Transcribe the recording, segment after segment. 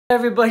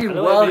Everybody,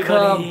 Hello, welcome.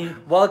 everybody.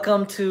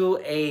 Welcome to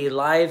a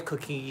live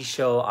cooking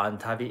show on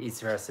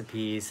TabiEats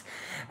recipes.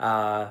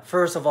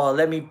 First of all,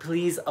 let me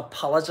please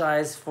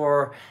apologize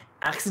for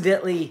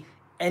accidentally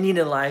ending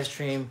the live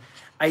stream.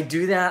 I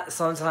do that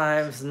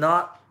sometimes,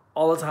 not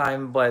all the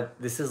time, but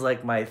this is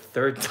like my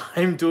third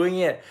time doing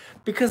it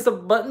because the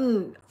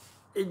button,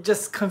 it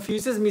just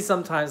confuses me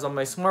sometimes on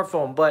my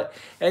smartphone. But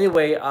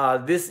anyway,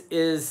 this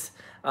is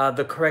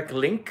the correct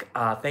link.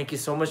 Thank you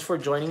so much for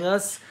joining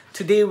us.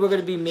 Today we're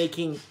going to be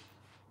making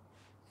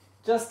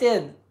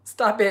Justin,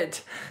 stop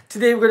it.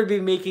 Today we're going to be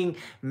making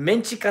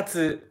Menchi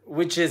Katsu,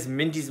 which is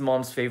Mindy's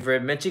mom's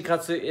favorite. Menchi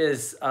Katsu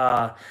is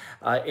a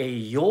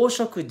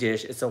yoshoku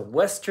dish. It's a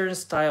Western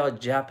style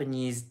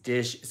Japanese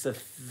dish. It's a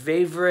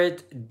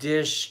favorite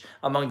dish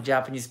among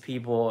Japanese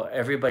people.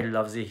 Everybody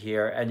loves it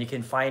here. And you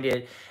can find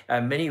it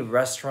at many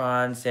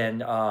restaurants.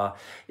 And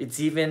it's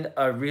even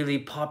a really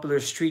popular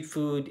street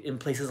food in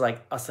places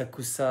like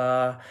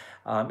Asakusa.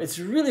 It's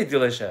really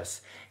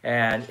delicious.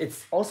 And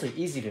it's also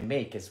easy to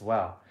make as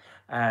well.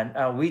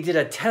 And we did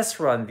a test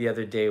run the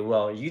other day.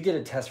 Well, you did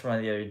a test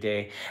run the other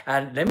day.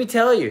 And let me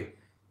tell you,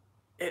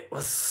 it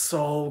was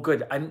so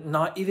good. I'm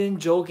not even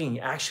joking.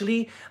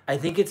 Actually, I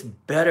think it's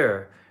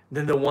better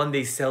than the one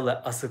they sell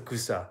at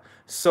Asakusa.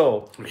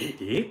 So,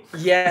 Really?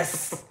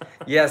 yes,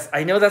 yes,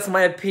 I know that's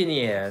my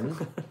opinion.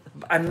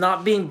 I'm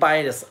not being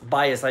biased.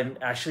 I'm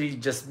actually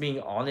just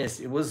being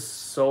honest. It was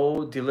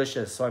so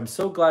delicious. So I'm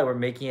so glad we're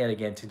making it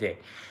again today.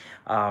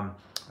 But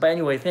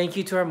anyway, thank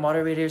you to our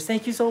moderators.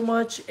 Thank you so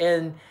much.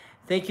 And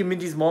thank you,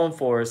 Mindy's mom,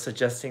 for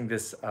suggesting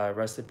this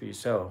recipe.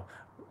 So,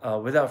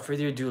 without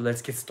further ado,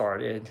 let's get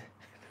started.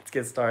 Let's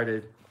get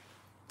started.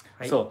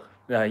 So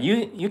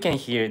you can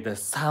hear the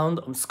sound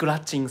of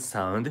scratching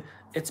sound.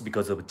 It's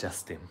because of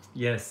Justin.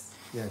 Yes,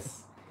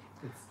 yes.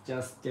 It's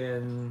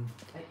Justin.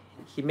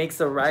 He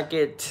makes a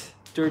racket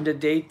during the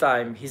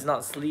daytime. He's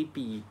not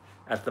sleepy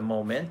at the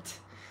moment.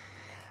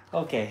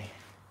 Okay.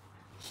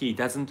 He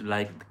doesn't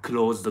like to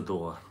close the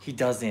door. He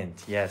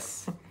doesn't,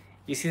 yes.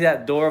 You see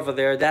that door over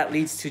there? That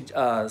leads to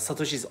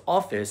Satoshi's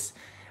office.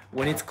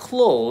 When it's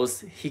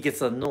closed, he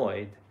gets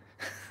annoyed.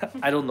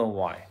 I don't know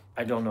why.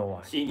 I don't know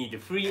why. He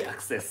needs free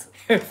access.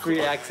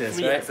 Free access,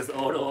 Free right? access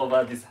all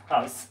over this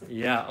house.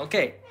 Yeah,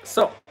 okay.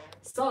 So,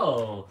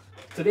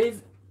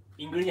 Today's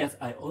ingredients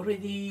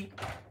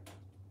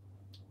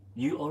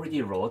you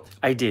already wrote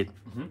I did.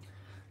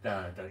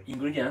 the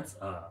ingredients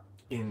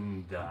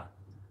in the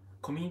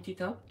community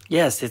tab.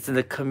 Yes, it's in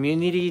the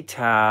community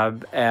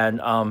tab,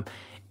 and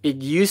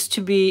it used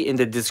to be in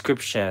the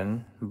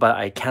description, but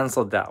I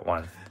canceled that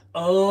one.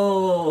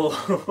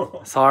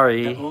 Oh,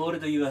 Sorry. the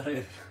old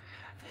URL.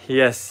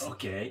 Yes.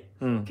 Okay,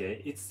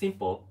 okay, it's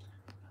simple.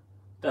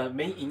 The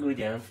main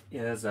ingredient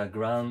is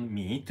ground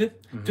meat.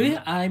 Today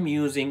I'm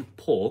using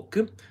pork.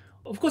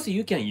 Of course,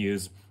 you can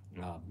use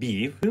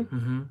beef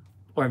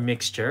Or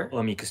mixture.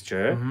 or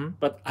mixture,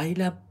 but I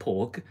love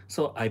pork,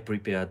 so I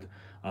prepared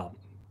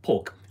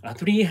pork.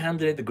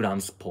 300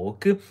 grams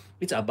pork.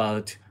 It's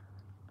about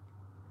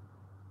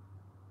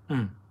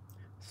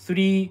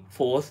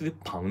 3/4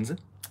 pounds.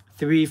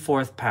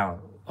 3/4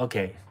 pound.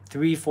 Okay.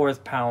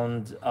 3/4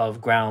 pound of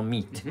ground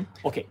meat.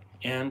 Okay,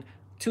 and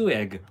 2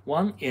 egg.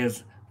 One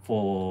is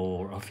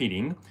for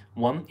filling.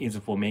 One is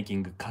for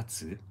making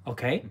katsu.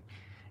 Okay.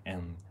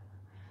 And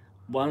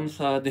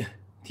 1/3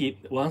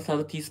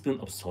 teaspoon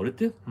of salt.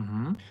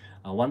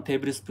 1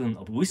 tablespoon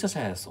of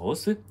Worcestershire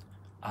sauce.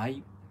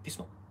 This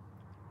one.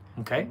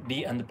 Okay.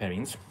 Lee and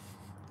Perrins.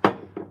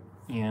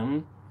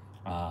 And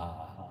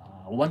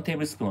 1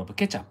 tablespoon of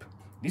ketchup.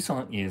 This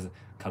one is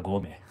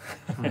kagome.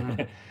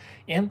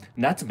 And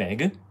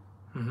nutmeg.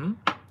 And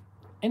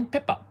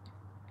pepper.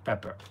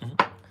 Pepper.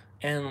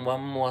 And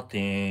one more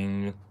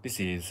thing. This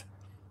is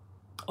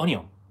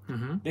onion.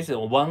 This is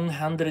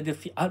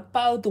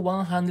about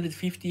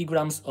 150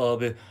 grams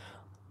of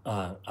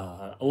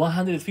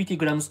 150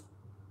 grams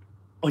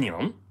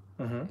onion.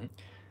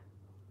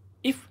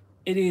 If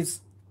it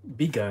is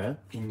bigger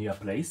in your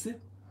place,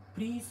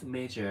 please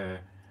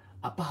measure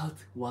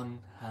about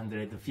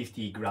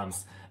 150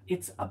 grams.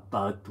 It's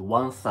about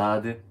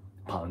 1/3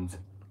 pound.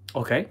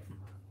 Okay.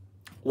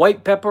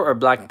 White pepper or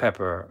black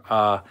pepper?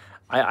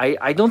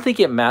 I don't think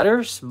it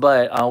matters,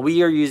 but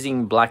we are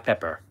using black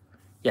pepper.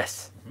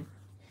 Yes.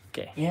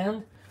 Okay.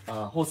 And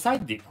for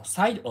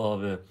side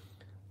of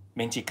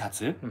menchi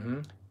katsu,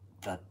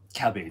 the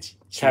cabbage,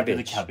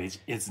 shredded cabbage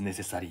is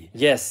necessary.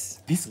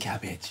 Yes. This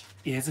cabbage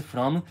is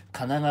from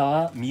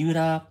Kanagawa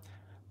Miura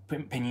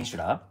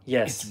Peninsula.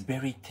 Yes. It's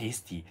very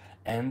tasty.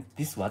 And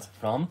this was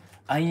from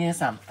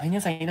Aine-san.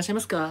 Aine-san, いらっしゃい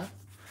ますか?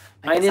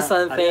 Aine-san, thank you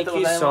so ありがとう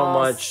ござい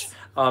ます。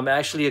 much.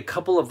 Actually, a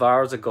couple of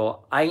hours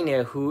ago,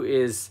 Aine, who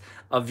is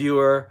a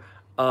viewer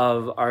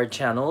of our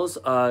channels,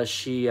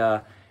 she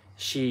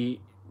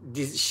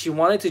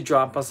wanted to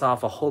drop us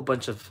off a whole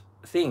bunch of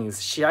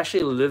things. She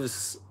actually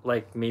lives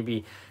like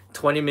maybe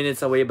 20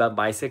 minutes away by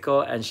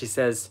bicycle, and she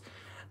says,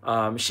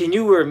 she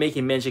knew we were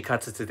making menchi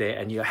katsu today,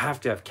 and you have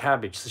to have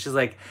cabbage. So she's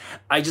like,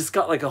 I just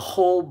got like a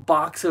whole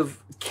box of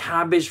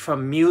cabbage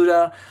from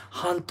Miura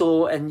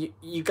Hanto, and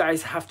you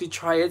guys have to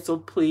try it. So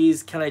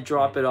please, can I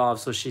drop it off?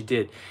 So she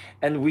did,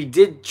 and we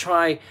did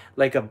try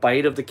like a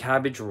bite of the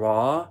cabbage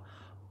raw.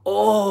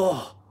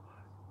 Oh,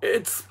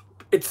 it's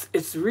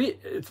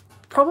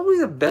probably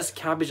the best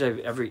cabbage I've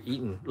ever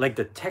eaten. Like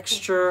the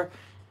texture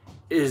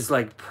is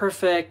like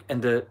perfect,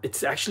 and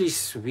it's actually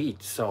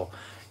sweet. So,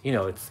 you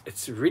know,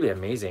 it's really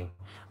amazing.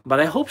 But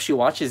I hope she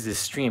watches this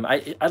stream.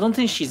 I don't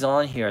think she's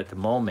on here at the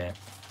moment.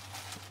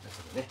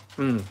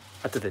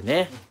 後で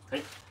ね。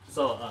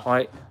So,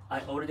 はい。I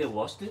already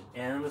watched it,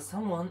 and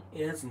someone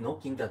is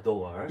knocking the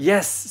door.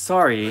 Yes,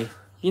 sorry.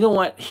 You know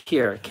what?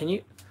 Here, can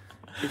you?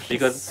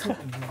 Because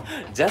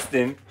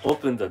Justin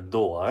opened the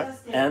door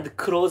and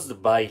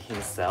closed by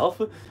himself,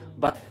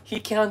 but he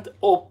can't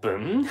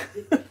open.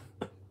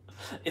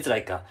 It's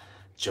like a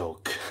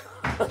joke.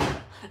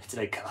 It's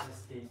like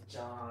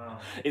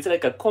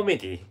a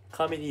comedy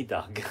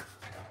dog.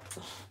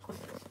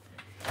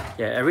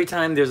 Yeah, every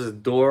time there's a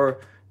door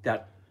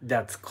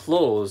that's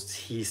closed,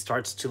 he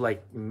starts to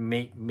like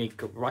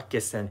make a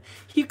ruckus, and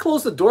he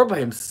closed the door by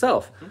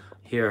himself.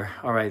 Here,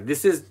 all right,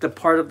 this is the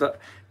part of the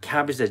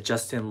cabbage that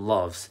Justin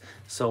loves,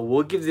 so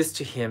we'll give this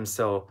to him.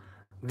 So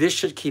this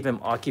should keep him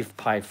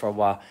occupied for a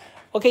while.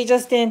 Okay,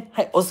 Justin.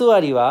 はい、お座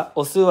りは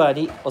お座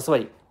り。お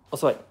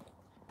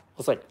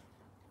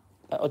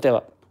手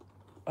は。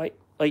はい、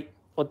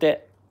お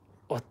手。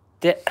は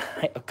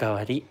い、おか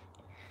わり。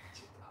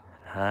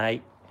は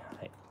い。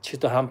中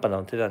途半端な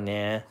お手だ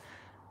ね。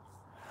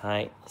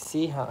はい。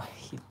See how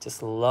he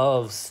just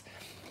loves.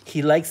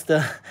 He likes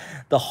the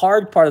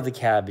hard part of the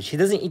cabbage. He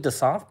doesn't eat the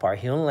soft part.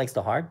 He only likes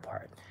the hard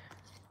part.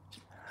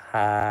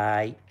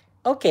 Hi.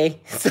 Okay.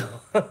 So,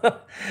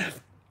 all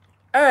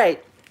right.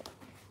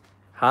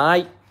 は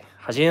い。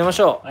始めまし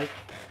ょう。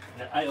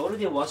I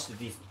already watched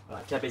these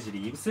cabbage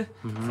leaves, so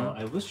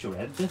I will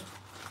shred.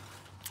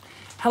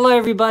 Hello,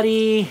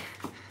 everybody.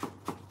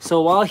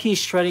 So while he's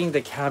shredding the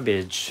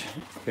cabbage,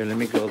 here, let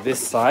me go this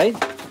side.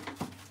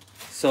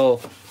 So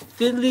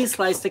thinly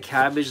slice the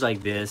cabbage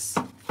like this.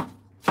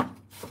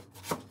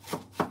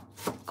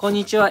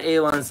 Konnichiwa,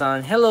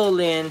 A1-san. Hello,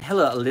 Lynn.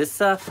 Hello,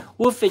 Alyssa.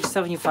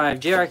 Wolfage75,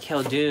 JR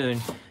Khaldun.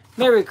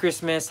 Merry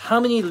Christmas.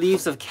 How many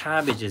leaves of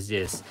cabbage is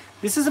this?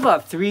 This is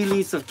about 3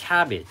 leaves of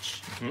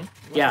cabbage.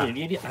 Yeah. It's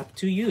really up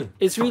to you.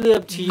 It's really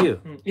up to you.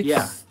 It's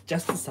yeah.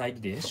 just a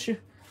side dish.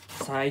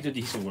 Side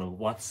dish, or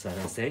what should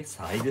I say?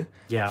 Side.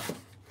 Yeah.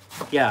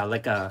 Yeah,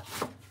 like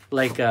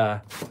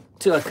to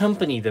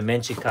accompany the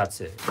menchi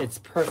katsu. It's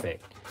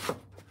perfect.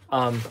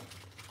 And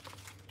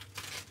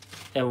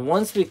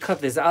once we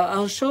cut this,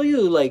 I'll show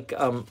you like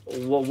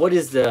what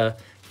is the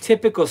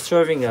typical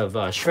serving of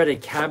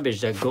shredded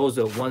cabbage that goes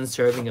with 1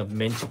 serving of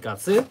menchi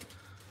katsu.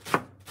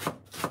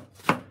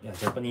 Yeah,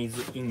 Japanese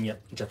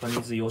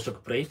洋食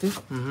plate.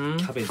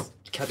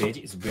 Cabbage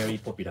is very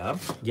popular.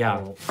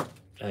 Yeah.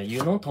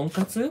 You know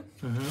tonkatsu?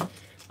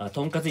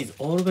 Tonkatsu is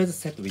always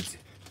set with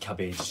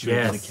cabbage,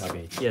 shredded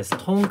cabbage. Yes,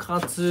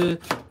 tonkatsu,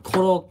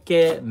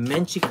 korokke,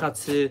 menchi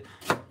katsu.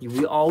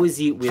 We always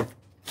eat with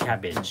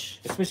cabbage.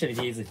 Especially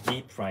these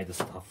deep fried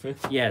stuff.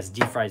 Yes,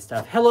 deep fried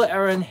stuff. Hello,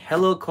 Aaron.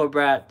 Hello,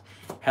 Cobrat.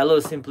 Hello,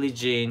 Simply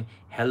Jane.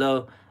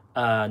 Hello,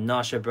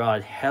 Nosh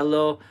Abroad.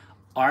 Hello,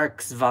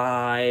 Arcs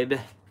Vibe.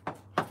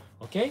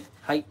 Okay?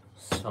 Hi.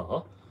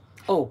 So?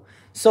 Oh,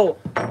 so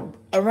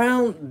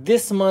around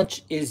this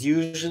much is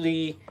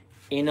usually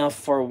enough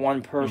for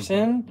 1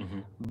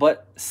 person,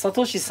 but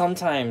Satoshi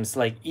sometimes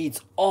like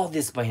eats all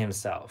this by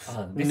himself.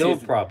 No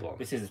problem.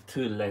 This is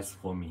too less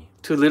for me.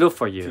 Too little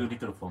for you. Too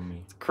little for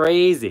me.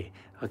 Crazy.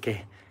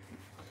 Okay.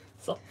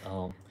 So,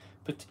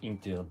 put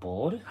into a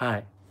bowl. は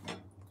い。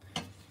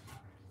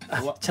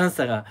チャン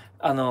スが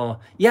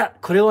いや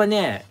これは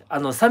ね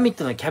サミッ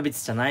トのキャベ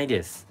ツじゃない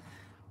です。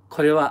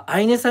これはア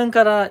イネさん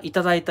からい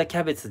ただいたキ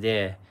ャベツ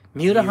で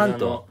三浦半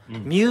島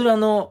三浦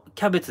の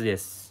キャベツで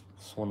す。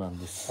そうなん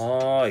です。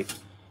はい。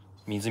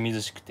みずみ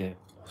ずしくて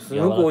す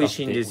ごく美味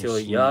しいんですよ。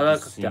柔ら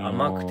かくて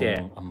甘く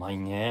て。甘い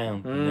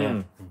ね。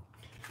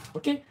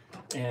Okay.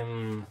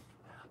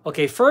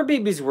 Okay, Fur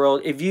Baby's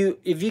World, if you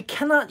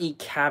cannot eat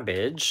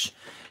cabbage,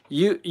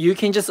 you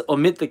can just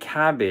omit the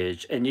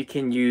cabbage and you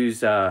can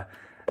use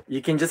you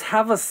can just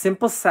have a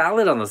simple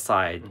salad on the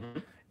side.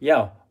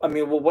 Yeah, I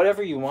mean, well,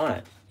 whatever you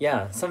want.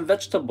 Yeah, some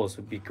vegetables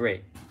would be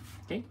great.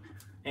 Okay.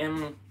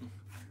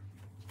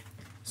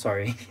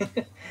 Sorry.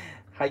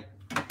 Hi.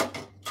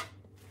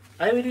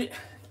 I will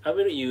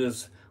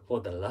use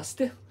for the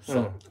last.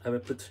 So I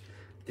will put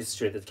this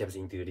shredded cabbage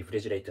into the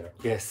refrigerator.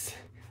 Yes.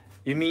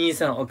 ユミニー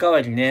さんおか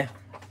わりね。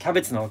キャ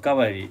ベツのおか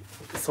わり。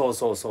そう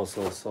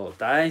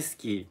大好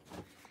き。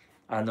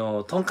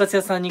とんかつ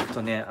屋さんに行く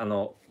とね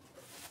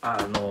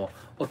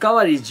おか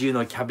わり自由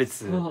のキャベ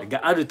ツ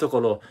があるとこ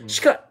ろし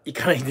か行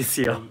かないんで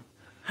すよ。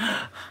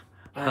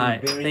は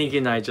い。Thank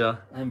you, Nigel.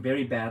 I'm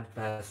very bad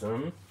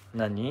person.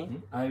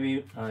 何 I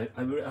will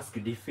ask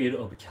refill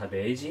of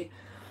cabbage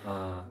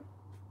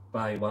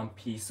by 1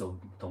 piece of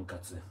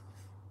tonkatsu.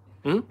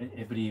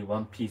 Every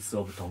one piece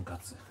of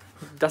tonkatsu.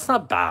 That's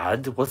not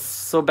bad. What's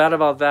so bad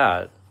about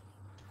that?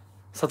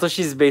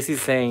 Satoshi's basically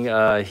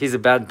saying he's a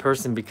bad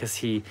person because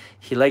he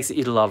likes to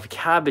eat a lot of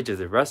cabbage at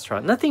the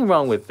restaurant. Nothing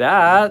wrong with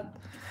that.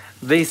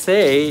 They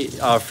say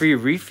free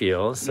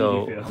refill,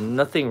 so Refill.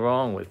 nothing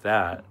wrong with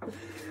that.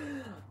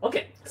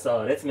 Okay,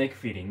 so let's make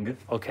filling.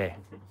 Okay.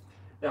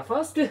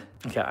 First,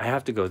 Okay, I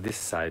have to go this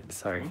side.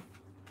 Sorry.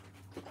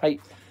 Hi.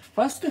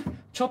 first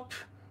chop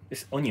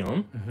this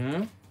onion,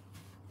 Mm-hmm.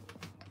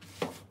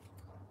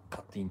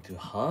 cut into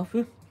half,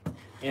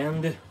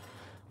 and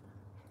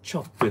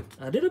chop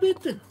a little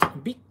bit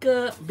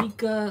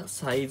bigger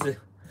size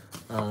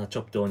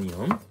chopped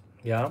onion.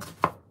 Yeah.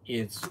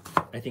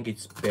 I think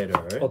it's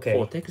better Okay.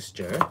 for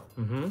texture.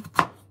 Mm-hmm.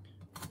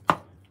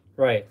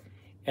 Right.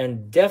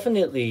 And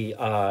definitely,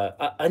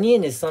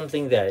 onion is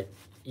something that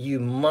you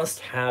must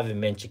have in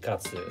Menchi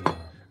Katsu.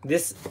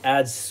 This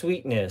adds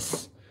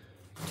sweetness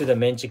to the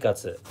Menchi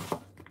Katsu.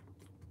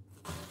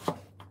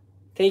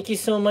 Thank you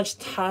so much,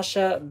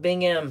 Tasha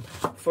Bingham,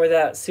 for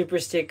that super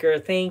sticker.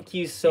 Thank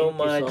you so Thank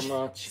you much.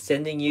 so much.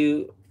 Sending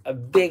you a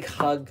big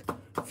hug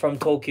from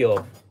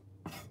Tokyo.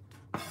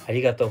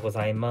 Arigatou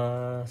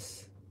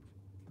gozaimasu.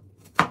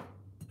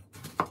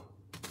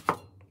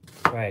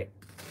 Right.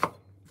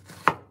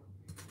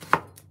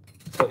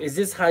 So is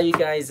this how you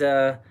guys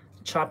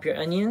chop your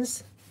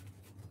onions?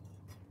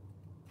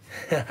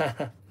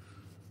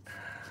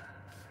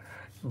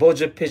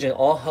 Boja Pigeon,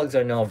 all hugs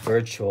are now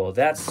virtual.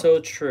 That's so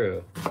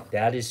true.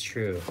 That is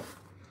true.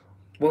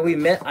 When we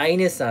met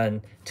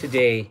Aina-san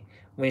today,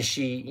 when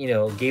she,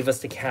 gave us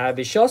the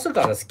cabbage, she also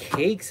got us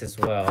cakes as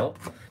well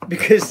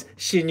because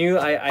she knew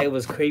I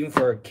was craving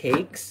for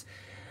cakes.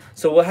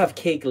 So we'll have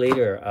cake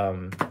later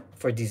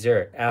for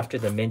dessert after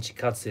the Menchi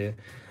Katsu.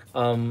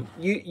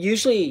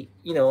 Usually,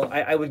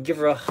 I would give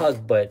her a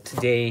hug, but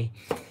today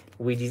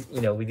we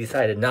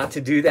decided not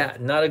to do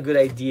that. Not a good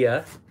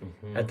idea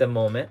at the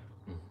moment.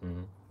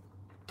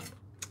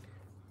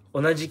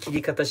 同じ切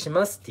り方し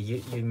ますって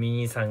ゆみ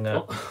にさん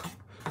が。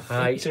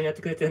はい。一緒にやっ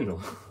てくれてんの？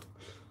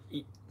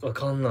わ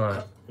かん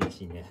ない。嬉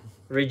しいね。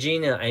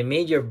Regina, I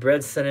made your bread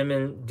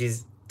cinnamon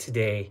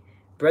today.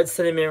 Bread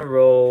cinnamon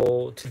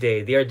roll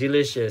today. They are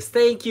delicious.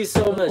 Thank you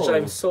so much.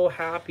 I'm so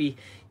happy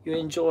you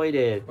enjoyed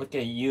it.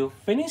 Okay, you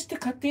finished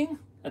cutting,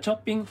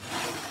 chopping.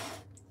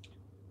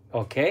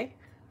 Okay.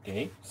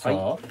 Okay,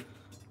 so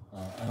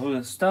I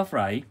will stir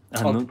fry.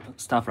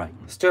 Stir fry.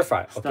 Stir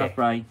fry. Stir Okay.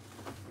 fry.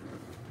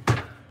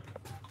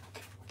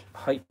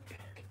 はい。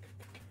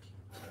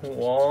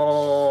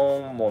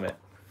One moment.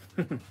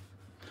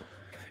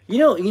 You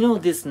know,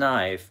 this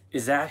knife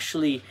is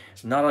actually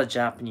not a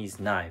Japanese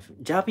knife.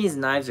 Japanese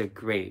knives are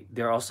great.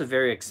 They're also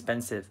very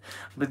expensive.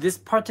 But this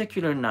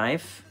particular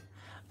knife,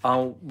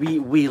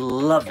 we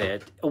love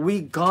it.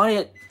 We got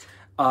it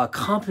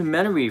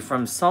complimentary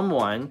from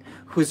someone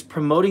who's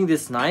promoting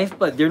this knife,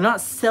 but they're not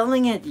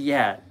selling it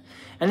yet.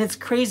 And it's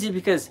crazy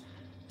because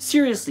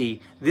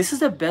seriously, this is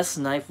the best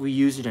knife we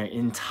use in our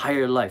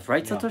entire life,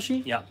 right,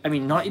 Satoshi? Yeah. I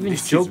mean, not even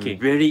This joking. is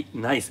very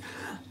nice.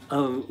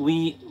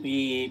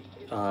 We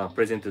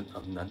presented,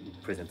 not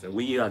presented.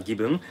 We are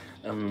given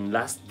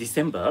last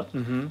December.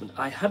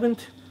 I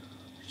haven't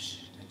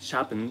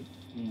sharpened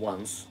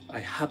once. I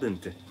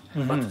haven't,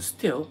 but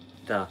still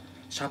the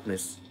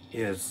sharpness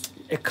is.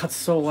 It cuts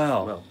so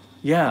well.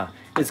 Yeah,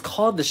 it's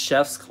called the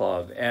Chef's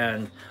Club,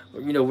 and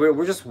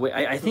we're just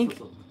I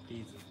think.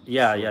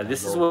 Yeah,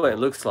 this is what it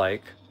looks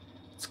like.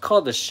 It's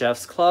called the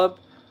Chef's Club,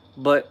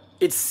 but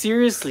it's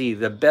seriously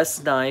the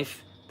best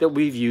knife that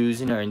we've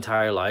used in our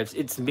entire lives.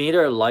 It's made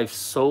our life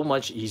so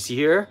much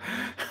easier.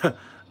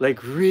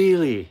 Like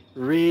really,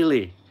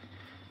 really.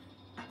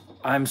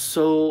 I'm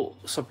so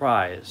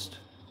surprised.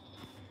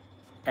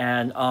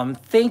 And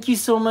thank you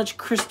so much,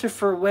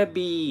 Christopher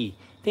Webby.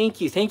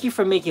 Thank you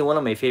for making one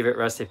of my favorite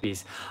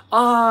recipes.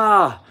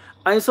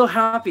 I'm so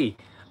happy.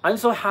 I'm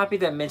so happy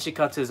that Menchi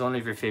Katsu is one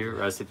of your favorite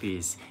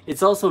recipes.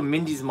 It's also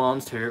Mindy's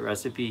mom's favorite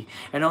recipe.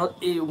 And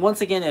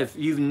once again, if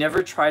you've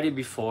never tried it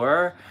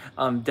before,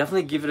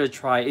 definitely give it a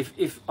try.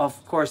 If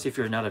of course, if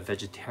you're not a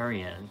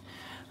vegetarian,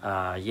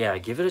 yeah,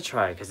 give it a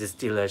try because it's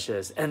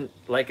delicious. And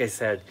like I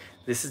said,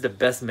 this is the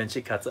best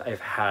Menchi Katsu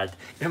I've had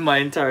in my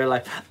entire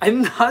life.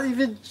 I'm not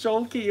even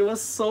joking. It was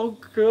so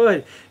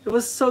good. It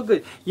was so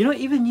good. You don't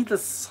even need the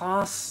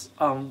sauce.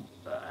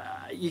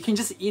 You can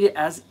just eat it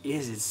as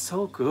is. It's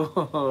so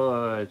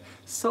good.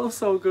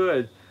 So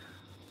good.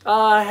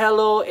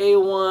 Hello,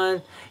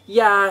 A1.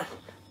 Yeah.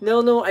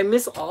 No, I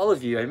miss all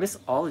of you. I miss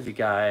all of you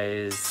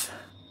guys.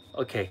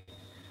 Okay.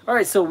 All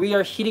right, so we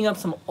are heating up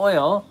some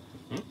oil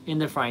in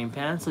the frying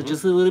pan. So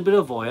just a little bit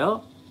of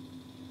oil.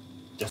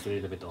 Just a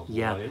little bit of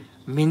oil.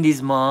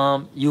 Mindy's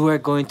mom, you are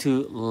going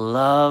to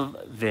love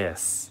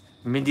this.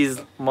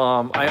 Mindy's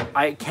mom,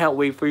 I can't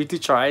wait for you to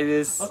try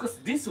this. Because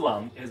this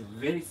one is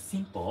very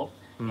simple.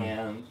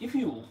 And if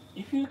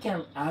you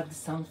can add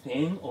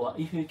something, or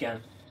if you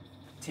can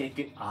take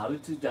it out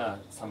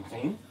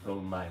something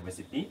from my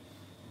recipe,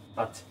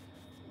 but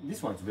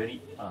this one's very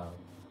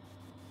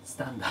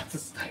standard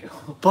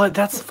style. But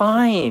that's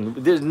fine.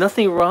 There's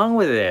nothing wrong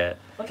with it.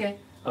 Okay.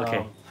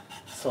 Okay.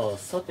 So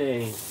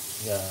saute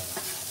the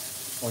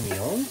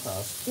onion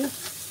first.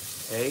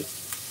 Okay.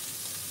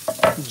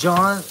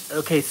 John,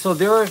 okay, so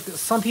there are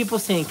some people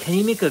saying, can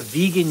you make a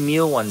vegan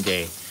meal one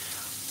day?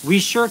 We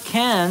sure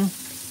can.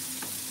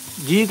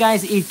 Do you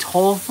guys eat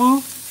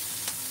tofu?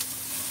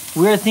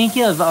 We're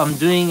thinking of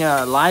doing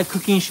a live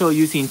cooking show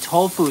using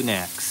tofu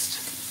next.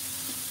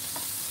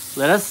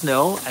 Let us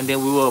know, and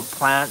then we will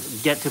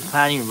get to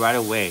planning right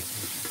away.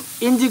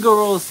 Indigo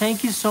Rose,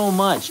 thank you so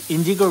much.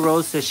 Indigo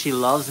Rose says she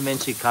loves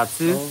Menchi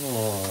Katsu,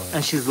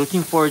 and she's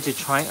looking forward to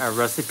trying our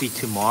recipe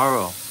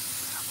tomorrow.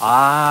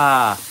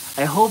 Ah,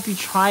 I hope you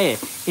try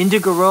it.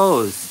 Indigo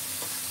Rose,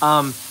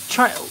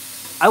 try.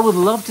 I would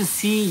love to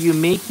see you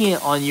making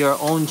it on your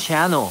own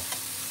channel.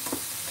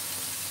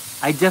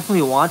 I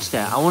definitely watch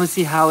that. I want to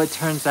see how it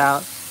turns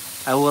out.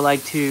 I would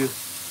like to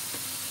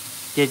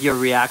get your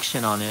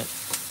reaction on it.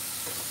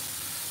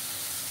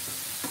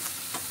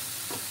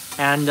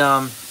 And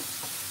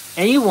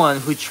anyone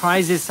who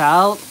tries this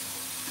out,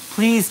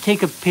 please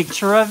take a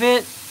picture of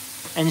it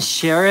and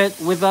share it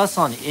with us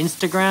on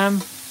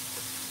Instagram.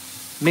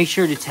 Make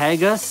sure to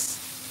tag us.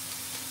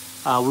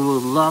 We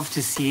would love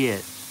to see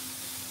it.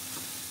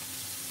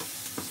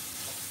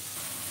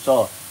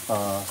 So,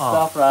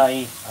 stir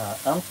fry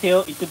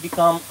until it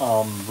become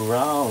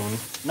brown.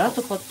 Not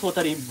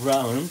totally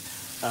brown.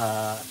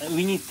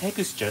 We need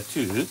texture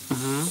too.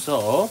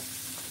 So,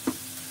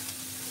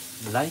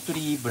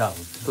 lightly brown.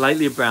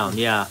 Lightly brown,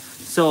 yeah.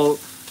 So,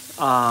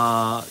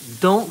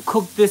 don't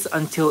cook this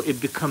until it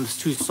becomes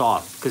too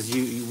soft because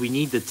we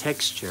need the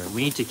texture.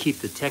 We need to keep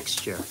the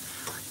texture.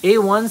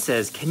 A1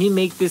 says, can you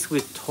make this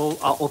with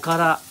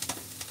okara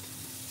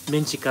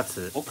menchi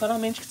katsu? Okara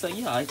menchi katsu,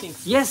 yeah, I think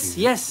so. Yes,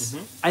 too. yes.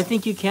 I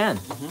think you can.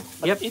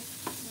 But Yep. It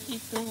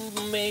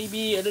may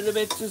be a little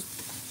bit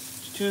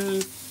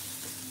too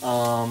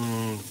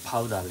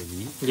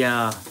powdery.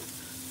 Yeah.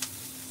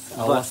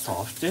 Or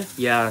soft.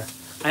 Yeah.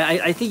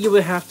 I think you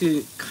would have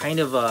to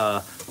kind of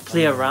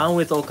play around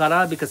with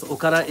okara because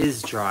okara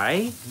is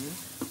dry.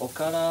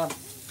 Okara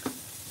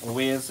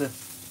with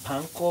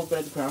panko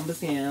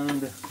breadcrumbs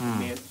and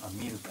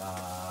milk,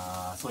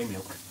 soy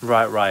milk.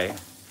 Right.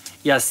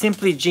 Yeah,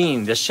 Simply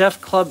Jean, the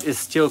Chef Club is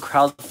still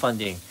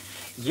crowdfunding.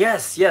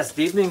 Yes,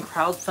 they've been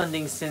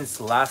crowdfunding since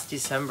last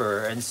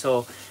December, and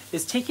so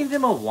it's taking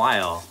them a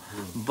while.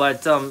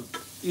 But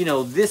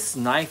this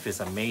knife is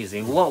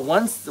amazing.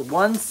 Once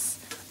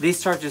they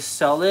start to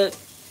sell it,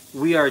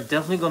 we are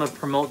definitely going to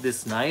promote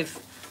this knife.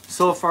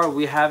 So far,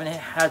 we haven't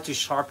had to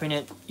sharpen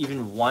it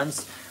even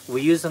once.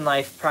 We use the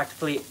knife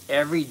practically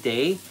every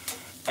day,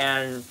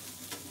 and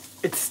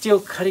it's still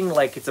cutting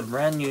like it's a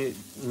brand new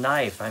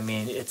knife. I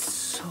mean, it's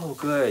so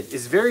good.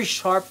 It's very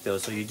sharp though,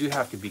 so you do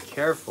have to be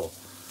careful.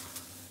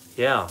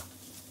 Yeah.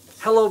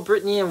 Hello,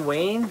 Brittany and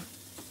Wayne.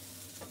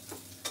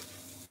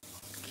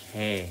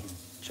 Okay.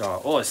 Jar.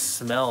 Oh, it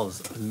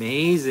smells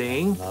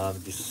amazing.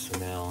 Love this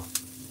smell.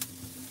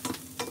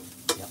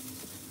 Yeah.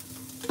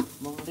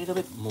 A little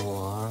bit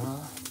more.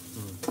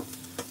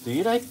 Do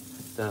you like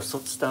the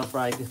stir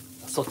fried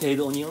sauteed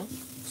onion?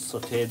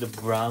 Sauteed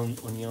brown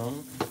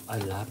onion? I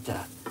love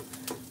that.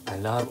 I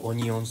love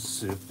onion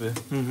soup.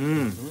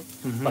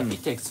 But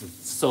it takes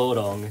so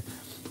long.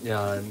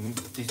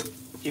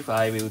 If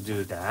I will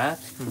do that,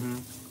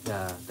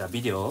 the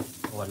video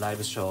or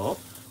live show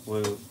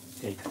will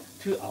take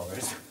 2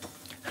 hours.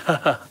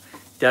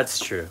 That's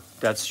true.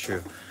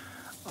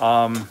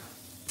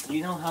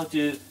 You know how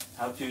to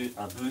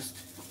boost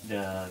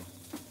the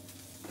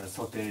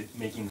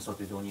making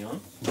sauteed onion?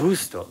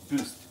 Boost.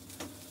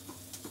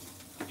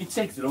 It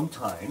takes a long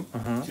time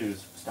to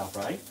stir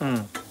fry,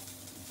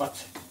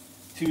 but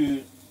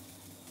to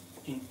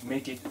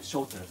make it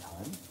shorter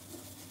time,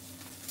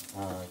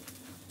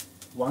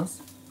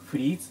 once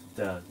freeze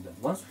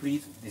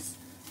this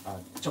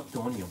chopped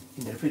onion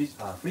in the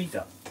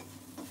freezer.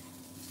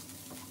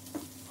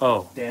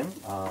 Oh. Then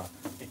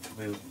it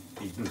will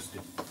be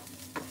boosted.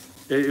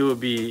 It would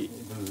be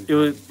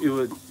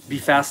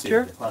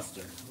faster?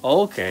 Faster.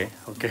 Oh, okay.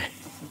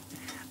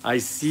 I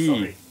see.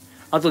 Sorry.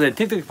 あとね、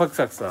テクテクパク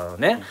パクさ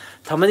ね、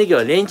玉ねぎ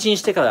はレンチン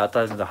してから当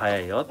たるのが早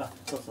いよ。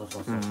そう。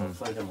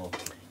それでも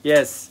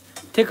Yes.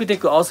 Teku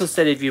Teku also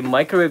said if you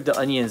microwave the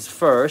onions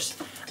first,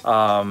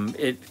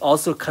 it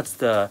also cuts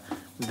the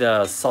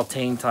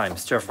sauteing time,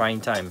 stir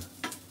frying time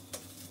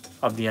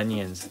of the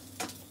onions.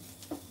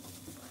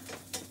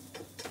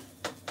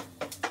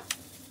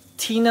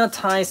 Tina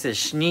Tai says,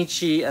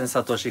 Shinichi and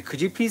Satoshi, could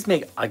you please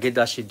make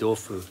agedashi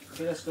tofu?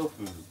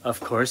 Of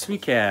course we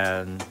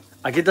can.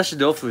 Agedashi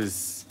tofu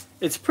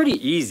it's pretty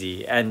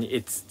easy and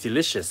it's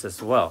delicious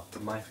as well.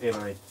 My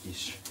favorite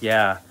dish.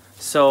 Yeah.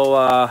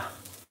 So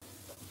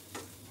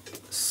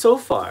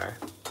far,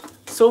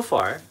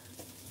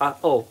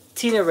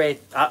 Tia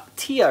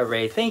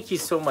Ray, thank you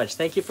so much.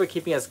 Thank you for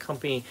keeping us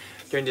company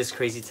during this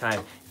crazy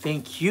time.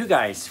 Thank you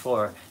guys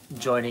for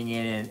joining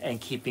in and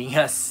keeping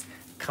us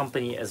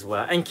company as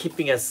well, and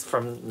keeping us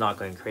from not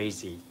going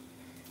crazy.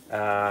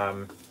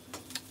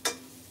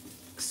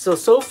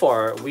 so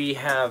far we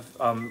have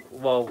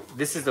well,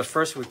 this is the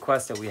first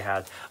request that we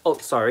had. Oh,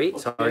 sorry,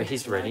 sorry,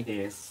 he's ready.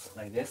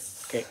 Like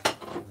this. Okay,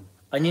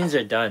 onions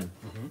are done.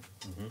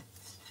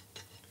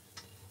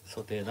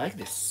 So they like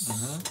this.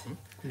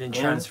 Then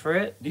transfer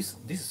it. This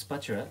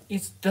spatula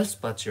is the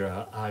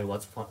spatula I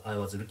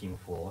was looking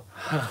for.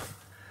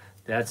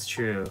 That's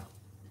true.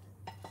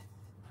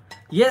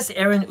 Yes,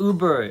 Aaron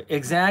Uber,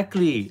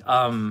 exactly.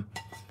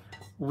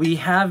 We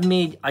have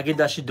made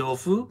agedashi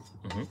tofu,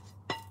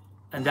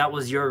 and that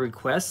was your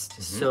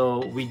request.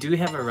 So we do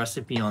have a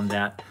recipe on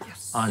that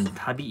on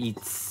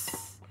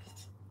TabiEats.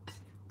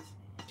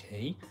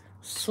 Okay,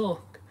 so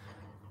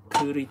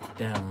put it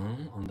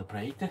down on the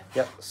plate.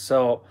 Yep.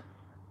 So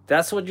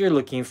that's what you're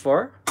looking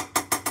for.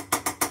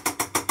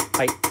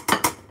 Hi.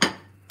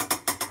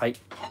 Hi.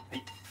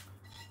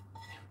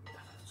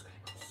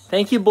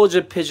 Thank you,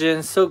 Boja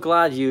Pigeon. So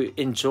glad you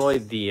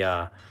enjoyed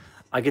the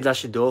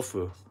agedashi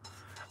tofu.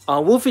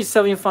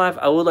 Wolfie75,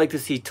 I would like to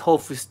see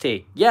tofu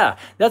steak. Yeah,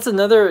 that's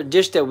another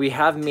dish that we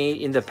have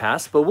made in the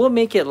past, but we'll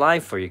make it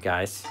live for you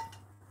guys.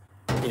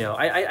 You know,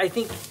 I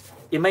think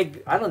it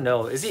might, I don't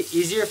know, is it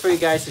easier for you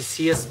guys to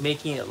see us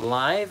making it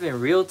live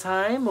in real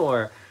time,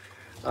 or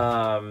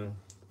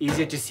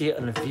easier to see it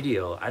on a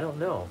video? I don't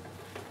know.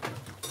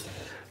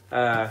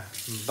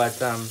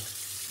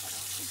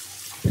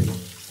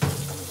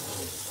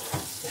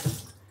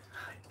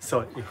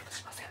 So,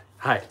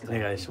 hi, お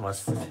願いしま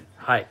す.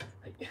 Hi.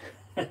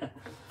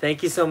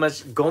 Thank you so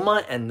much,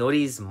 Goma and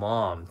Nori's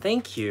mom.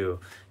 Thank you.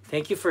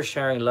 Thank you for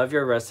sharing. Love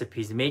your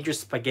recipes. Made your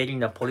spaghetti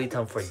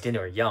Napolitan for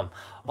dinner. Yum.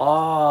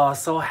 Oh,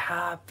 so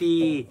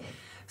happy.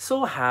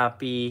 So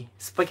happy.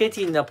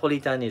 Spaghetti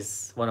Napolitan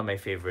is one of my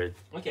favorite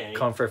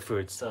comfort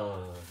foods.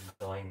 So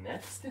going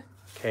next.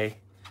 Okay.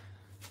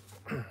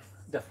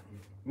 The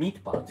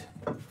meat part,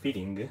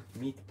 filling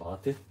meat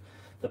part.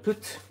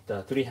 Put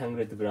the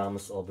 300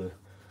 grams of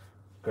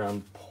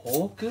ground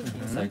pork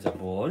inside the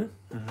bowl.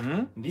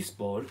 This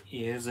bowl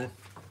is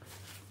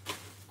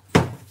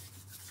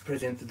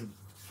presented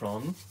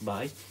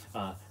by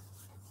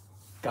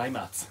Guy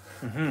Matt.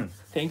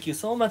 Thank you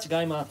so much,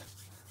 Guy Matt.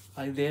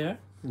 Are you there?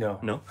 No.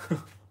 No.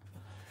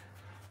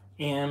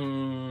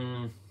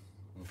 And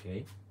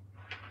okay.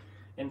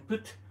 And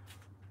put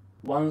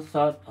one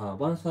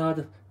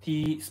third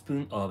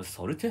teaspoon of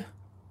salt.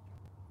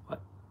 What?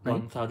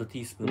 1/3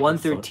 teaspoon.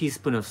 1/3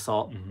 teaspoon of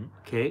salt.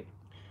 Okay.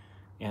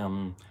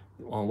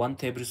 1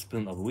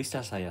 tablespoon of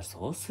Worcestershire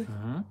sauce.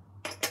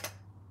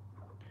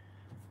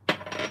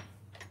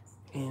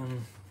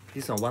 And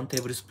this one 1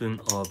 tablespoon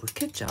of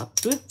ketchup.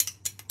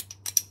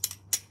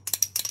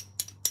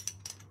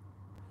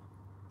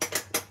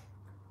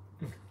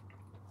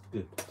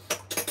 Good.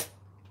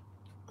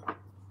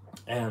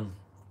 And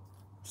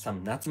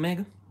some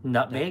nutmeg.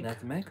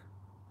 Nutmeg.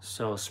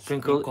 So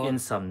sprinkle in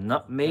some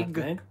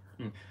nutmeg.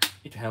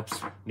 It helps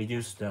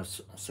reduce the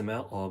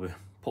smell of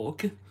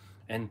pork.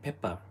 And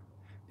pepper.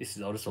 This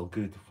is also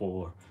good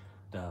for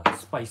the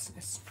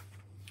spiciness.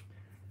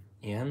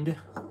 And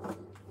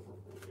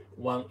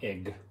 1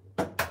 egg.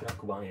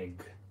 Crack 1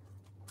 egg.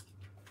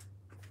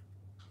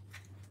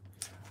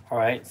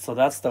 Alright, so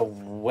that's the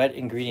wet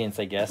ingredients,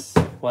 I guess.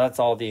 Well, that's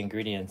all the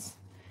ingredients.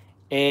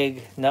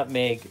 Egg,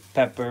 nutmeg,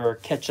 pepper,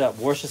 ketchup,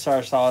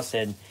 Worcestershire sauce,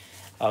 and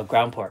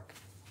ground pork.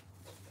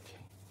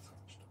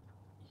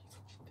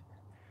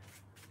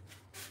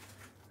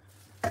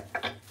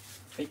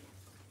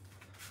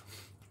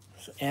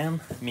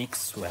 And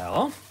mix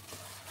well.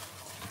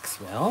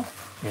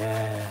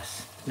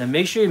 Yes. Now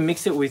make sure you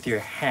mix it with your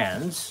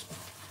hands.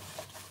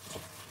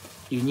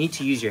 You need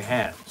to use your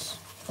hands.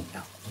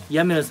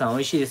 ヤメルさん、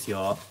美味しいです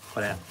よ、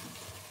これ。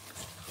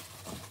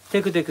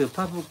テクテク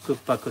パク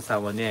パクさ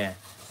んはね、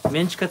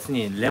メンチカツ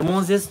にレモ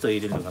ンゼスト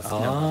入れるのが好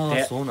きなんだっ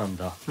て。そうなん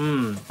だ。な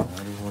る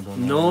ほど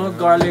ね。No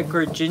garlic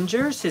or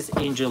ginger, says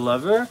Angel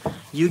Lover.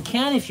 You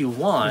can if you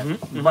want,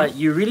 but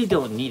you really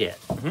don't need it.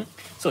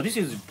 So this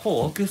is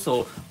pork,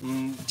 so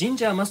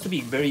ginger must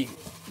be very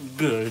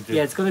good.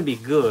 Yeah, it's gonna be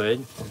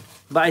good.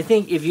 But I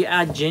think if you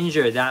add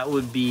ginger, that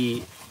would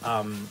be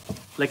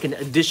like an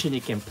addition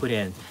you can put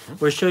in.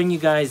 We're showing you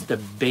guys the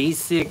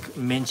basic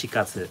menchi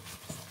katsu.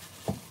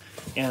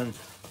 And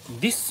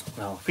this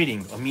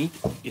filling of meat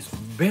is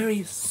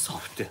very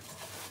soft.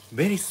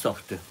 Very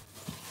soft.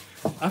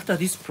 After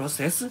this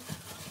process,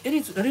 it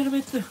is a little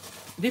bit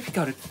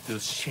difficult to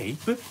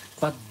shape,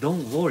 but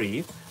don't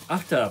worry.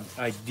 After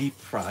I deep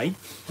fry,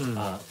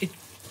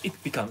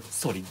 it becomes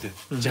solid,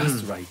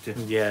 just right.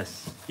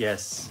 Yes,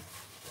 yes.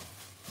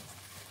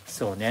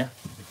 So ne.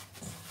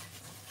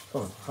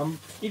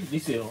 If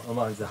this is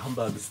a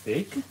hamburger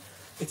steak,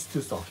 it's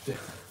too soft.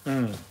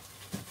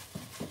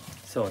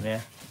 そう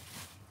ね。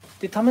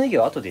で、玉ねぎ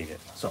は後で入れる。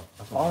そう。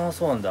ああ、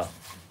そうなんだ。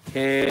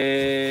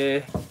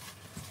へえ。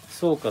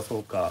そうか、そ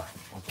うか。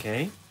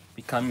Okay.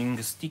 Becoming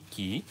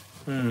sticky.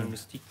 Becoming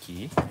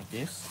sticky like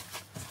this.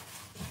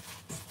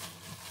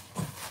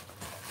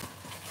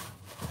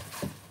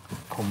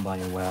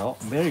 Combine well,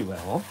 very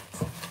well.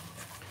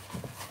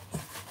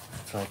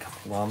 It's like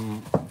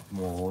one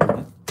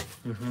more.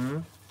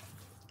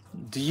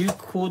 Do you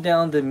cool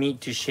down the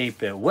meat to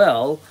shape it?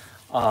 Well,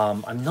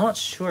 I'm not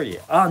sure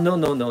yet.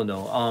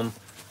 No.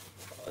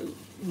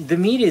 The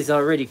meat is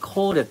already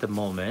cold at the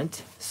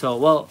moment. So,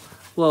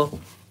 well,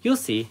 you'll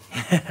see.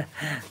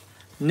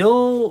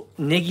 No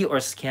negi or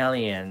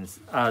scallions.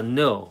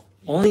 No,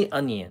 only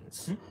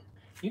onions.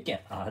 You can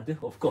add,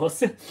 of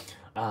course.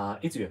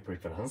 It's your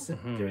preference.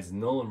 There is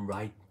no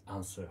right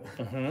answer.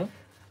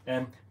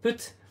 And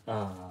put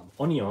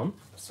onion,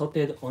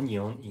 sauteed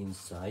onion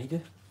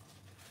inside.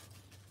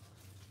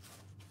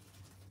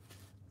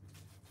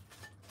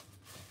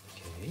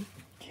 Okay.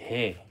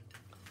 Okay.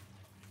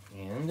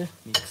 And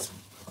mix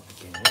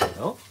again.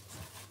 Well.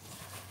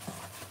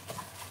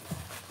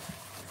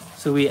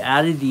 So we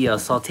added the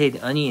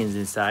sauteed onions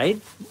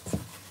inside.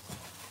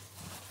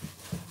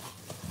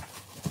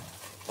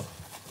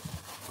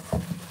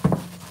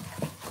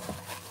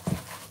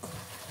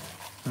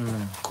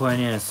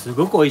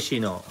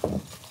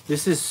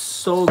 This is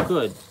so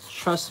good.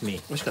 Trust me.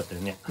 美味しかった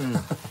よね。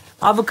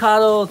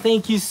 Avocado,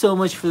 thank you so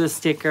much for the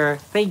sticker.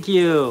 Thank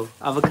you,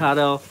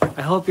 Avocado.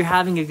 I hope you're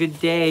having a good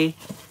day.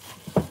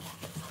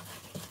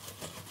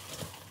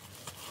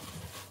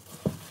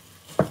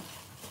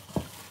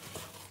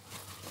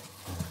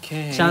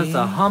 Okay. チャン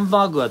さん、ハン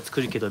バーグは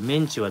作るけどメ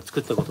ンチは作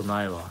ったこと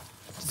ないわ。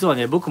実は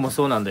ね、僕も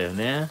そうなんだよ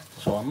ね。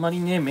そう、あんまり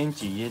ね、メン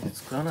チ家で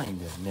作らないん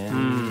だよね。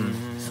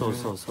そう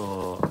そう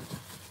そう。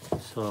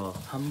そう。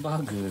ハンバ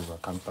ーグは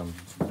簡単。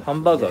ハ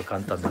ンバーグは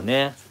簡単だ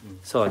ね。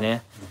そう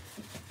ね。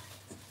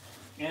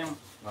And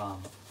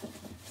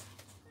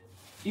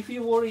if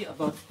you worry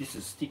about this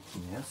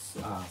stickiness,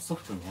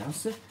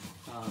 softness,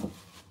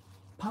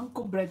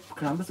 panko bread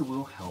crumbs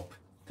will help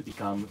to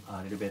become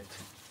a little bit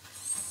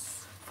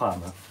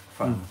firmer.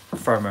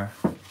 Firmer.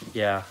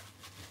 Yeah.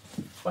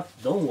 But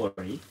don't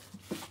worry,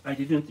 I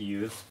didn't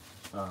use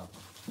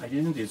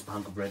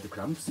panko bread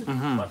crumbs,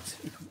 but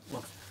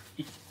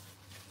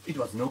it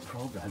was no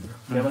problem.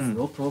 There was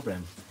no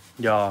problem.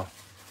 Yeah.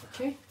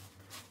 Okay,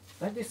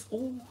 like this.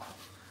 Oh.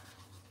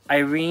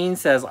 Irene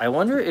says, I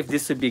wonder if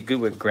this would be good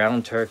with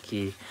ground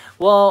turkey.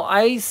 Well,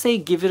 I say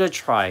give it a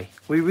try.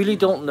 We really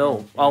don't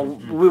know.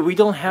 We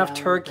don't have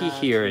turkey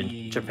here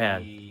in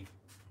Japan.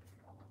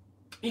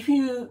 If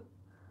you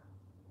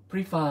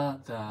prefer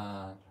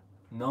the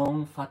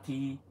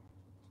non-fatty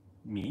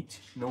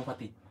meat,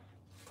 non-fatty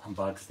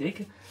hamburger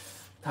steak,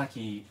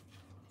 turkey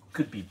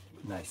could be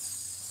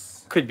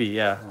nice. Could be,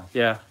 yeah.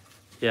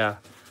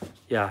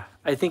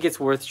 I think it's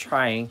worth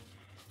trying.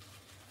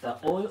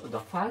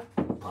 The fat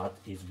part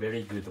is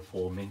very good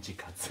for menchi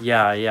katsu.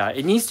 Yeah.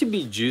 It needs to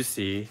be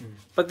juicy,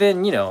 but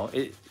then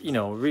really,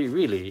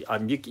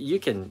 you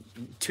can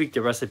tweak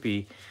the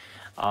recipe,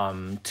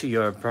 to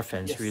your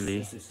preference. Really.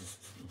 Yes.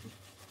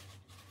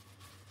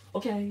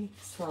 Okay,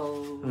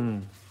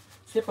 so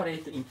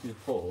separate into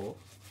four.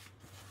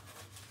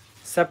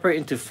 Separate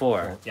into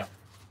four. Yeah.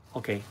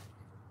 Okay.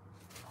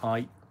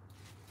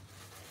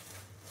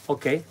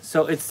 Okay,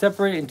 so it's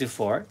separated into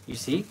four. You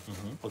see?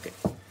 Okay.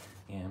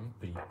 And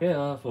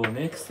prepare for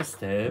next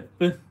step.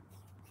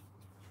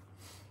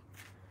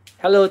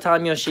 Hello,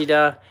 Tom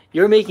Yoshida.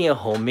 You're making a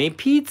homemade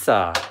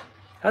pizza.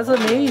 That's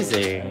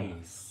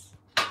amazing. Nice.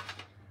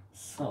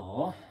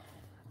 So,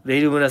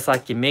 Lady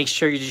Murasaki, make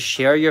sure you just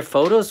share your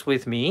photos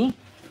with me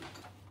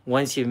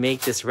once you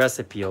make this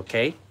recipe,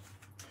 okay?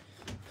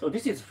 so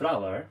this is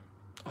flour.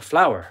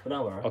 Flour.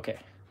 Flour. Okay.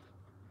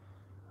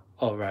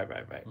 Oh, right.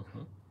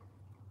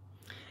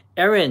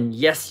 Erin,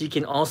 yes, you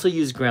can also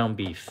use ground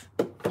beef.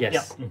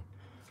 Yes. Yeah.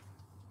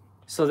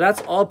 So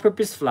that's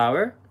all-purpose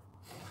flour.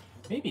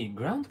 Maybe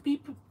ground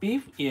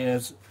beef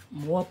is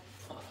more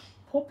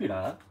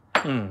popular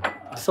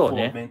So for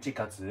ne. menchi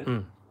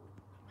katsu.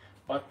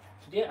 But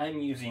today I'm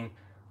using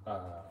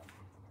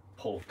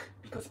pork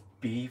because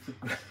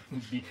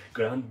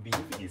ground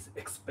beef is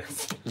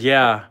expensive.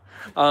 Yeah.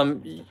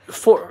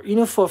 For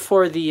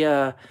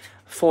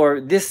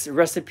this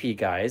recipe,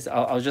 guys,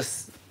 I'll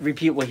just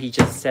repeat what he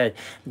just said.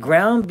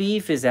 Ground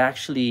beef is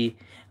actually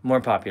more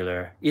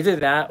popular. Either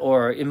that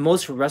or in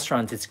most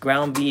restaurants it's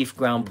ground beef,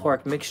 ground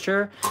pork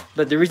mixture.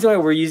 But the reason why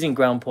we're using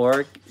ground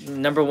pork,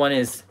 number one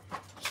is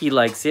he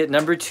likes it.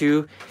 Number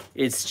two,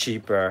 it's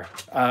cheaper.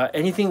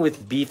 Anything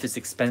with beef is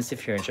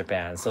expensive here in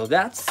Japan. So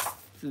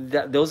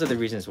those are the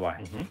reasons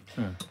why.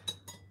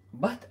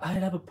 But I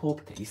love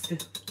pork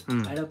taste.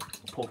 I love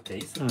pork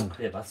taste,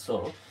 flavor.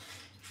 So,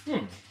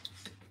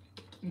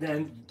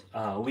 then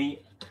we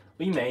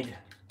made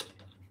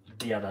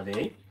the other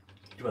day.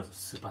 It was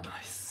super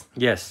nice.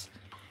 Yes.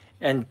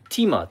 And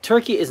Tima,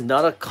 turkey is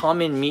not a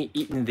common meat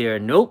eaten there.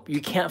 Nope, you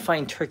can't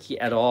find turkey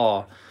at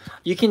all.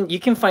 You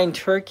can find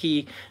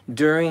turkey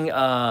during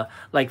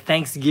like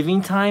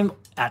Thanksgiving time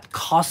at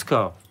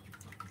Costco.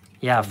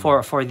 Yeah,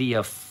 for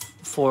the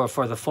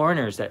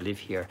foreigners that live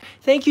here.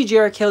 Thank you,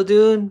 Jared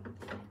Khaldun.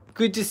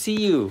 Good to see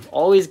you.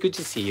 Always good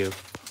to see you.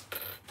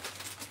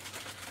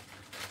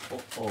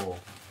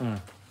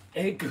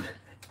 Egg.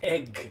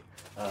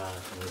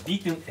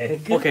 Beaten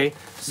egg. Okay,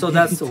 so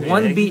that's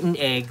one beaten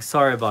egg.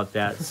 Sorry about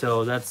that.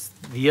 So that's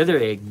the other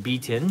egg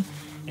beaten.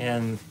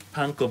 and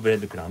panko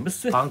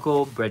breadcrumbs.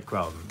 Panko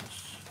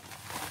breadcrumbs.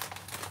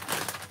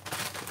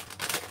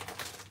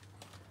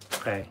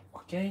 Okay.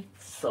 Okay,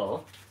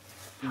 so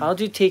How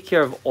do you take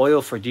care of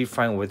oil for deep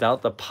frying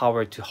without the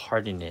power to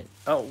harden it?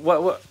 Oh,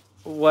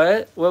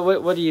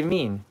 what do you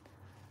mean?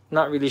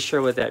 Not really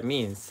sure what that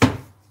means.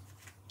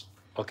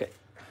 Okay.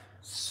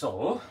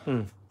 So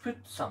put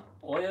some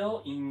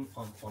oil in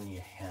on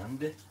your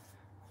hand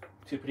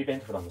to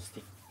prevent from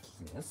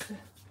stickiness.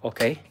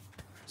 Okay.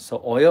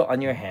 So oil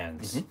on your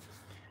hands.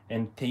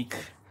 And take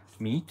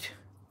meat,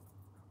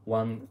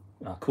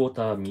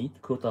 quarter of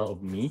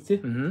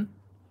meat,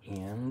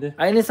 and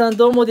あいねさん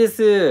どうもで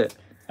す。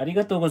あり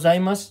がとうござ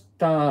いまし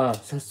た。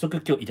早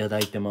速今日いただ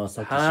いてます。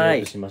さっきシェアアッ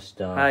プしまし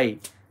た。はい。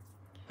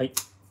はい。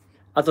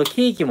あと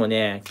ケーキも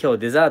ね、今日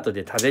デザート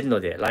で食べる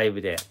ので、ライ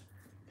ブで。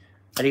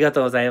ありが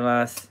とうござい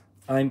ます。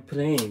I'm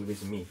playing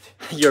with meat.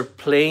 You're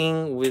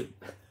playing with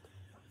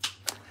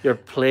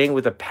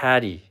a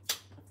patty.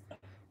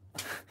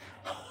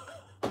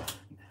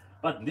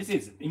 But this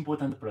is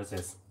important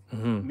process.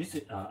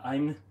 This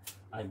I'm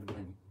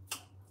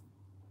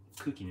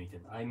空気抜いて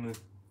る。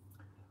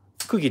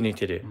空気抜い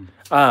てる。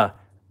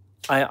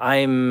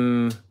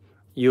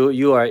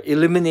You are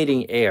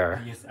eliminating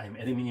air. Yes, I'm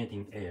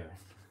eliminating air.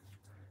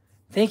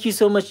 Thank you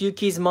so much,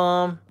 Yuki's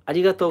mom. あ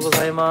りがとうご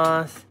ざい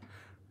ます。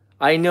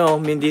I know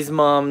Mindy's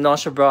mom,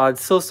 Nosha Broad.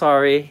 So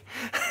sorry.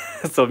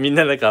 そう、みん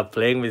ななんか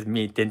playing with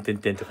me てんてん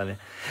てんとかね。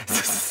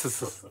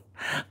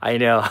I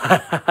know.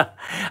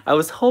 I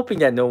was hoping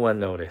that no one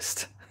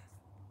noticed.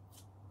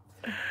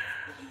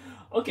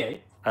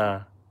 Okay.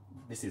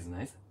 This is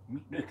nice.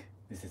 Look,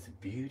 this is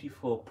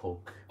beautiful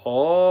pork.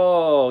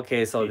 Oh,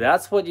 okay. So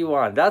that's what you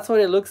want. That's what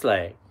it looks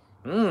like.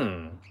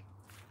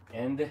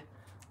 And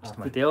ちょっと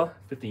待ってよ。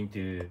put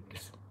into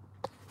this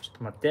ちょっ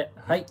と待って。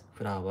はい。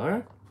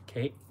 flour.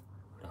 Okay.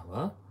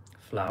 Flour.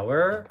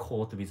 Flour.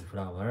 Coat with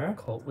flour.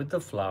 Coat with the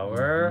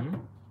flour.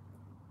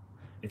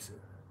 It's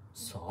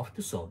soft,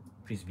 so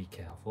please be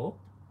careful.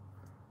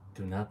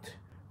 Do not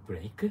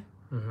break. Do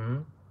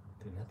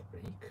not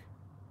break.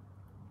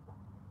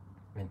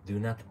 And do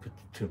not put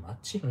too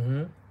much.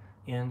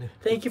 And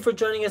Thank you for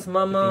joining us,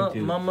 Mama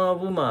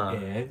Wuma.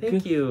 Egg.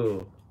 Thank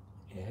you.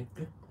 Egg.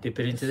 Dip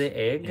it into the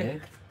egg.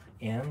 Egg.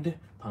 And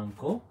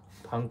panko.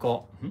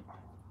 Panko.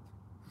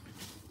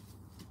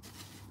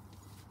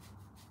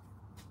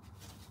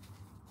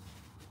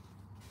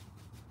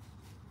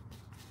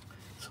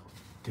 So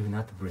do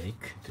not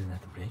break. Do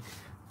not break.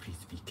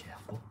 Please be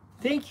careful.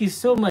 Thank you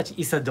so much,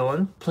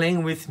 Isadon.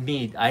 Playing with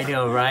meat. I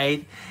know,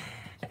 right?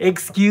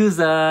 Excuse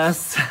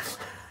us.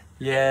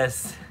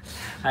 Yes.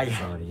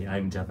 Sorry,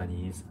 I'm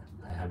Japanese.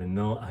 I have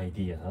no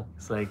idea.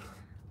 It's like,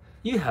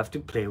 you have to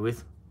play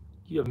with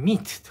your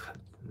meat.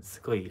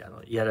 すごい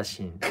いやらし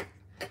いんで。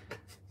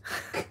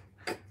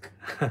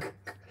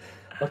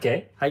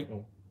Okay. はい。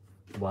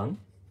 One.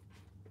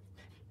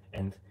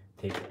 And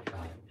take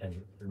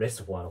and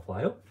rest for a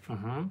while.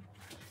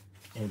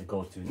 And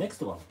go to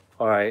next one.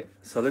 All right.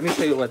 So let me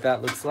show you what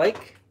that looks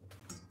like.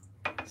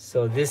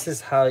 So this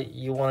is how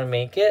you want to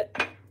make it.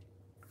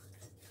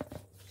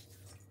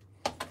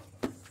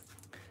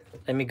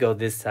 Let me go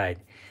this side.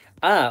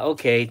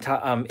 Okay.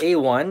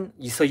 A1.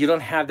 So you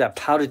don't have that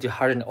powder to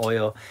harden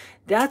oil.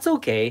 That's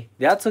okay.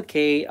 That's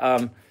okay.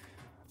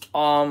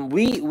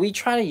 We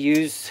try to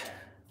use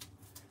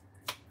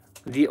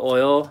the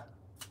oil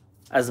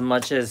as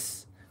much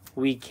as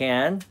we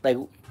can. Like,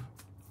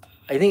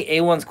 I think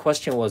A1's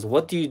question was,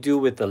 what do you do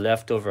with the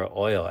leftover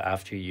oil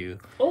after you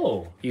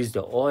use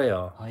the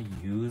oil? I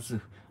use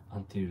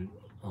until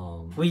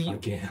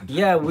again.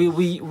 Yeah,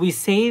 we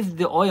save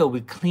the oil. We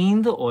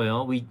clean the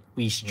oil.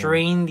 We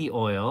strain the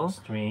oil.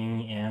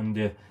 Strain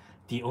and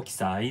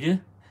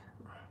deoxide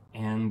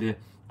and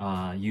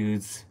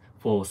use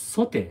for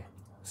saute.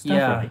 Stir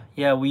fry.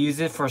 Yeah, we use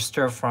it for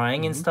stir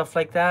frying and stuff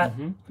like that.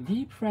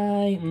 Deep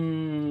fry,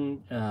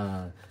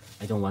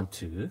 I don't want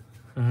to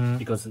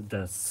because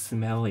the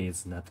smell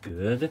is not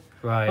good.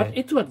 Right. But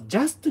it was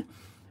just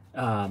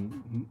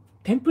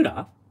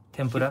tempura.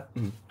 Tempura?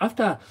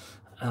 After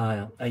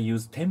I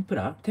use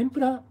tempura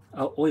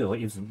oil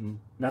is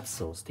not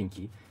so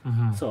stinky.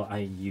 So I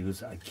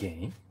use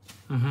again.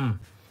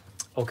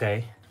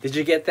 Okay. Did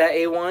you get that,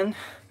 A1?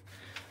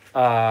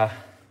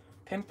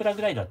 天ぷら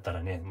ぐらいだった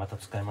らねまた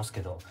使えます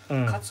けど、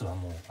カツは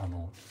もう2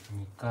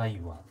回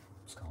は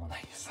使わな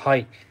いです。は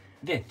い。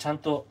でちゃん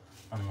と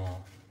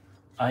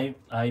I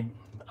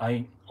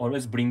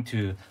always bring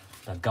to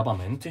the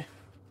government.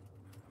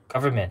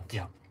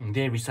 Yeah.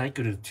 They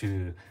recycle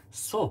to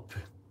soap.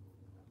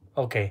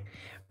 Okay.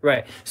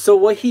 Right. So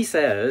what he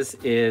says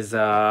is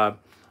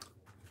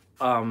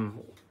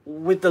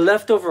with the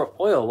leftover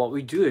oil, what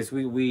we do is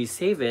we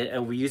save it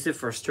and we use it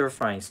for stir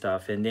frying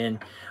stuff. And then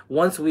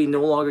once we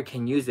no longer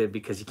can use it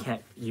because you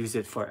can't use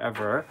it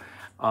forever,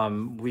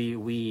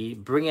 we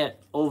bring it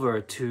over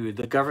to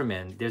the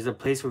government. There's a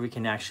place where we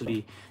can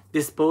actually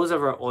dispose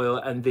of our oil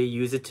and they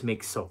use it to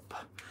make soap.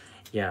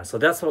 Yeah, so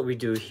that's what we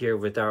do here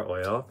with our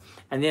oil.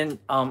 And then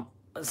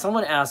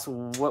someone asked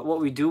what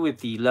we do with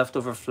the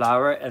leftover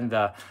flour and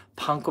the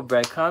panko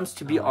breadcrumbs.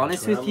 To be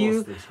honest with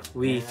you,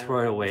 we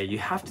throw it away. You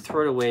have to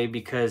throw it away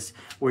because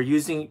we're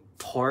using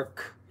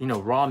pork, you know,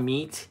 raw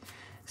meat.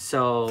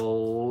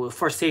 So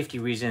for safety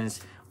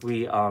reasons,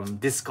 we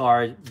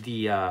discard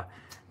the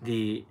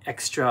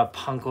extra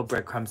panko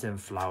breadcrumbs and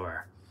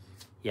flour.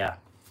 Yeah,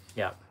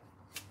 yeah.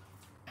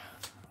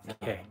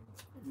 Okay.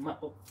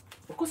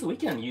 Of course, we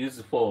can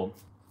use for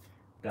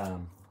the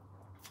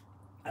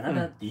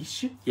another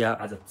dish Yeah.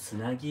 as a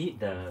tsunagi,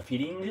 the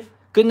filling.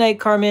 Good night,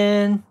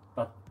 Carmen.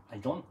 But I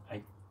don't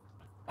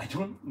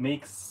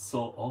make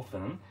so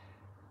often.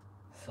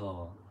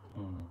 So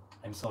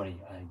I'm sorry,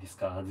 I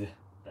discard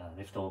the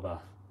leftover.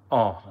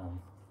 Oh.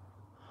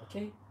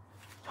 Okay.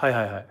 はい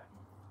はいはい。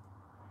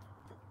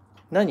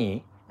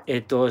何？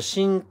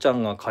しんちゃ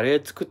んがカレ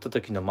ー作った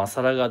時のマ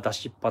サラが出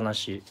しっぱな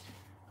し。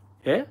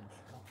え？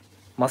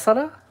マサ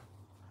ラ？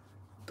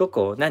ど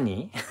こ？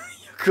何？よ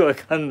くわ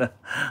かんない。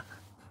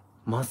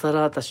マサ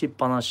ラ出しっ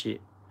ぱな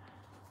し。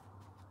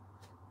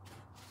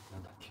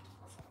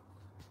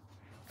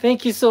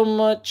Thank you so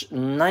much,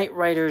 Night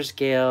Riders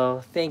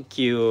Gale.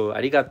 Thank you.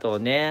 ありがとう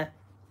ね。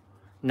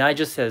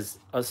Nigel says,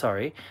 oh,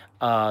 sorry.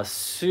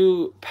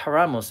 Sue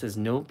Paramo says,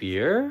 no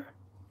beer?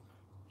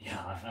 Yeah,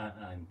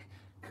 I'm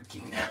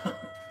cooking now.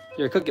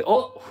 You're cooking.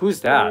 Oh,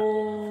 who's that?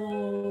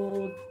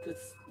 Oh,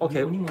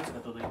 Okay.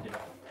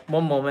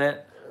 One moment.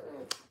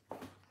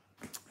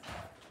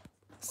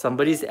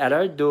 Somebody's at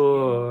our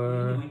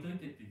door.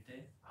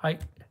 はい。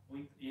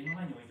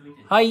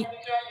はい。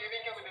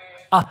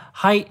あ、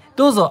はい。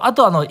どうぞ。あ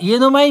と家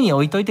の前に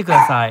置いといてく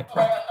ださい。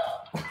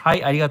は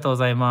い、ありがとうご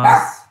ざいま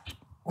す。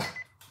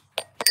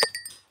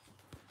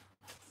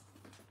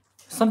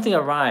Something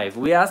arrived.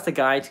 We asked the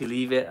guy to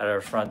leave it at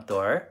our front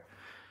door.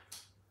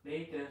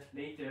 Later.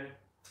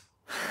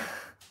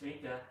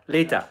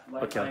 Later.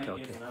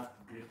 Okay.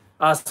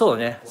 あ、そう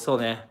ね。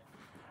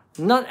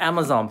Not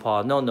Amazon,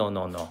 Paul. No.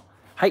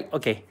 はい、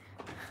okay.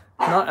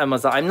 Not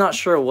Amazon. I'm not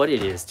sure what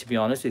it is, to be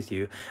honest with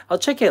you. I'll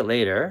check it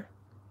later.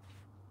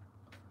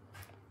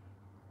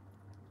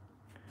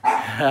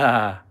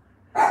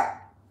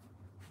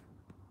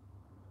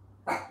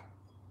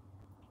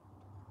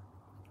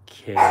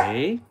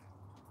 Okay.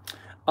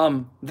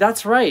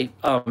 That's right,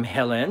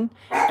 Helen.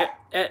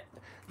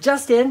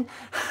 Justin,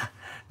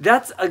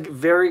 that's a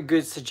very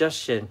good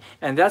suggestion.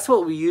 And that's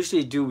what we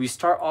usually do. We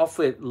start off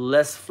with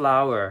less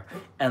flour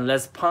and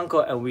less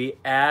panko, and we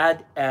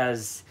add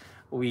as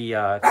we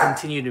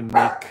continue to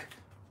make.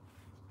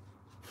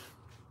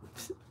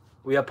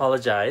 We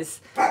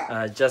apologize.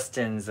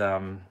 Justin's,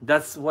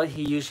 that's what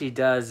he usually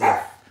does.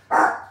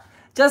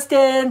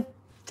 Justin!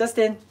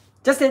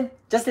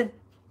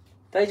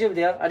 大丈夫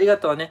だよ。ありが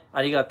とうね。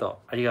ありが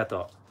とう。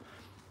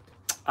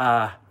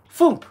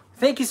Foomp,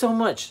 thank you so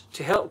much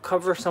to help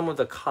cover some of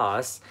the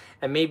costs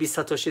and maybe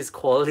Satoshi's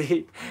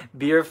quality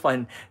beer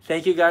fund.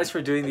 Thank you guys for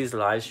doing these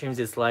live streams.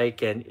 It's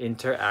like an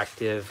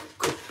interactive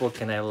cookbook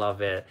and I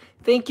love it.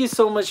 Thank you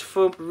so much,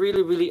 Foomp.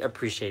 Really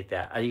appreciate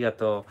that. ありが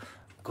とう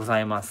ござ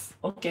います。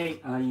Okay,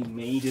 I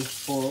made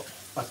 4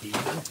 patties.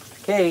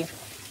 Okay.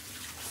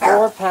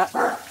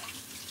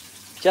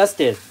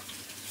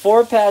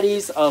 4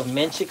 patties of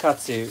Menchi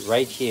Katsu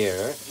right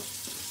here.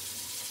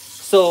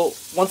 So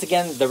once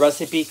again, the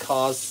recipe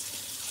calls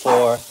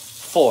for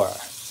 4.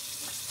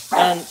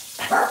 And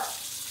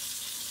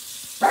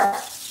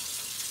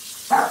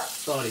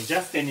sorry,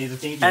 Justin is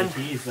thinking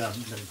he's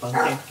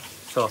bunking.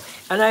 So,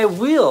 and I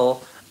will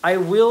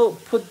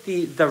put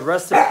the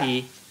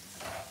recipe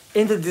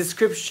in the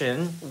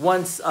description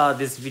once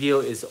this video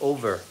is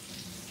over.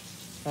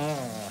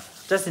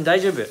 Justin,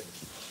 大丈夫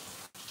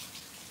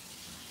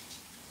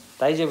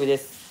で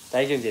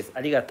す。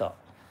ありがとう。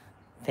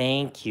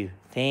Thank you.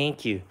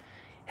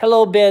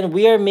 Hello, Ben.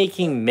 We are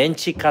making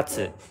Menchi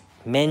Katsu.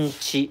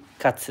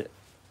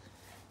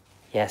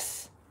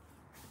 Yes.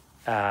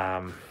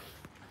 4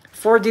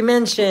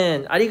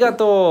 dimension. ありが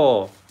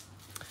と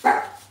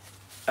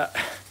う。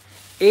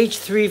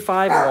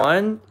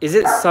H351. Is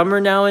it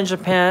summer now in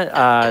Japan?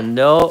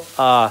 No.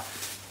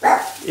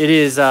 It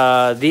is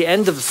the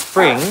end of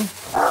spring,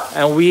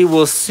 and we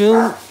will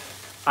soon.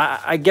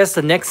 I guess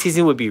the next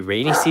season would be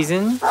rainy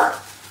season.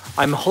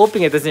 I'm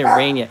hoping it doesn't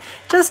rain yet.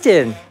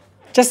 Justin!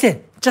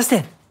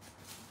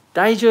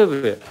 大丈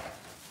夫。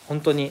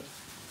本当に。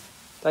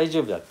大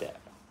丈夫だって。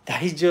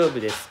大丈夫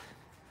です。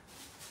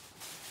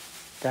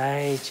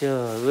大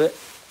丈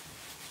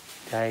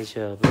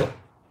夫。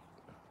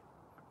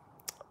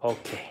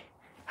OK。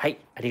はい。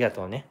ありが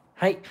とうね。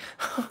はい。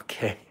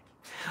OK.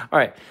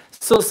 Alright.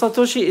 So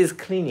Satoshi is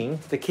cleaning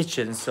the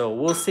kitchen. So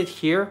we'll sit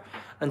here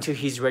until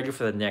he's ready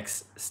for the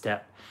next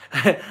step.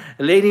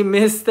 Lady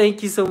Miss,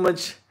 thank you so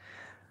much.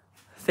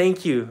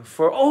 Thank you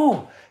for...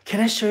 Oh,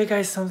 can I show you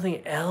guys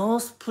something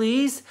else,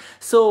 please?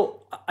 So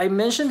I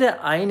mentioned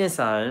that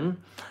Aine-san,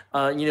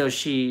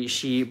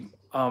 she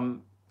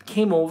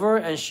came over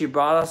and she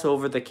brought us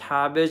over the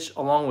cabbage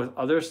along with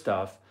other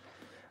stuff.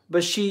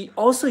 But she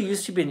also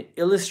used to be an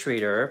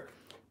illustrator,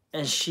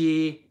 and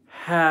she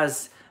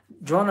has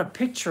drawn a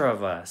picture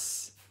of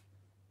us.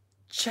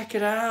 Check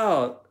it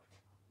out.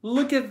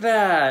 Look at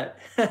that.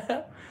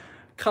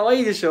 かわ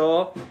いいでし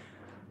ょ？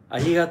あ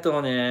りがと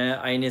うね、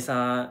あいね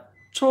さん。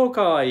超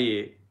かわい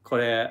い。こ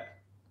れ。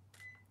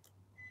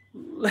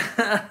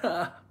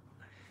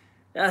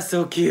That's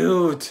so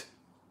cute.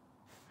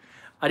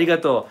 ありが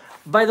と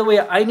う。By the way,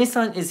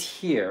 Aine-san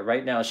is here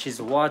right now.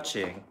 She's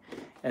watching.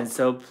 And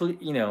so, please,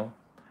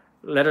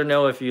 let her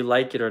know if you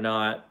like it or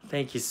not.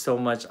 Thank you so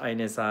much,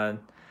 Aine-san.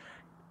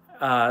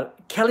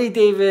 Kelly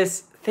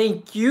Davis,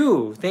 thank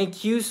you.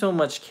 Thank you so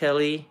much,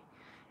 Kelly.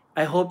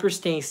 I hope you're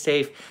staying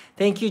safe.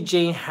 Thank you,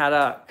 Jane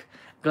Haddock.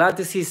 Glad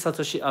to see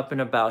Satoshi up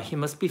and about. He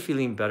must be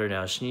feeling better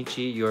now.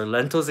 Shinichi, your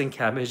lentils and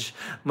cabbage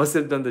must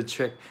have done the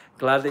trick.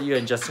 Glad that you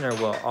and Justin are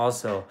well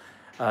also.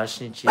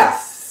 Shinichi,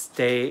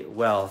 stay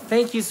well.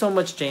 Thank you so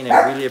much, Jane.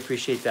 I really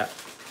appreciate that.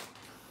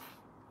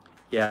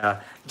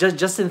 Yeah,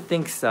 Justin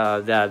thinks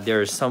that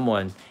there's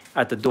someone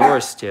at the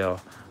door still,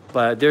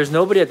 but there's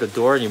nobody at the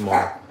door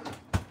anymore.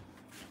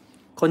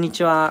 こんに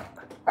ちは。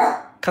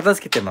片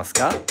付けてます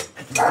か？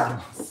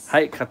は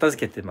い、片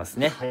付けてます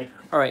ね。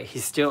Alright,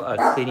 he's still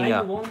cleaning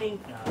up.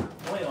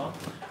 Oil.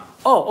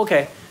 Oh,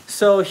 okay.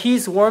 So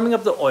he's warming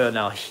up the oil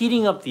now,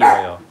 heating up the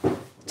oil.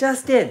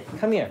 Justin,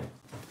 come here.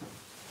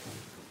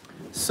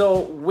 So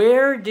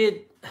where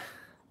did...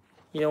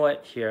 You know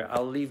what? Here,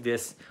 I'll leave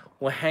this.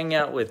 We'll hang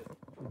out with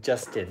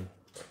Justin.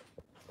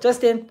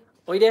 Justin,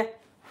 おいで。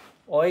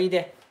おい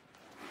で。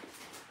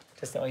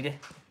Justin, おいで。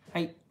は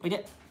い、おい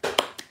で。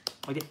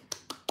おいで。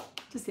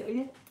Justin, おい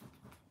で。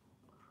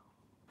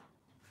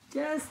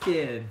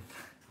Justin,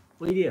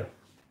 おいでよ。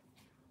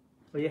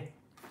おいで。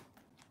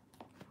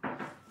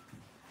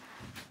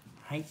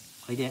はい、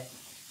おいで。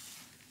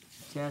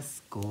ジャ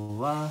スコ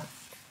は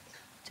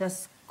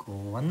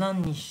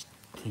何し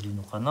てる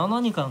のかな？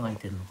何考え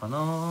てるのか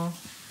な？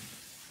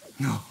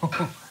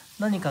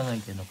何考え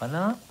てるのか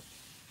な？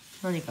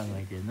何考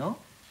えてるの？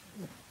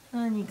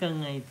何考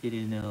えて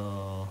る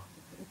の？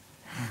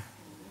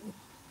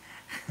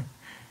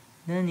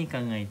何考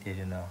えて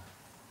るの？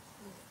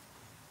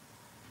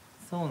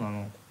そうな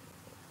の。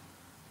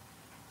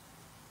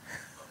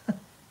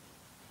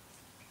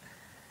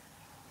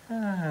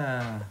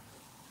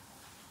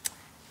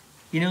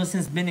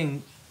Since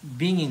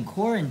being in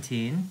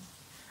quarantine,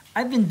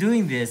 I've been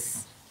doing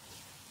this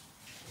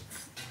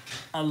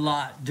a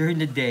lot during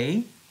the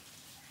day.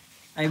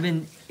 I've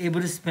been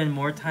able to spend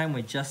more time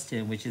with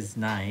Justin, which is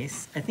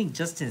nice. I think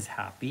Justin's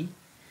happy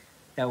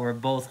that we're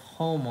both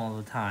home all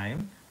the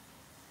time.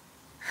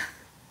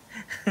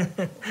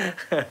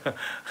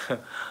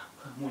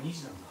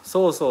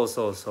 So.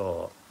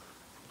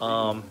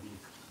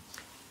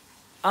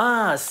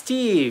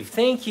 Steve.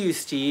 Thank you,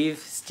 Steve.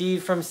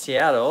 Steve from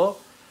Seattle.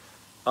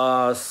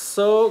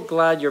 So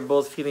glad you're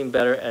both feeling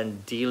better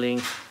and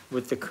dealing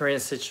with the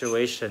current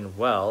situation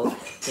well.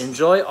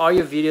 Enjoy all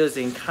your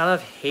videos and kind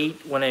of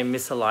hate when I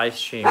miss a live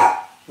stream.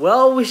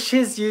 Well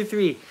wishes, you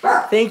three.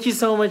 Thank you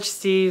so much,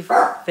 Steve.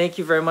 Thank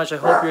you very much. I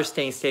hope you're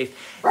staying safe.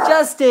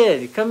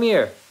 Justin, come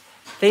here.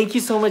 Thank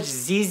you so much,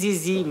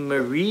 ZZZ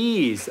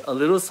Maries. A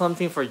little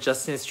something for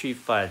Justin's Street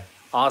Fun.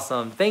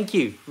 Awesome. Thank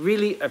you.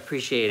 Really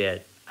appreciate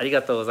it.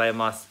 Arigatou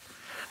gozaimasu.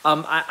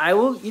 I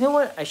will, you know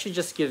what? I should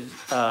just give,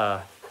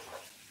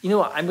 you know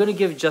what? I'm going to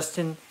give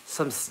Justin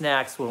some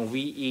snacks when we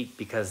eat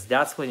because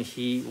that's when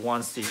he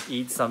wants to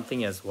eat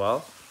something as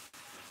well.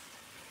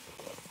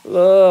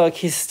 Look,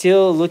 he's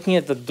still looking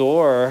at the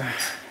door.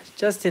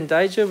 Justin,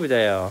 大丈夫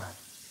だよ.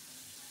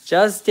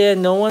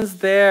 Justin, no one's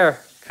there.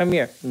 Come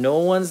here. No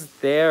one's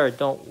there.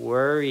 Don't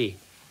worry.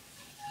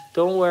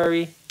 Don't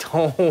worry.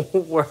 Don't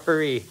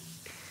worry.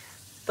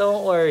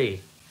 Don't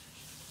worry.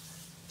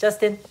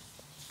 Justin,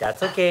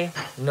 that's okay.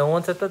 No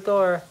one's at the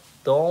door.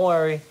 Don't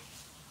worry.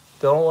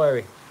 Don't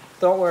worry.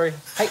 Don't worry.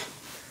 Hi.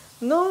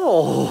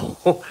 No.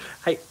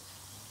 Hi.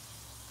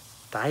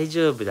 大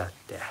丈夫だっ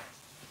て。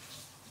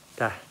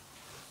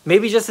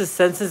Maybe just it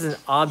senses an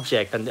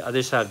object on the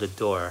other side of the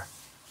door.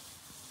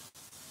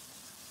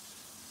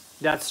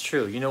 That's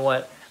true. You know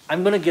what?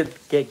 I'm gonna get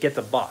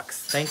the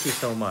box. Thank you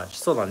so much.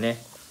 そうだね.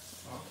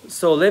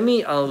 So let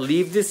me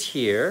leave this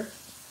here.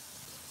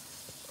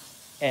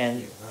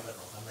 And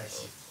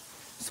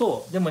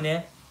そう、でも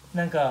ね、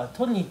なんか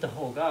取りに行った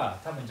方が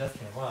多分ジャス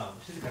ティンは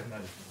静かにな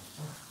る。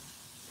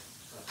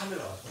カメ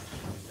ラはそう。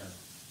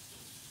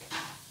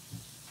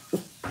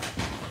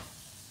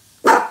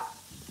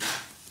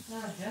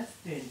ジャス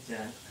ティンちゃ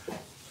ん。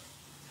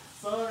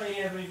Sorry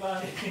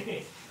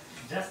everybody.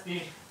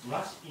 Justin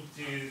rushed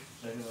into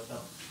the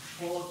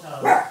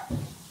portal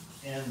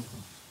and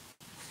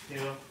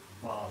still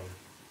volley.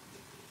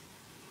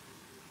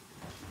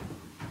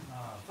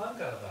 ファン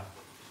からだ。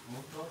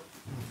本当？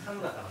カ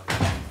ナダからで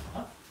す。あ？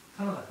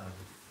カナダからです。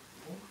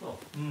本当？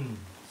うん。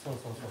そう。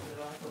そ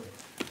れは後で。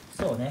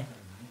そうね。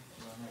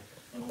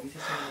お見せ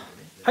しない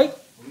でね。はい。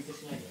お見せ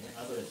しないでね。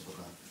アドレスと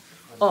か。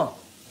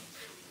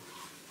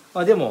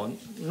でも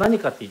何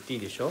かって言っていい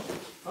でしょ？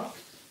何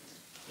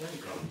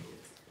か？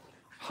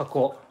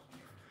箱。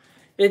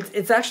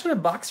It's actually a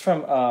box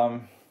from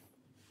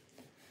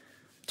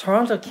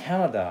Toronto,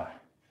 Canada,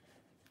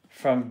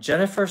 from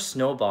Jennifer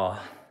Snowball.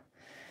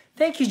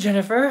 Thank you,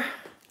 Jennifer.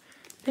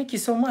 Thank you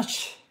so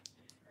much.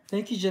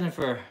 Thank you,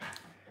 Jennifer.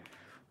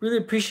 Really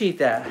appreciate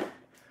that.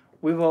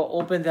 We will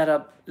open that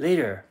up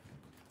later.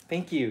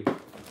 Thank you.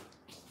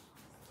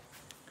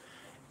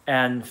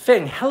 And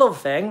Feng, hello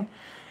Feng.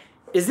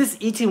 Is this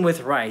eaten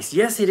with rice?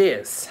 Yes, it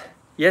is.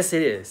 Yes,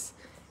 it is.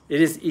 It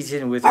is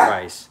eaten with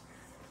rice.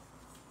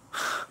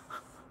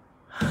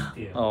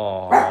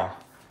 Oh,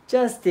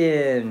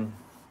 Justin.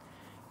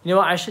 You know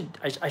what? I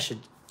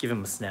should give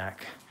him a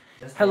snack.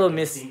 Hello,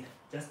 Miss.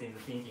 Justin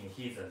is thinking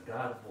he's a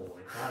god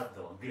boy, god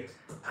dog.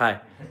 Hi.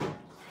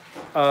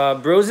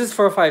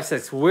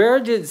 Broses456. Where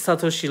did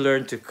Satoshi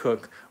learn to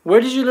cook?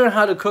 Where did you learn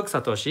how to cook,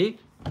 Satoshi?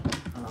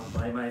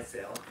 By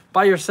myself.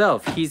 By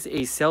yourself. He's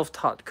a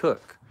self-taught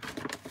cook.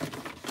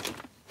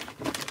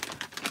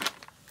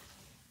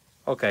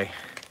 Okay.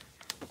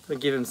 I'll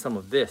give him some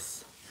of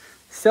this.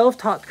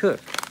 Self-taught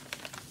cook.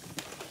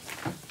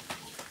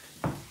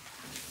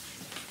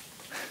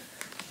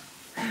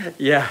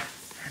 Yeah.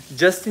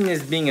 Justin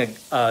is being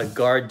a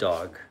guard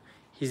dog.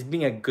 He's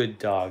being a good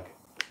dog.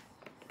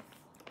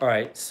 All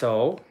right,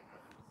 so.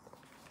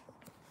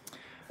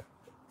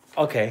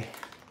 Okay.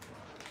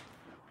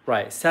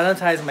 Right,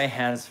 sanitize my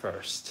hands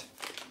first.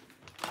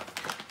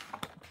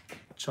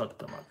 ちょっ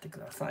と待ってく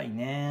ださい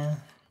ね。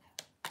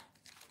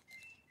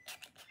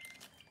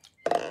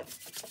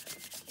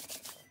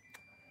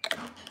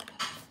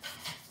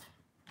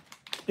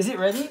Is it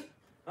ready?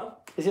 Huh?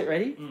 Is it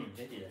ready? うん、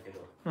レディーだけど。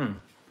うん。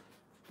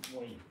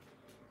もういい。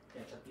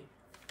やっちゃっていい？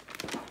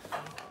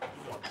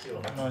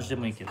何で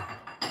もいいけど。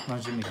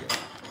何でもいいけど。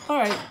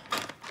Alright.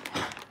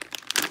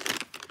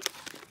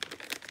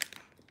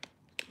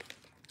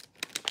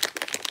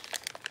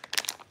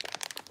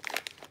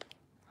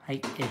 は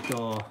い、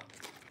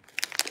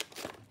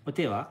お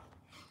手は？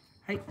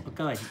はい、お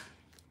かわり。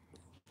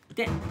お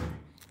手。う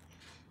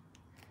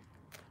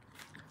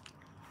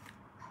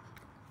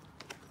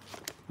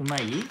ま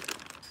い？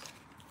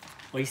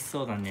美味し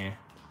そうだね。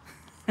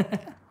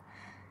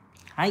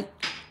はい、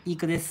いい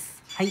子で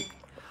す。はい。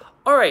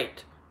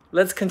Alright,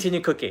 let's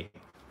continue cooking.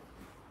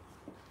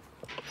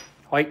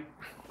 はい。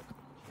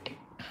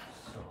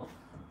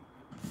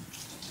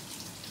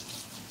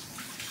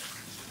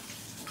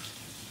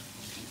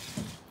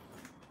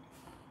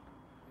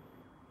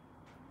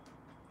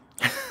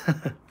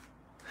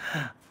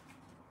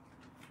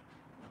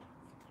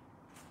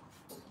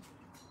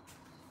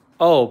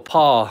Oh,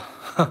 Paul.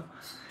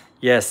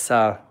 Yes.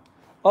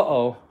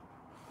 Uh-oh.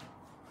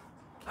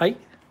 Hi.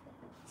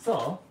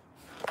 So,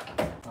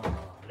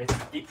 let's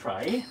deep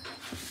fry.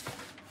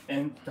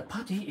 And the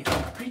patty is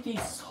pretty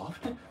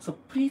soft, so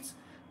please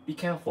be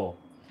careful.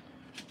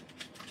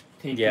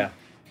 Take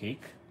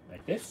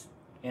like this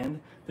and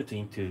put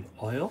into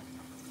oil.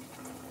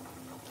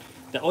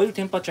 The oil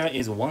temperature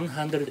is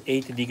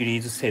 108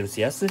 degrees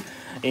Celsius.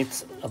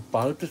 It's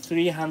about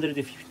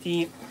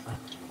 350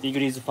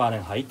 degrees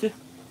Fahrenheit.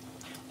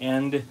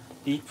 And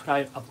deep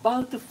fry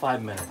about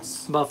 5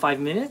 minutes. About 5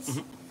 minutes?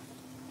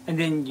 Mm-hmm. And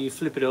then you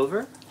flip it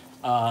over?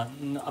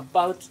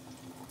 About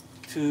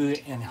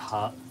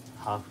 2.5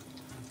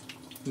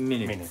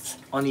 minutes.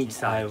 On each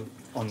side?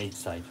 On each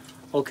side.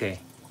 Okay.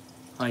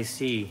 I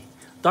see.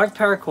 Dark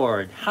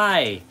paracord.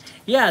 Hi.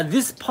 Yeah,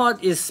 this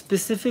pot is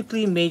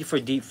specifically made for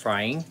deep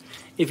frying.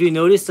 If you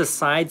notice the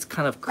sides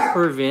kind of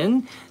curve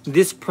in,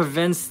 this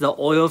prevents the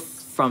oil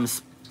from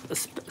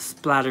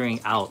splattering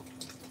out.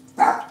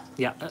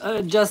 Yeah,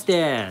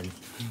 Justin.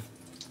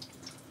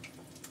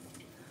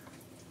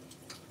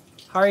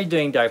 How are you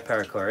doing, Dark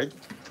Paracord?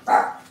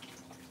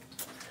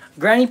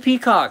 Granny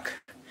Peacock.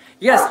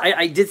 Yes,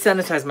 I did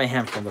sanitize my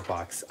hand from the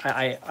box.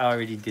 I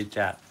already did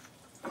that.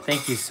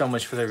 Thank you so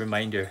much for the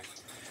reminder.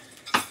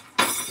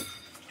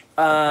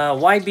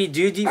 YB,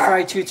 do you deep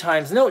fry 2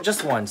 times? No,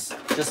 just once.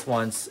 Just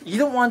once. You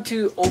don't want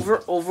to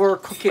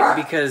overcook it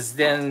because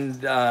then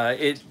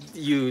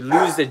you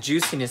lose the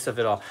juiciness of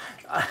it all.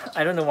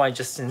 I don't know why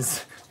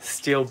Justin's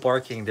still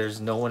barking. There's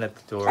no one at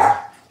the door.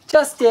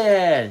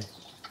 Justin!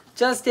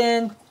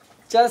 Justin!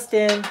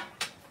 Justin!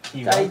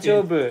 He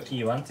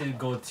want to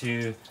go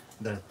to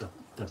the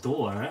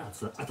door,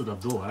 at the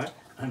door,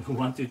 and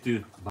wanted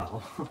to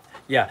bow.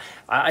 Yeah,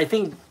 I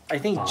think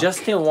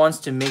Justin wants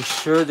to make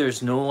sure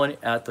there's no one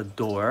at the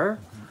door.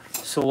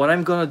 So what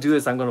I'm gonna do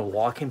is I'm gonna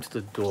walk him to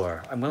the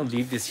door. I'm gonna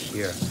leave this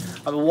here.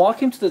 I'm gonna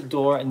walk him to the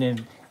door and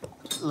then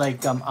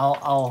like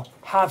I'll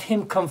have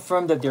him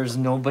confirm that there's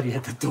nobody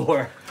at the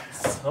door.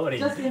 Sorry.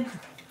 Justin,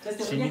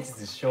 she needs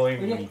to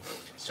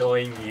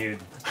showing you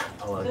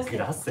our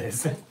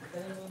glasses.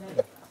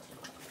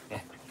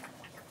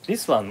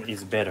 This one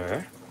is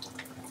better.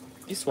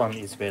 This one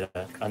is better.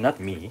 Not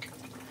me.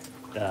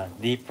 The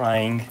deep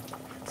frying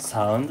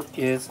sound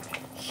is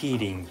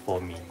healing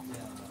for me.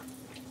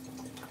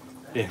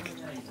 Look.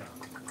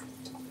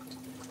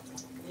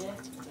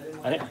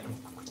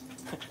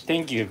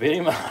 Thank you very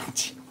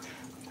much.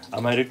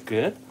 Am I look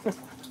good?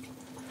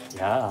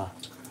 Yeah.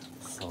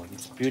 So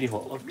it's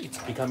beautiful. Oh, it's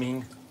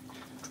becoming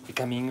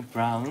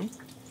brown.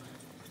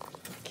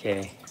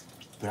 Okay.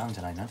 Brown じ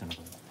ゃないな、じゃない。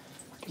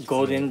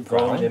Golden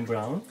brown. Golden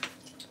brown.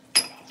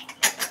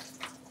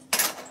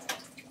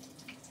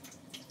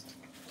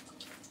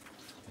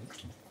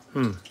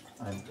 Hmm.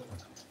 I'm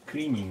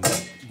cleaning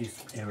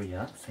this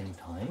area same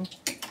time.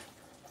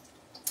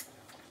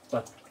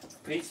 But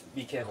please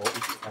be careful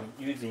if I'm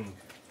using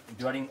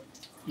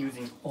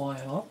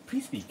oil.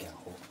 Please be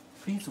careful.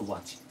 Please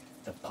watch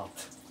the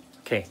pot.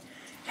 Okay.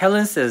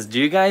 Helen says, do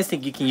you guys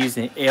think you can use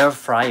an air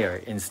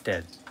fryer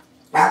instead?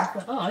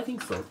 Oh, I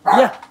think so.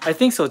 Yeah, I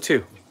think so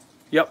too.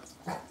 Yep.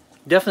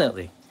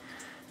 Definitely.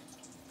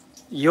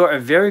 You're a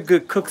very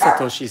good cook,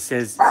 Satoshi,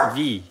 says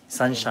V,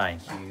 Sunshine.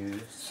 Thank you.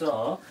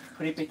 So,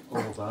 flip it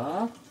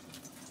over.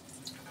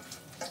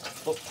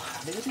 Oh,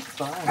 a little bit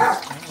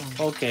burnt.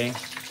 Okay.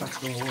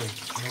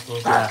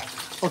 Yeah.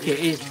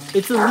 Okay,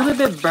 it's a little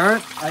bit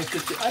burnt. I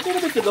cooked a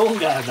little bit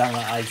longer than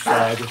I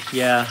said.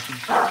 Yeah.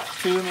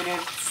 2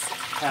 minutes.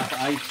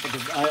 I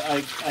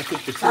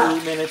cooked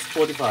 2 minutes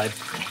 45.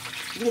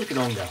 A little bit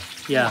longer.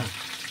 Yeah.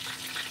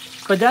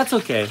 But that's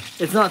okay.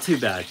 It's not too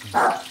bad.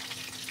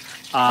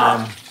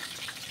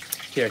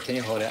 Here, can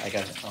you hold it? I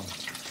got it.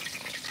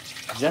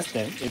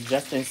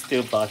 Justin's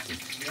still barking.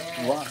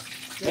 Yeah. Wow.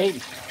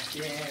 Maybe.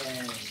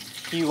 Yeah.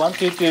 He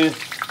wanted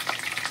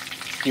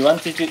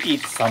to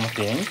eat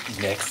something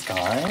next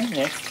time.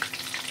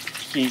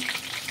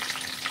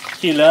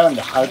 He learned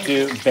how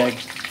to beg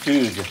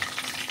food.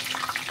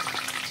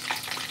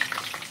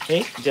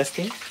 Hey,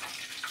 Justin.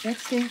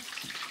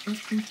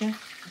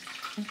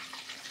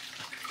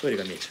 トイレ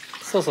が見えちゃ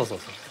う。そう。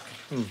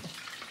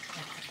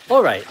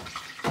All right.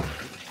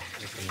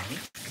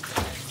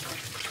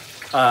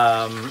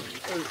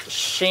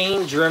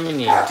 Shane,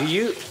 Germany. Do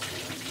you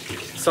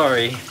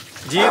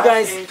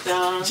guys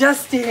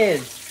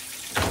Justin!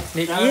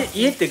 ね、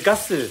家ってガ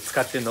ス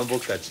使ってんの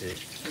僕たち。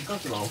ガ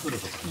スはお風呂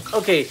とか。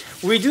Okay,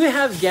 we do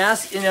have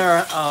gas in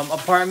our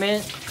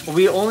apartment.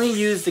 We only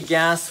use the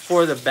gas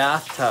for the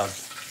bathtub.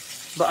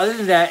 But other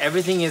than that,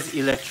 everything is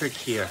electric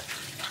here.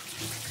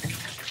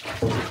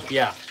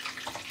 Yeah.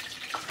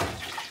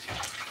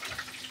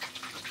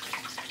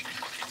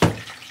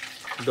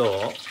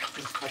 Do?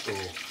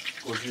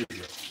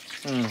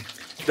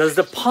 Does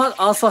the pot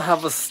also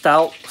have a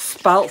spout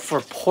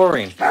for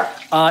pouring?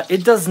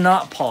 It does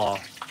not, Paul.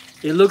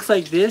 It looks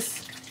like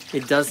this.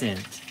 It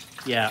doesn't.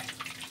 Yeah.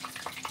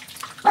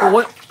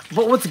 But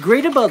what's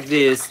great about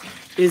this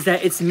is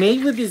that it's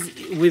made with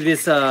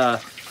this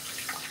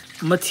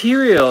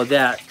material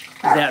that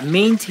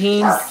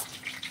maintains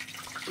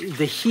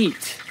the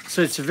heat.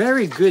 So it's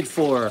very good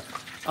for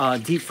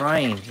deep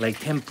frying, like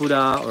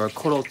tempura or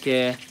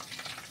korokke.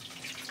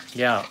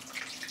 Yeah.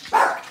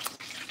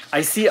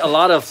 I see a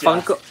lot of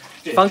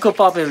Funko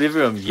Pop in the living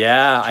room.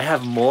 Yeah, I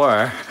have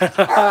more.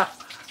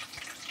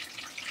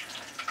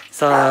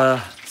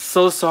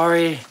 So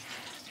sorry.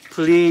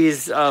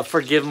 Please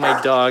forgive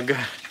my dog.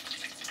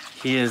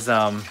 He is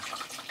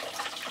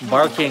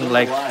barking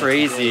like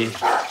crazy.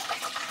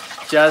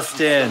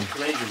 Justin.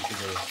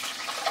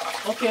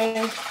 Okay,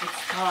 it's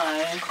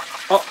time.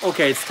 Oh,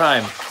 okay, it's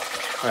time.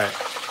 All right.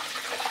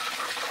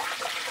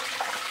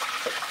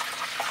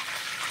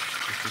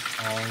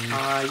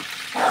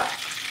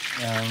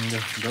 And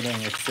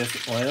getting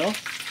excess oil.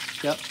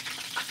 Yep.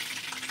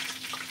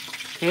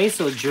 Okay,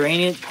 so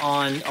drain it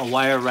on a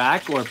wire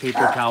rack or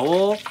paper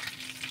towel.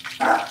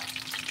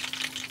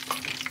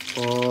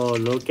 Oh,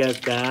 look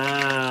at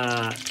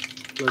that.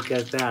 Look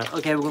at that.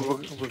 Okay,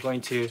 we're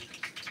going to...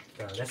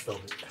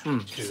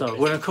 So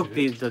we're going to cook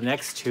the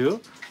next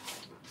two.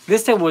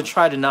 This time we'll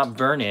try to not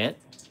burn it.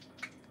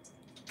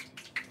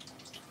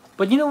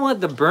 But you know what?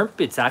 The burnt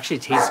bits actually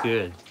taste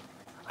good.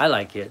 I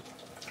like it.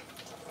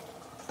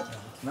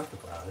 Not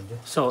bad.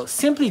 So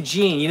Simply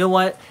Jean, you know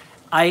what?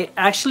 I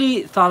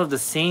actually thought of the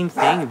same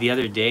thing the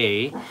other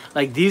day.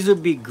 Like these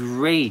would be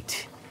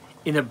great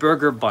in a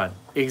burger bun.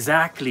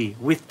 Exactly.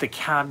 With the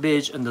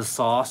cabbage and the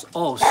sauce.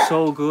 Oh,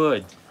 so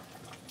good.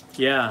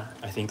 Yeah.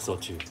 I think so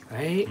too.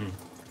 Right?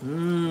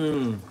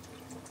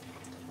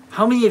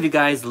 How many of you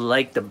guys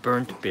like the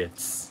burnt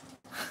bits?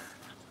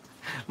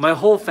 My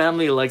whole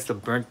family likes the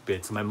burnt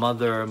bits. My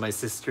mother, my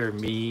sister,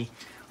 me.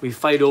 We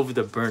fight over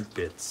the burnt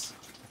bits.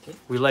 Okay.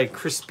 We like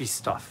crispy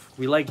stuff.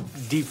 We like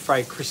deep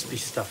fried crispy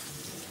stuff.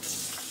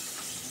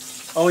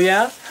 Oh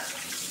yeah?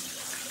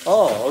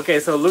 Oh, okay,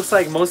 so it looks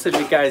like most of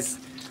you guys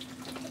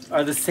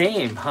are the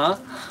same, huh?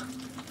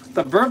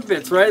 The burnt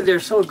bits, right? They're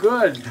so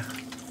good.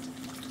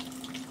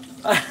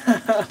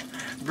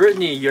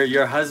 Brittany,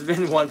 your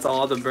husband wants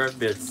all the burnt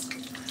bits.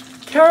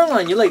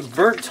 Caroline, you like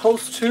burnt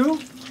toast too?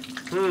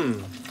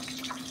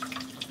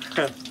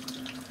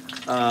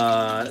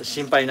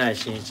 心配ない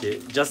新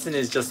一. Justin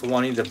is just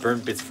wanting the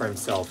burnt bits for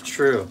himself.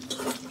 True.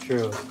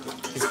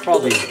 He's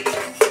probably,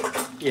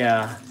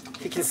 yeah.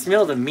 He can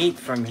smell the meat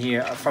from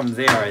there,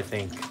 I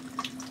think.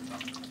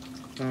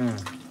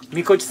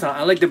 Mikochi-san,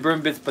 I like the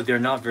burnt bits, but they're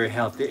not very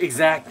healthy.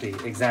 Exactly.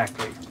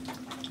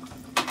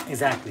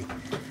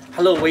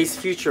 Hello, Waste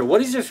Future.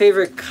 What is your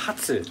favorite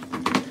katsu?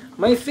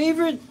 My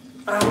favorite,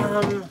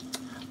 I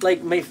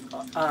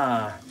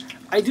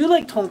do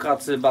like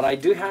tonkatsu, but I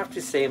do have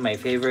to say my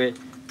favorite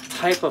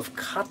type of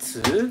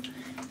katsu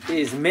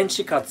is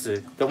Menchi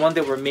katsu, the one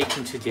that we're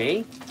making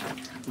today.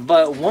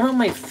 But one of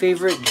my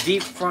favorite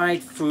deep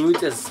fried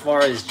foods as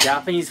far as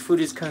Japanese food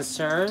is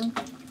concerned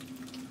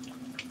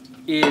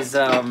is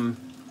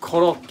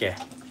korokke.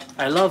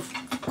 I love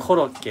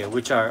korokke,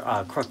 which are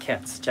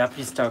croquettes,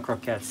 Japanese style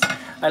croquettes.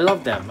 I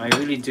love them, I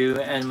really do.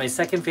 And my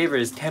second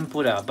favorite is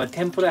tempura, but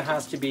tempura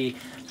has to be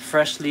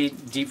freshly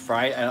deep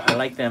fried. I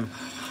like them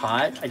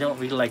hot. I don't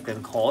really like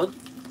them cold.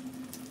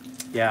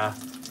 Yeah.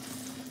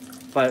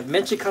 But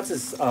Menchi Katsu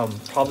is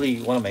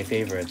probably one of my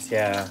favorites,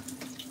 yeah.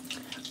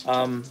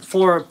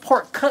 For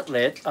pork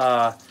cutlet,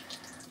 I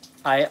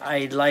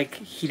like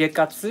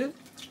hirekatsu.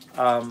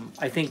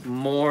 I think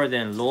more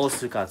than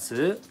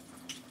rosukatsu.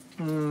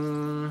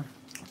 I'm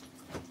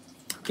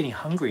getting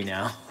hungry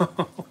now.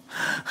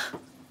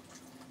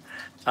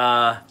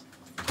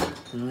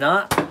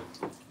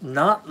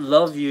 Not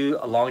love you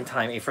a long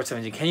time.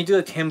 847. Can you do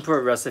a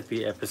tempura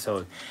recipe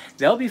episode?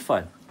 That'll be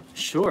fun.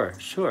 Sure.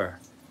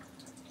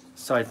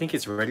 So I think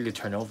it's ready to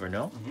turn over.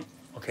 No?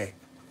 Okay.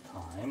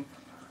 Time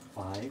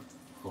 5,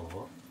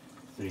 4,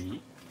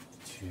 3,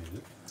 2,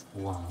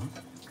 1。ま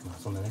あ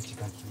そんなね時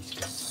間厳し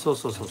く。そう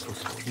ね。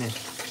や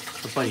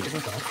っぱり。なんか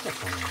暑かっ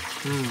たね。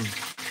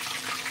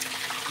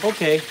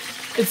Okay.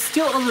 It's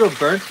still a little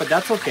burnt, but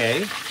that's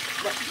okay.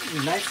 But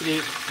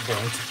nicely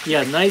burnt.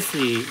 Yeah,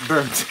 nicely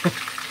burnt.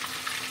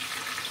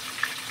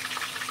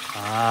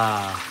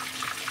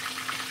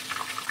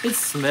 It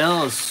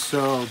smells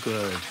so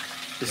good.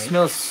 It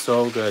smells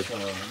so good. So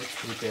let's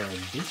prepare a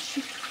dish.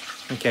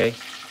 Okay.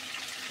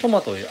 ト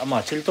マト、ま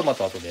あチェリートマ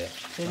ト後で。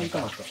チェリート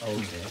マト。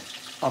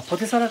あ、ポ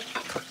テサラ買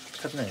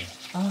ってない。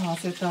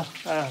忘れた。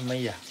まあ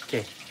いいや。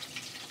Okay.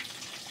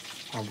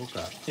 僕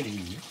はチェリーいい？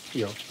い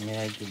いよ。May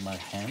I give my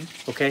hand?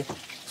 Okay.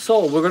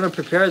 So we're gonna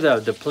prepare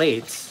the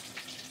plates.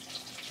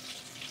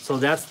 So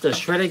that's the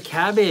shredded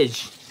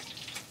cabbage.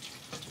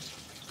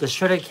 The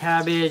shredded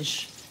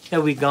cabbage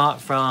that we got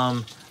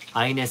from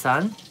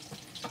Aine-san.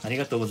 あり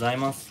がとうござい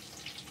ます。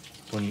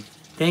本当に。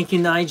Thank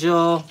you,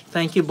 Nigel.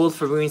 Thank you both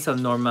for bringing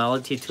some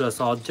normality to us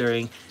all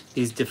during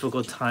these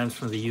difficult times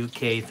from the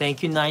UK.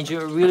 Thank you,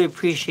 Nigel. Really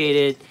appreciate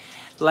it.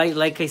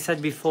 Like I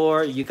said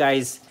before, you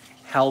guys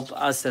help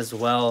us as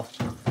well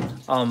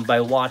by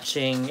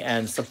watching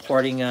and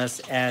supporting us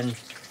and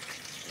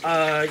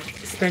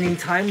spending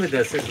time with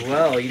us as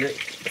well. You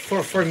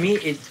know, for me,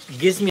 it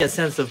gives me a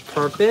sense of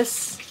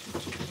purpose.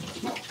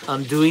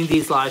 Doing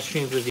these live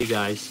streams with you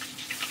guys.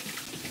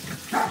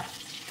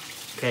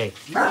 Okay.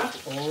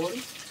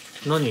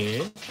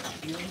 何？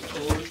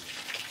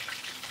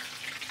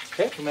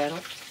トマト？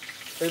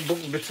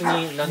僕別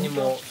に何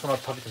もそんな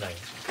食べてない。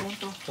本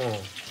当？うな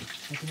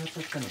くなっち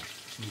ゃったね。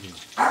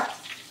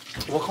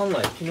ん。わかん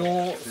ない。昨日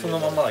その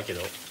ままだけ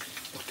ど。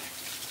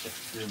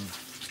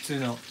普通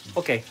の。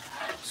Okay.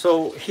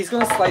 So he's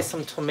gonna slice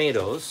some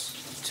tomatoes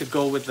to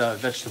go with the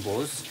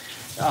vegetables.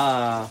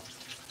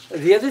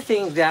 The other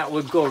thing that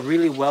would go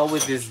really well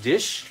with this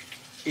dish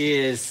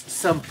is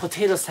some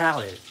potato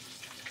salad.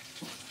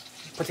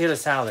 Potato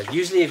salad.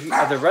 Usually, if you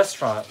at the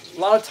restaurant, a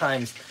lot of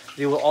times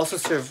they will also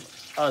serve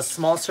a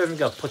small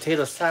serving of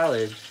potato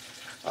salad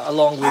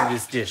along with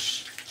this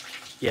dish.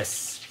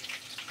 Yes.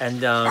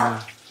 And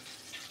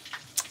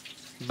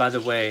by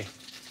the way,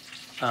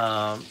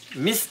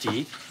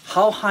 Misty,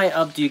 how high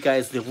up do you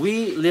guys live?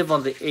 We live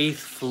on the 8th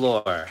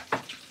floor.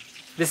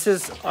 This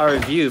is our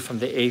view from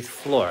the 8th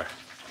floor.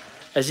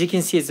 As you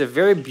can see, it's a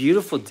very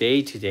beautiful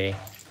day today.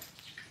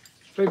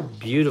 Very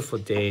beautiful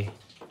day.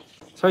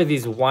 Sorry,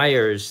 these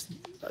wires.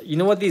 You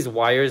know what these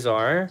wires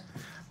are?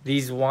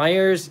 These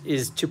wires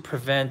is to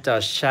prevent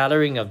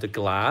shattering of the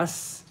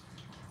glass.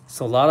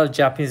 So a lot of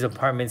Japanese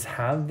apartments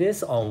have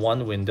this on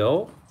one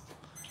window.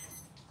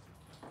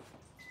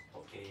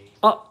 Okay.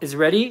 Oh, is it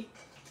ready?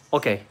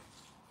 Okay.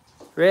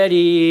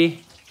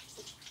 Ready.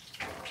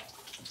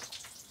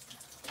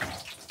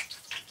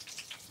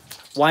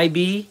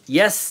 YB?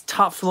 Yes,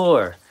 top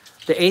floor.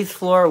 The 8th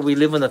floor, we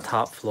live on the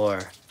top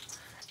floor.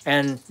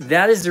 And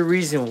that is the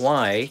reason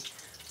why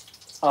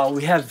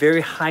we have very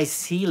high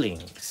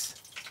ceilings.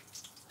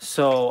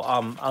 So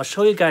I'll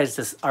show you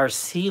guys our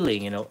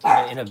ceiling in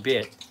a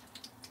bit.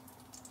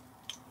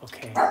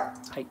 Okay.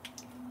 Hi.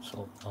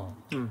 So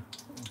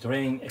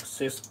drain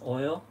excess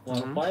oil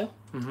one while.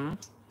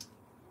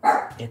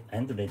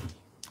 And ready.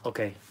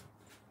 Okay.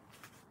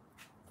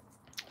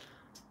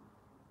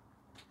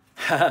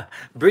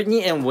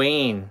 Brittany and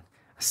Wayne,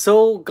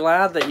 so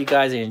glad that you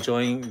guys are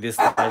enjoying this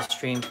live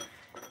stream.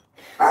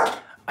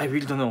 I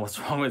really don't know what's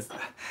wrong with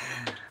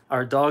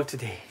our dog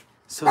today.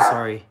 So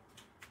sorry.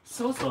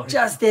 So sorry.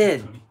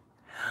 Justin!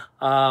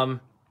 Oh,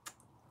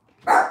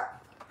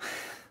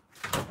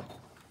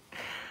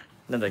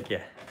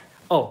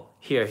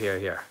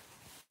 here.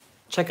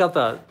 Check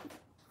out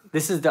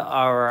this is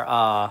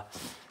our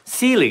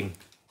ceiling.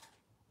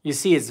 You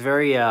see it's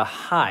very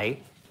high.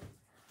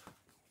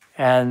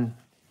 And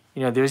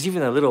you know, there's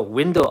even a little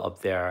window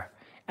up there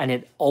and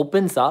it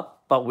opens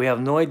up, but we have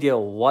no idea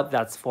what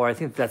that's for. I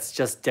think that's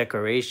just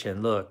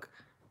decoration. Look,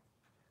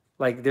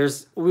 like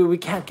we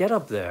can't get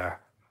up there.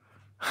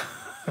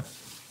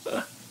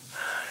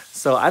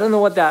 So I don't know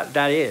what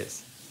that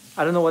is.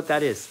 I don't know what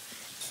that is.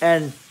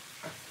 And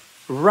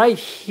right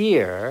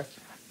here,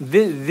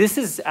 this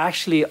is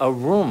actually a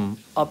room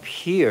up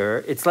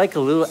here. It's like a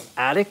little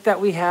attic that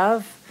we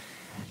have,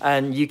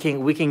 and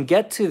we can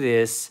get to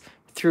this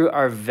through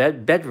our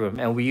bedroom,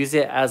 and we use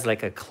it as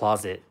like a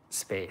closet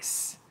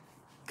space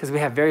because we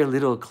have very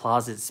little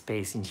closet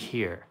space in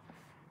here.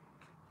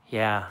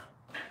 Yeah.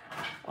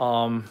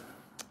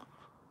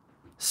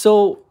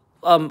 So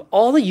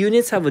all the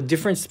units have a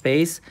different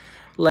space.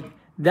 Like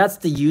that's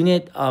the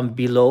unit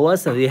below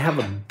us, and they have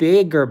a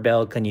bigger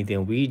balcony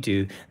than we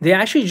do. They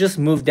actually just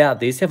moved out.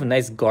 They used to have a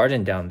nice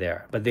garden down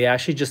there, but they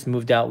actually just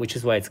moved out, which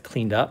is why it's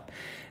cleaned up.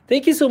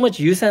 Thank you so much,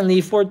 Yusan Lee,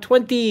 for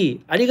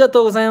 20.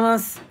 Arigatou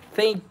gozaimasu.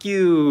 Thank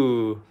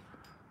you.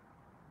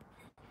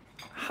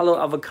 Hello,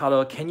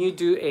 Avocado. Can you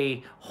do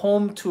a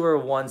home tour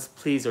once,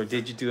 please? Or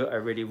did you do it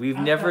already? We've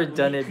never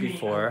done it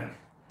before.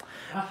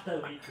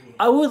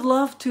 I would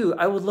love to.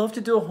 I would love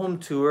to do a home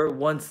tour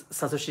once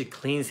Satoshi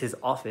cleans his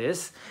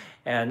office.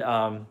 And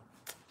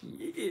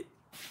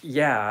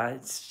yeah,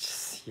 it's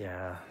just,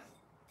 yeah.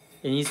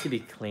 It needs to be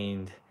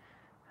cleaned.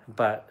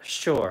 But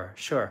sure.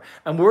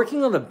 I'm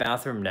working on the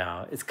bathroom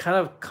now. It's kind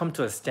of come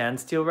to a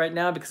standstill right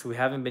now because we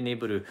haven't been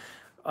able to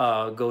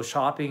go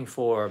shopping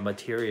for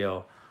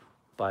material.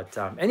 But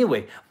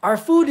anyway, our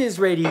food is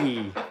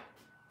ready.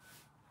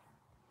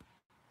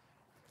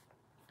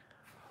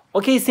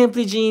 Okay,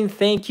 Simply Jean,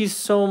 thank you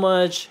so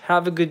much.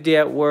 Have a good day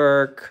at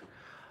work.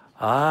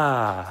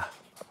 Ah,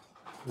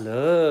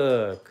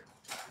 look.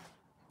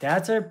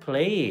 That's our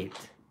plate.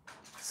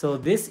 So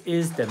this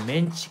is the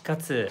Menchi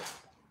Katsu.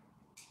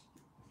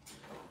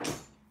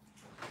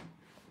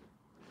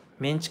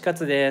 Menchi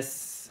Katsu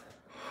desu.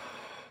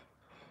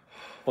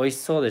 美味し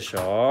そうでし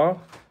ょ?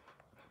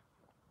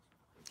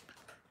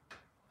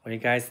 What do you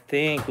guys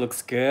think?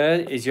 Looks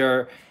good?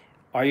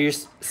 Are you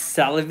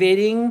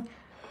salivating?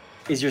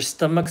 Is your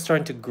stomach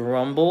starting to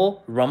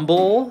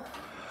rumble?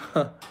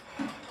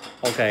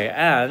 Okay,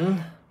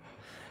 and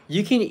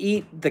you can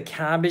eat the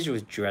cabbage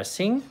with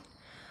dressing.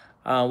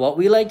 What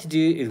we like to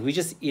do is we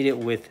just eat it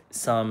with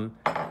some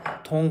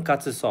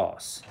tonkatsu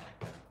sauce.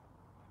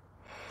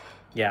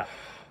 Yeah,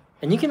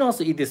 and you can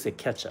also eat this with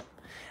ketchup.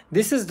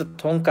 This is the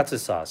tonkatsu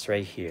sauce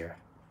right here.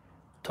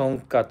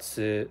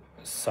 Tonkatsu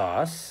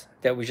sauce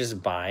that we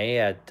just buy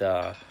at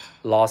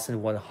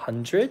Lawson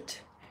 100.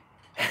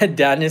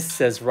 Dennis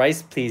says,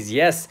 rice please.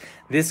 Yes,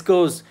 this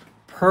goes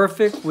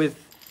perfect with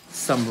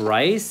some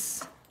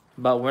rice,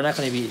 but we're not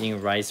going to be eating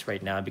rice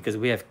right now because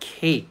we have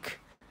cake.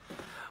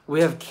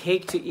 We have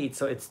cake to eat,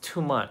 so it's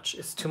too much.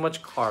 It's too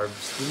much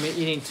carbs. We've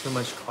been eating too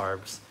much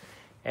carbs.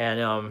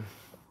 And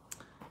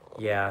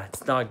yeah,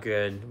 it's not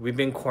good. We've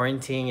been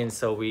quarantining, and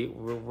so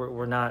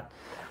we're not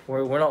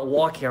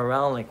walking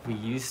around like we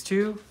used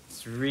to.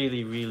 It's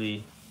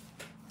really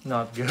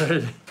not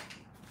good.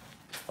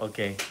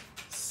 Okay,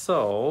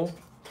 so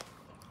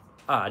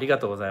ありが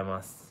とうござい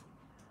ます。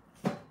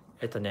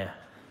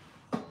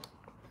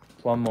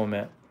One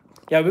moment.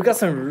 Yeah, we got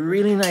some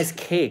really nice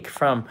cake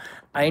from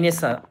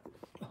Aine-san.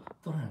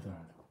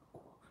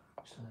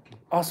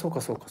 あ、そう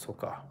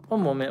か。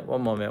One moment.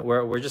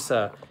 We're just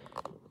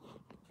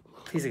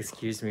please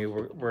excuse me.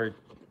 We're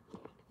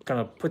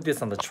gonna put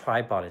this on the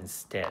tripod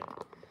instead.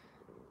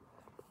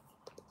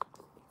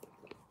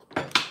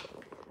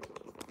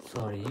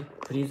 Sorry,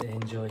 please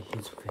enjoy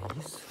his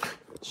face.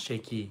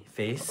 Shaky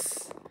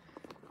face.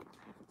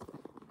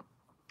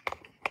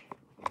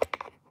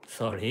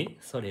 Sorry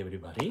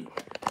everybody.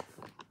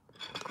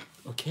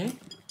 Okay.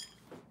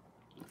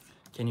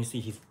 Can you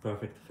see his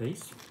perfect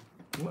face?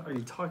 What are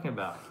you talking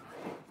about?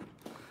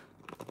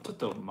 ちょっ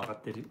と曲が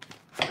ってる。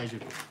大丈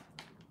夫。ど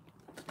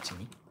っち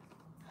に？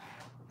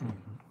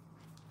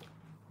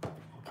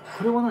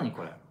これは何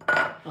これ？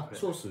あ、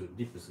ソース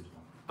ディップする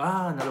の。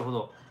ああ、なるほ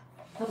ど。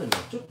多分ね、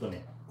ちょっと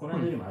ね、この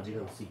間よりも味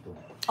が薄いと思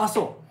う。あ、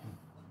そ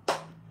う。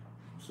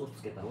ソース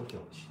つけた方が今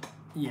日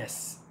美味し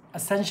い。Yes.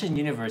 Ascension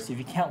Universe, if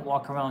you can't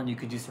walk around, you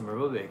could do some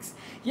aerobics.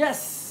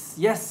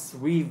 Yes,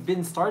 we've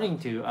been starting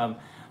to.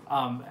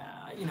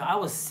 You know, I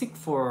was sick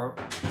for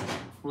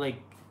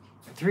like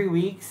 3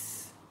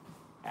 weeks,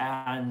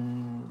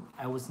 and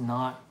I was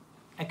not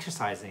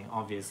exercising,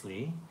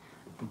 obviously.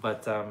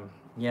 But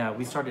yeah,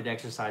 we started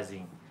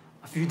exercising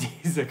a few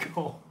days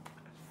ago.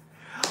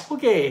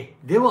 Okay,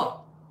 で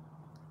は、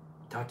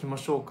いただきま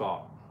しょう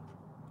か。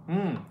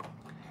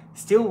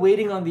Still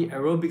waiting on the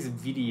aerobics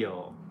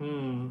video.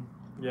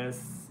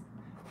 Yes.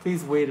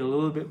 Please wait a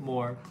little bit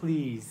more,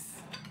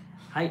 please.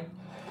 はい。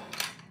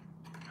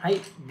はい。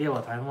で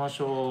は食べま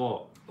し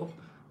ょう。Oh,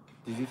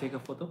 Did you take a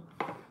photo?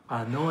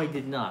 No, I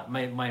did not.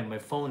 My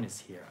phone is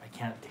here. I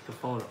can't take a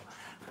photo.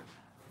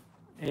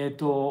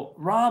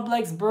 Rob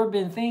likes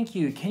bourbon. Thank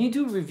you. Can you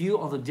do a review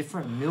on the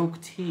different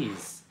milk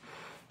teas?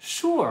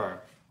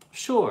 Sure.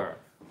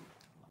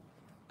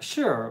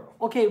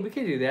 Okay, we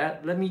can do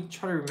that. Let me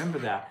try to remember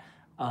that.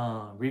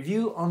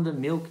 Review on the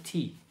milk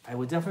tea. I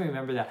will definitely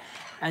remember that.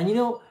 And you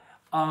know,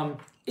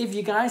 if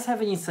you guys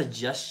have any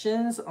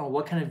suggestions on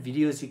what kind of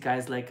videos you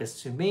guys like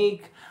us to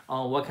make,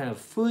 on what kind of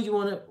food you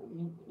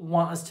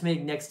want us to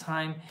make next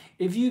time,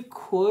 if you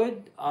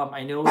could,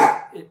 I know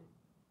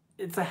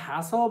it's a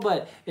hassle,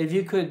 but if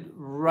you could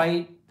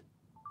write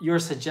your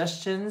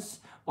suggestions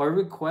or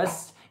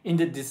requests in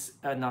the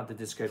not the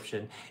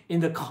description, in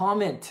the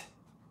comment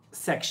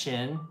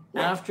section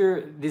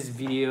after this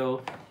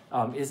video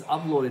is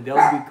uploaded, that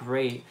would be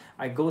great.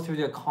 I go through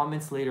the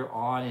comments later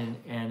on,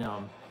 and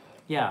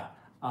yeah,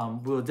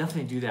 we'll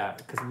definitely do that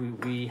because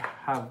we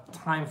have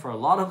time for a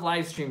lot of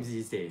live streams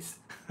these days.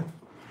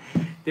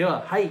 で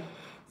は、はい。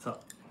さ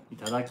あ、い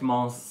ただき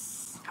ま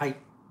す。はい。い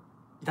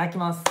ただき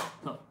ます。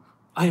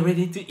Are you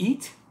ready to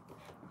eat?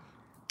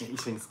 一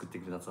緒に作って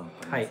くださっ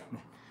たんですね。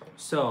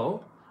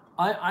So,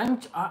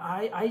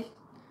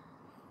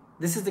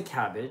 this is the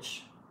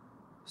cabbage.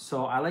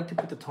 So I like to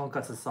put the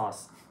tonkatsu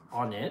sauce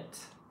on it,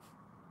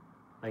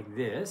 like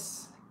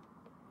this.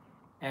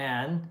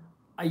 And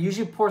I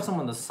usually pour some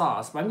on the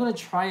sauce, but I'm gonna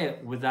try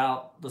it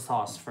without the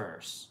sauce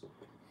first.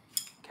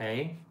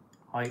 Okay?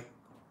 はい。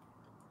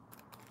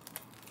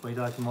い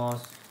ただきま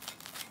す。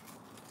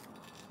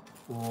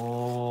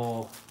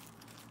おー。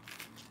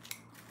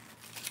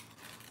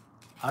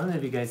I don't know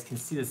if you guys can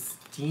see the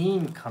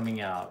steam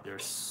coming out.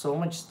 There's so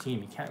much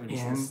steam. You can't really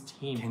see the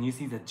steam. Can you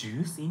see the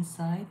juice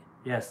inside?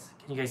 Yes.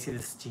 Can you guys see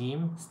the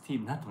steam?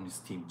 Steam, not only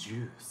steam,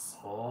 juice.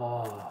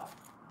 Oh.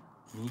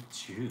 Meat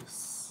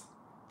juice.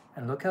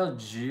 And look how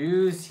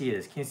juicy it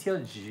is. Can you see how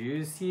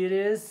juicy it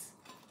is?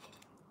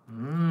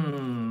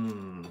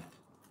 Mmm. い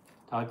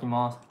ただき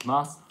ま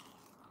す。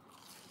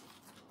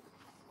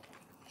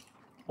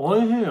お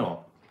いしい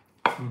よ。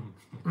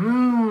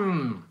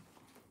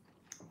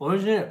お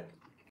いしい。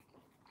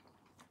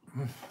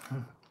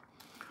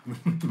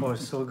Oh,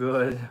 it's so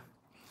good.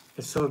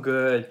 It's so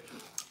good.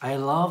 I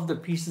love the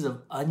pieces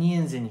of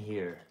onions in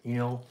here. You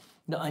know,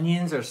 the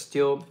onions are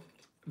still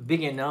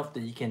big enough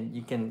that you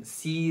can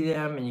see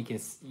them and you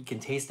can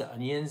taste the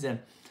onions and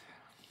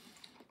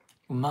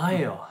うまい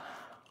よ。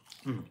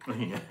い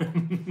いね。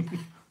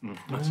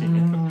おいしい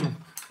ね。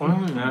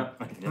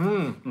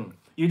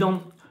You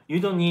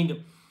don't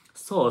need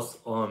sauce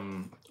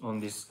on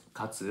this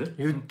katsu.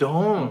 You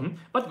don't.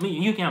 But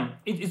you can.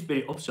 It's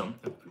very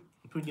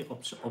pretty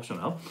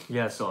optional.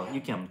 Yeah. So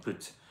you can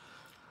put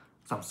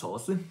some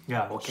sauce.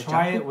 Yeah. Or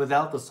Try ketchup. it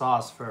without the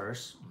sauce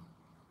first.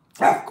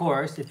 Of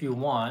course, if you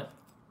want,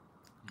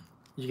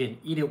 you can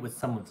eat it with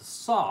some of the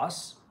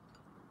sauce.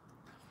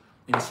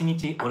 And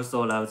Shinichi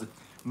also loves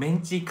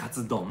Menchi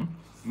katsu don,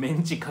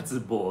 Menchi katsu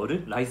ball,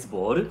 rice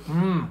ball.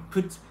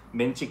 Put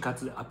Menchi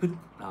katsu.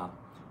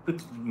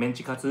 Put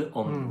Menchi katsu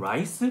on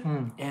rice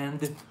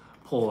and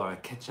pour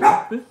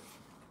ketchup.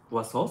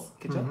 What sauce?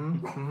 Ketchup?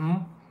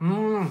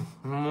 今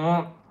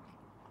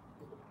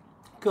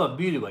日は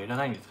ビールはいら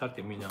ないんですかっ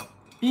てみんな。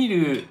ビ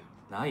ール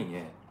ない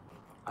ね。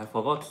I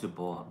forgot to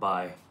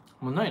buy.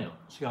 もうないの？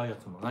違うや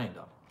つもないん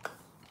だ。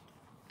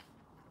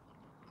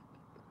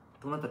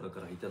どなたかか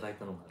らいただい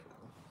たのがあるか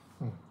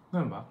な。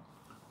メンバな。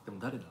でも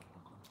誰だ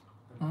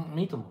ろう？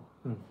いいと思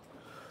う。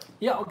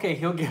Yeah, okay,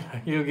 he'll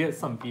get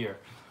some beer.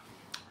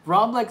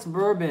 Rob likes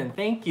bourbon.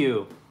 Thank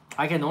you.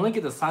 I can only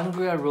get the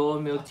sangria roll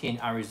milk tea in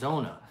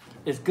Arizona.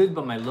 It's good,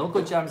 but my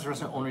local Japanese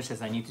restaurant owner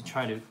says I need to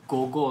try the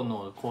Gogo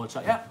no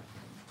Kocha. Yeah.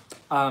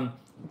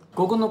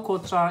 Gogo no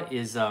Kocha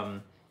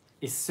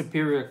is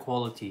superior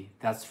quality,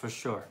 that's for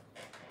sure.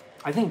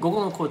 I think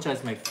Gogo no Kocha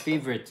is my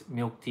favorite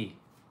milk tea.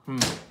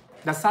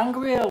 The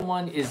sangria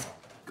one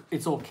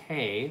it's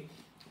okay,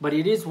 but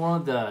it is one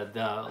of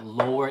the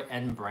lower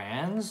end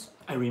brands.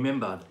 I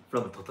remembered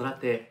from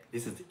Totorate.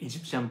 This is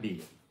Egyptian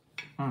beer.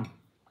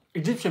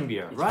 Egyptian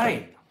beer,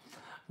 right?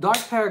 Dark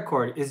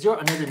paracord, is there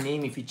another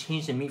name if you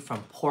change the meat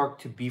from pork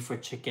to beef or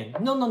chicken?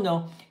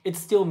 No. It's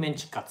still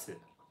menchi katsu.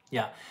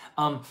 Yeah.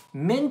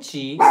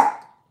 Menchi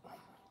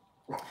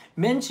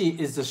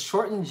is the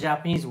shortened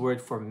Japanese word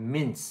for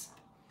mince.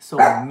 So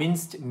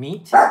minced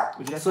meat.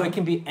 So it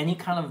can be any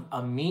kind of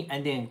a meat,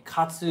 and then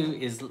katsu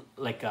is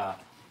like a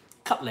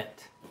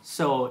cutlet.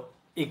 So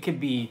it could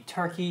be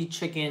turkey,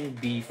 chicken,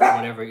 beef,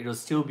 whatever. It'll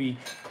still be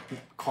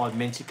called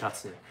menchi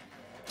katsu.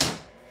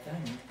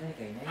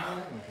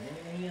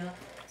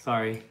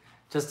 Sorry,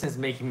 Justin's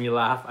making me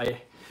laugh.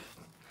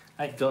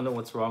 I don't know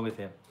what's wrong with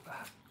him.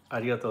 あ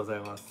りがとうござい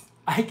ます。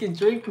I can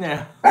drink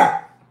now.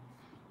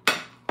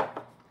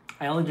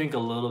 I only drink a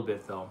little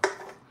bit though.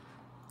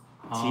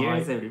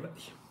 Cheers, everybody.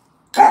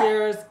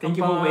 Cheers. Thank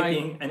you for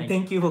waiting and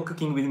thank you for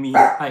cooking with me.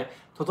 はい、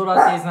トト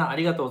ラテイさんあ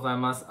りがとうござい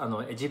ます。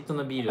エジプト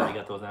のビールあり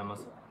がとうございま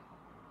す。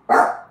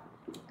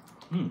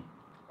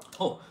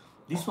Oh,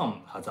 this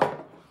one has a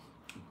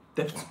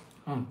depth.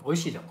 美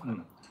味しいじゃんこれ。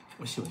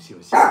美味しい。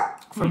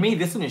 For me,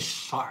 this one is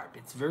sharp.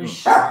 It's very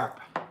sharp.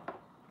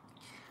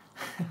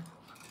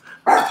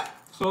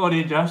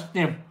 Sorry,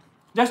 Justin.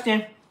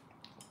 Justin.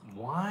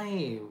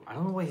 Why? I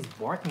don't know why he's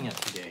barking at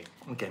today.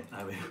 Okay,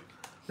 I will.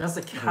 That's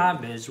the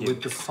cabbage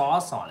with the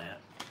sauce on it.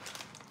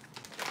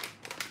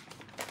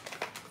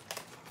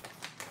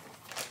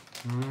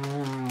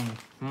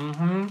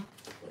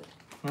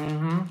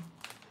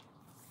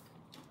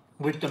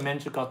 with the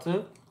Menchi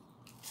Katsu.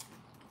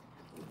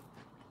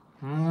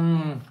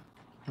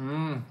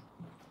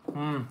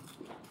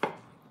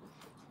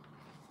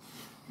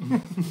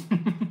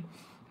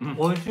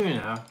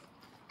 Oishii.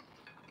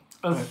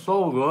 It's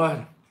so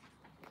good.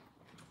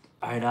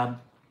 I love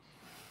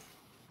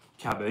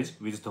cabbage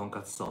with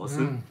tonkatsu sauce.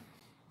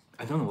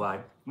 I don't know why,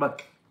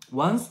 but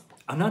once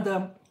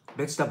another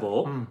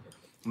vegetable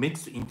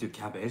mixed into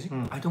cabbage,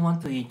 I don't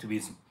want to eat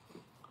with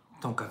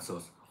tonkatsu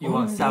sauce. You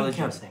want Only salad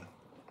cab- dressing.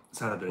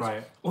 Salad dressing.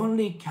 Right.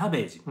 Only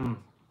cabbage.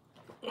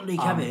 Only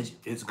cabbage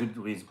is good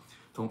with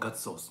tonkatsu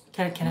sauce.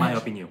 Can my I,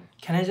 opinion.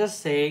 Can I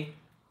just say,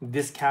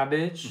 this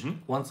cabbage,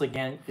 once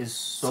again, is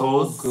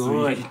so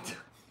good. Sweet.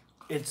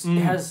 It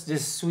has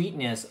this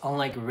sweetness,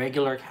 unlike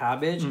regular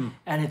cabbage,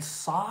 and it's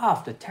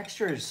soft. The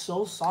texture is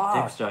so soft.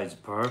 Texture is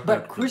perfect.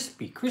 But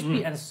crispy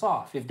and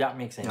soft, if that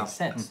makes any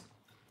sense.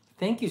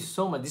 Thank you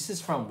so much. This is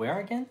from where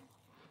again?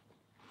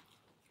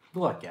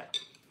 どうだっけ?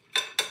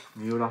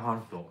 Miura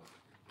Hanto.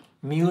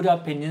 Miura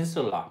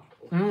Peninsula.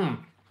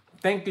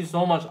 Thank you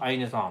so much, アイ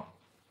ネさん。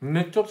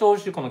めっちゃくちゃ美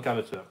味しい、このキャ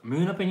ベツ。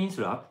 Miura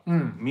Peninsula,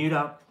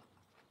 Miura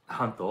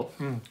Hanto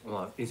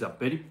is a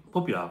very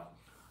popular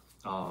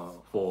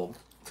for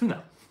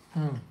tuna.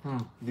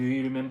 Do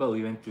you remember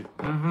we went to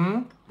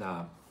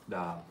the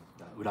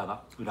浦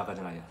賀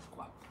じゃないや、そ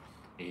こは。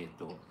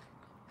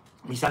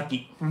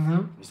Misaki.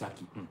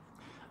 Misaki.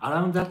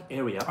 Around that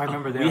area, I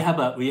remember there.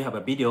 we have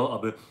a video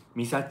of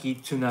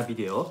Misaki tuna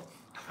video.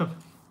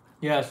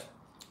 Yes.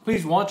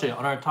 Please watch it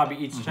on our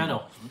TabiEats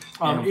channel.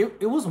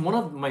 It was one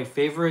of my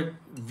favorite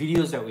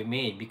videos that we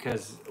made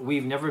because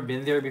we've never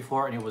been there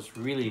before and it was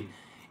really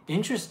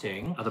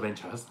interesting.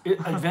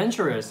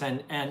 Adventurous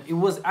and it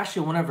was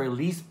actually one of our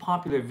least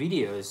popular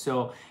videos.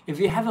 So if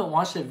you haven't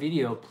watched that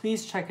video,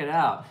 please check it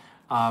out.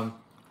 I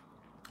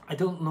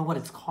don't know what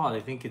it's called. I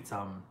think it's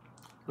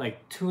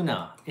like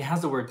tuna. It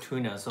has the word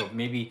tuna, so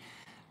maybe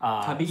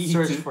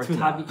search for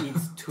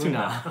TabiEats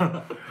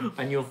tuna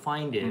and you'll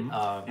find it.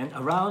 And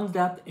around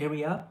that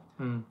area,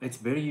 it's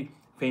very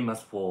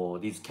famous for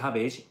this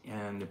cabbage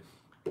and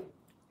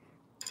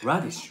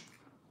radish.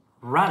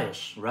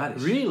 Radish.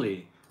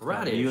 Really?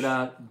 Radish.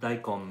 Miura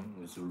daikon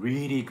is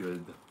really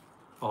good.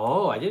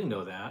 Oh, I didn't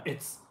know that.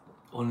 It's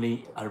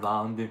only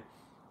around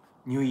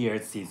New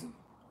Year's season.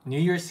 New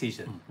Year's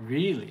season.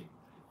 Really?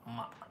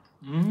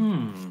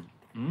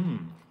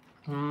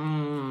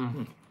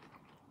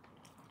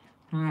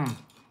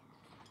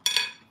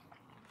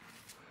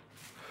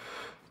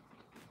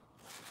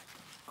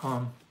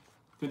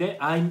 Today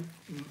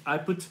I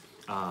put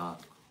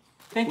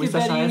Thank you,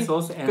 Worcestershire Betty.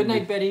 sauce and Good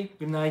night, Betty.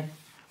 Good night.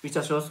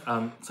 Worcestershire sauce,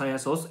 soya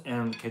sauce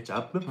and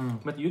ketchup.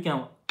 But you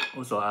can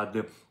also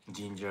add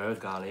ginger,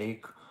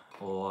 garlic,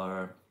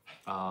 or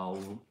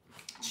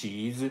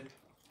cheese,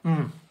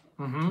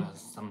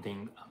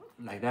 something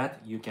like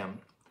that. You can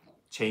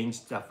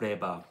change the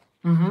flavor.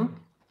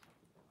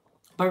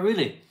 But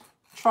really,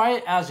 try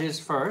it as is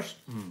first,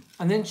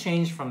 and then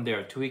change from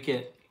there. Tweak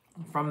it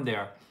from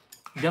there.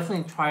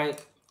 Definitely try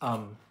it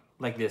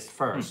like this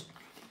first.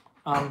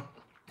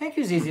 Thank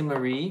you, Zizi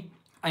Marie.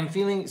 I'm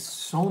feeling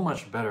so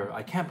much better.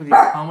 I can't believe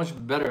how much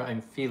better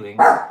I'm feeling.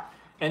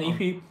 And if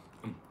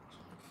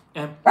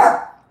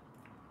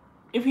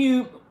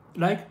you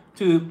like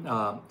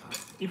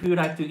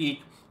to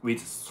eat with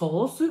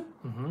sauce,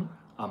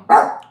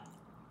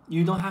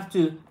 you don't have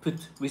to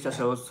put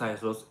Worcestershire soya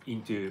sauce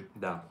into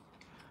the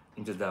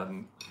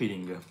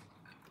filling.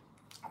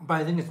 But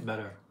I think it's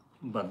better.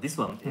 But this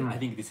one, I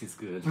think this is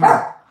good.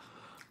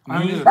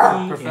 Meaty,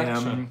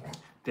 perfection.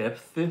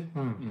 Depth,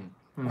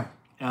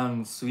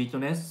 and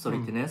sweetness,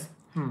 saltiness.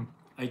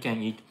 I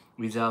can eat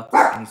without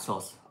any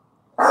sauce.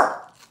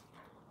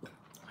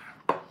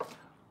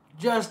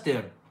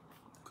 Justin.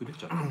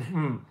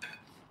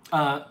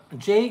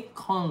 J.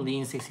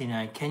 Conleen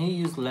 69. Can you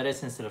use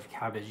lettuce instead of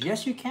cabbage?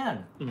 Yes, you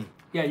can.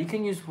 Yeah, you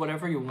can use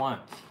whatever you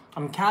want.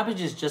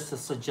 Cabbage is just a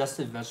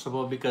suggested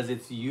vegetable because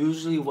it's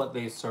usually what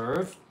they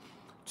serve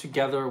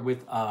together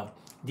with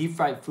deep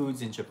fried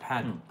foods in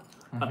Japan.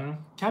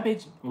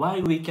 Cabbage, why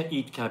we can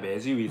eat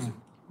cabbage with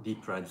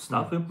deep fried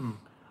stuff?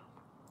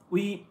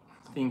 We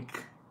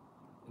think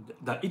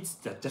that it's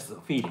just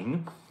a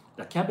feeling.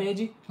 The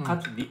cabbage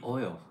cuts the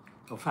oil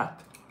or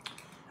fat.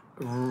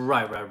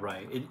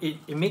 Right.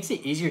 It makes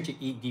it easier to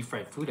eat deep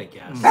fried food, I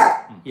guess.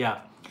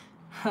 Yeah.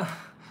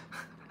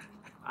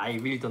 I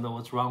really don't know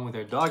what's wrong with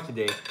our dog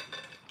today.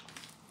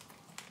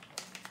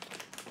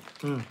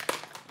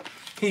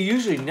 He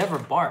usually never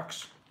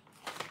barks.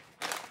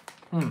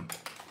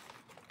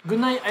 Good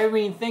night,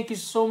 Irene. Thank you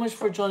so much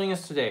for joining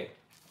us today.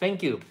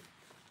 Thank you.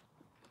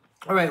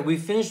 All right, we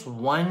finished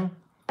one,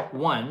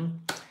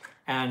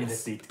 and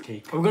Let's eat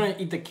cake. we're gonna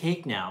eat the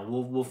cake now.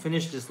 We'll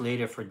finish this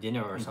later for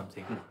dinner or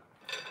something.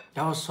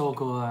 That was so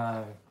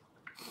good.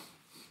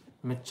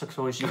 めっちゃくち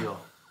ゃ美味しいよ.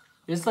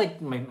 It's like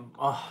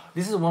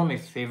this is one of my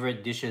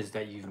favorite dishes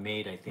that you've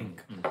made, I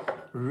think.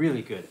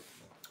 Really good.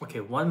 Okay,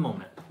 one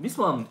moment. This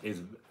one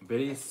is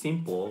very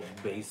simple,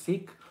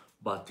 basic,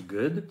 but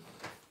good.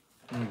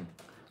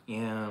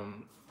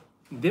 And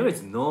there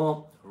is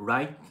no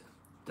right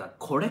the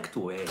correct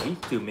way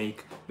to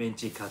make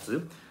Menchi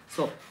Katsu.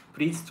 So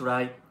please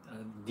try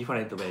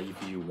different way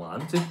if you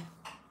want.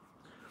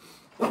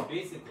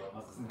 Basic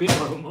one.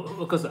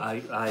 Because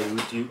I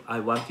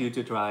want you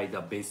to try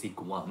the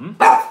basic one.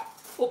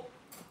 Oh,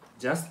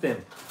 just them.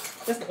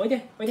 Just おい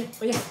でおいで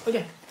おいでおい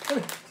で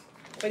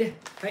おいで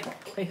はいは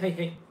いはいはい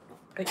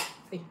はいはい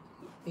はい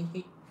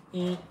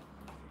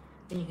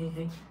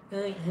はいは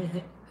いはい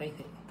はいは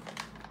い。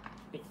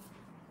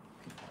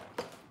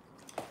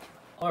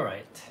 All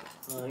right.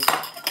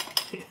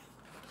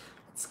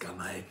 捕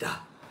まえ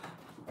た。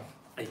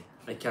I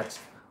catch.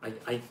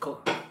 I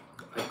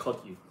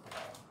caught you.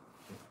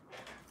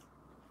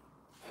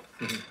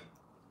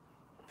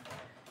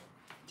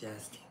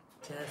 Justin.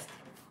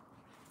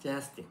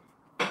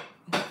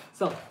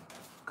 So,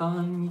 こ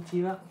んに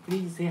ちは。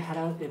Please say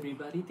hello to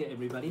everybody. To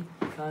everybody.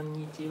 こん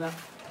にちは。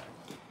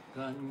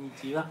こんに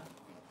ちは。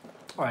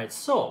 All right.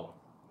 So,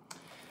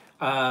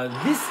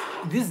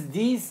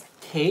 these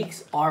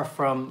cakes are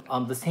from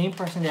the same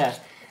person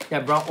that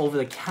brought over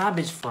the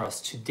cabbage for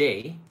us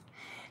today.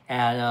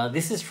 And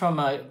this is from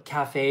a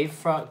cafe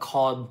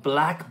called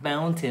Black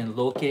Mountain,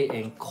 located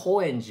in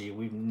Koenji.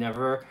 We've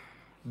never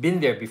been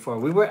there before.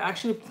 We were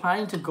actually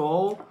planning to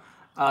go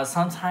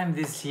sometime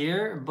this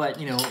year, but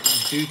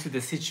due to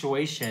the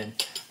situation,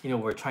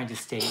 we're trying to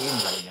stay in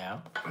right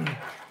now.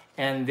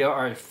 And there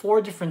are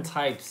 4 different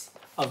types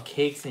of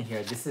cakes in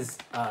here. This is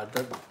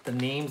the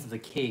names of the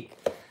cake.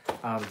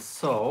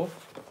 So,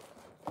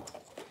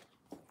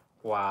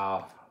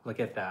 wow, look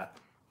at that.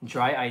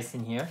 Dry ice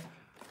in here.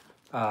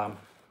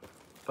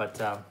 But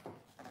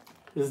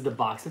this is the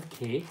box of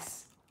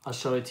cakes. I'll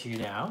show it to you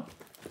now.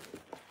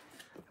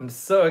 I'm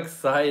so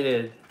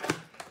excited.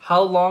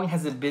 How long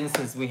has it been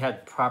since we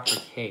had proper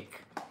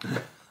cake?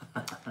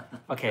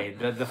 Okay,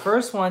 the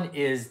first one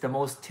is the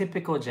most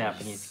typical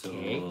Japanese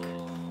cake.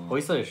 美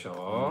味しそうでし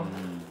ょ？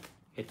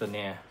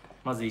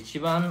まず一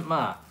番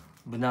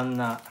無難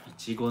な。い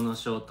ちごの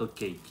ショート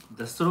ケーキ。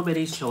The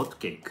strawberry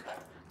shortcake.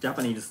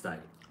 Japanese style.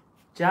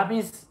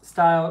 Japanese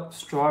style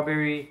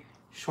strawberry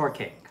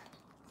shortcake.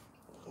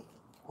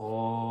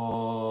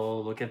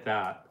 Oh, look at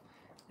that.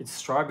 It's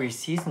strawberry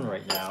season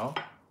right now.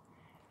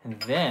 And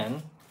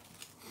then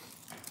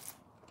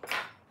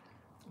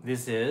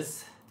this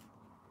is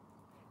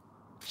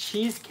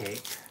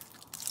cheesecake.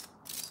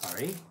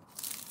 Sorry.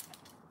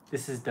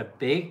 This is the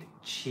baked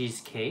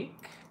cheesecake.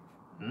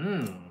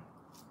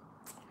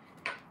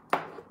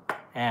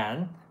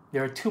 And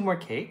there are 2 more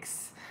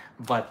cakes.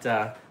 But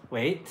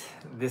wait,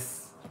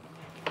 this...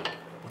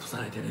 落とさ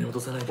ないでね、落と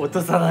さないでね。落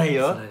とさない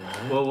よ。落とさないでね。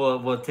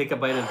We'll take a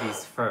bite of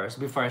these first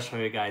before I show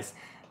you guys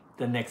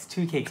the next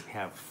 2 cakes we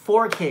have.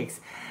 4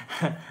 cakes.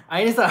 あ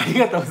いねさんあり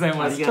がとうござい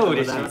ます。超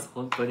嬉しい。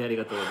本当にあり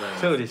がとうございま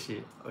す。超嬉し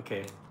い。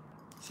Okay.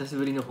 久し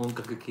ぶりの本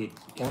格ケー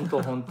キ。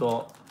本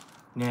当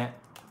ね。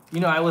I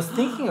was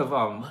thinking of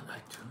What am I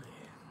doing?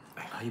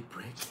 Are you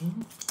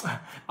breaking?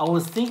 I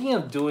was thinking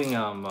of doing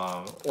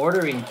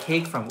ordering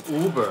cake from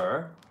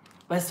Uber,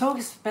 but it's so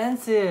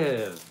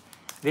expensive.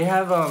 They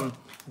have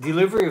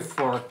delivery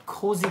for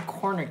Cozy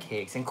Corner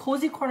cakes, and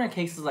Cozy Corner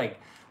cakes is like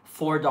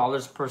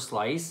 $4 per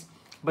slice,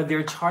 but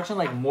they're charging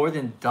like more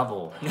than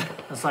double.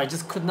 And so I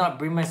just could not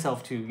bring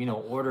myself to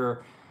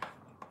order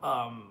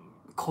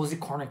Cozy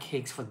Corner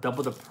cakes for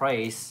double the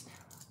price.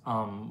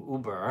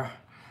 Uber.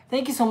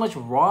 Thank you so much.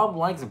 Rob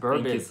likes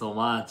bourbon. Thank you so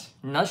much.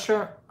 Not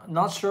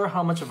sure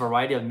how much a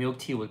variety of milk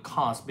tea would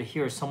cost, but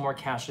here is some more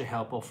cash to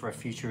help out for a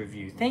future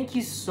review. Thank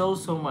you so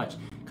much.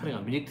 彼が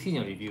ミルクティー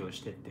のレビューを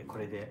してって、こ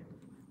れで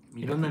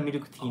いろんなミ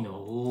ルクティー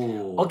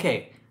の。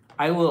Okay,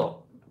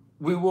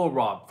 we will,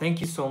 Rob.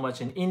 Thank you so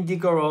much. And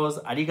Indigo Rose,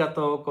 ありが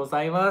とうご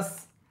ざいま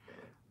す。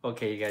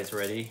Okay, you guys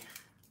ready?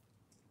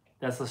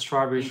 That's a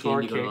strawberry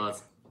shortcake.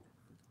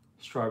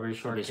 Strawberry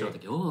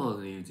shortcake.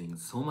 Oh, using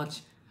so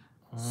much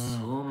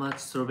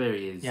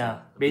strawberries. Yeah,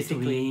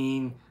 basically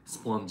between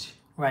sponge.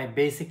 Right,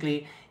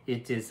 basically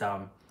it is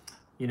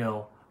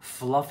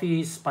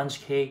fluffy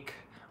sponge cake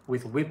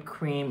with whipped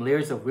cream,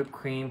 layers of whipped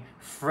cream,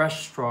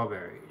 fresh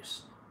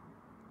strawberries.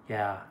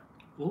 Yeah.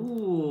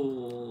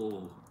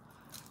 Ooh.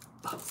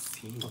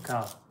 Bouncy. Look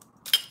how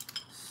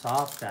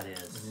soft that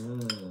is.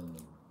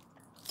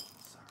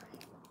 Sorry.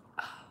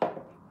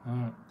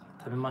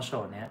 食べまし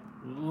ょうね。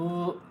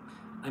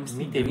I'm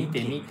still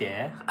見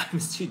て。I'm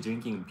still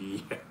drinking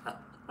beer.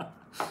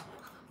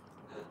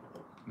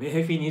 May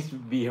I finish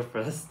beer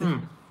first?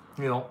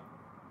 いいよ。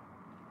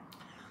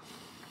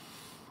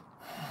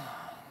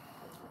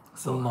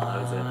そう、う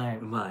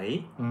ま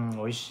い？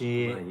美味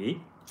しい。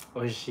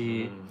美味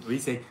しい。We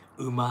say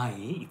うま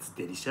い It's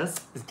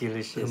delicious. It's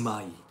delicious. う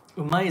まい。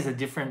うまい is a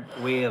different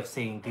way of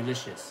saying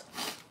delicious.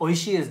 美味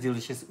しい is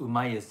delicious. う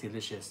まい is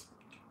delicious.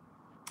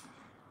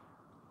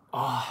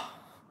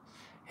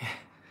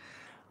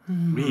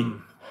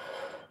 Really?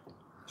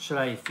 Should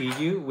I feed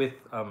you with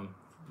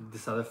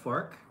this other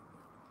fork?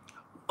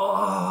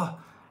 Oh,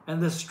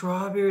 and the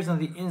strawberries on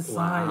the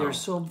inside, they're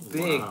so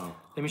big. Wow.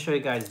 Let me show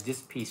you guys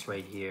this piece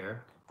right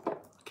here.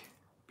 Okay.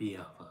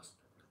 Beer first.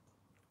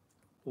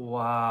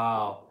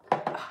 Wow.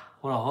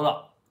 Hold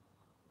on.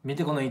 見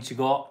てこのいち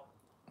ご.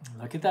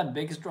 Look at that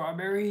big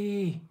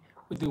strawberry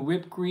with the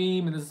whipped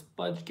cream and the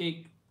sponge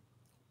cake.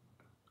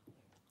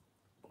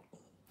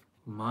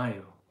 うまい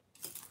よ。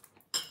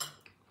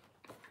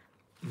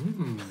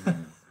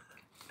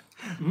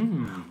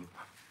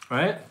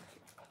Right?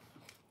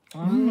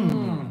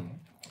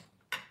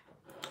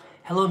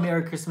 Hello,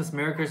 Merry Christmas.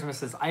 Merry Christmas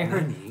says, I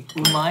heard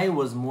umai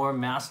was more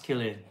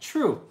masculine.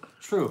 True,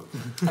 true.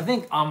 I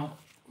think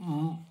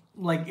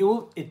like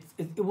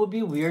it will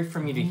be weird for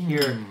me to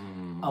hear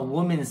a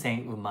woman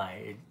saying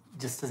umai. It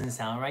just doesn't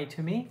sound right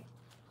to me.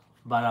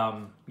 But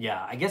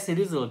yeah, I guess it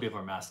is a little bit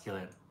more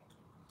masculine.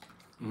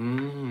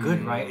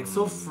 Good, right? It's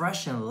so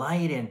fresh and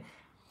light, and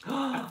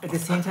at the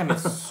same time,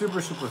 it's super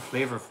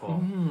flavorful.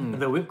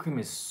 The whipped cream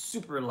is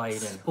super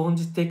light and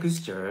Sponge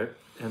texture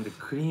and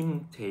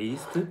cream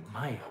taste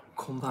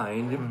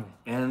combined,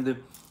 and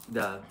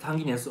the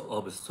tanginess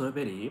of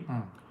strawberry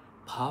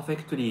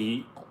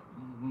perfectly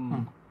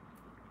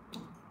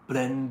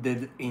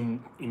blended in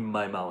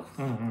my mouth.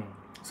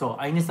 そう、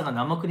アイネさんが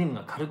生クリーム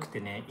が軽くて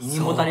ね、胃に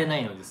もたれな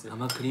いのですよ。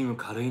生クリーム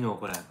軽いの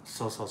これ。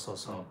そう。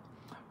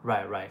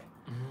Right, right.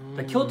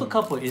 The Kyoto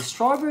couple, is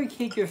strawberry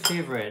cake your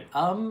favorite?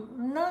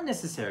 Not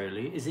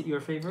necessarily. Is it your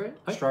favorite?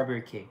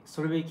 Strawberry cake.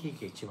 Strawberry cake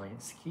が一番好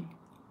き?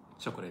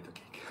 Chocolate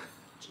cake.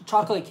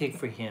 Chocolate cake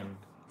for him.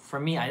 For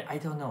me, I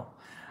don't know.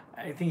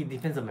 I think it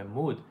depends on my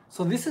mood.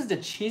 So this is the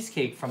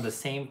cheesecake from the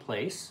same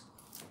place.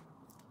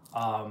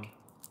 Oh.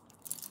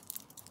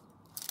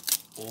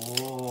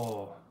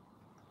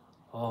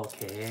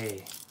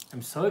 Okay.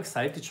 I'm so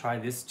excited to try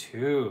this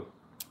too.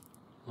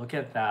 Look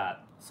at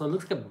that. So it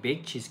looks like a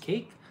baked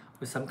cheesecake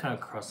with some kind of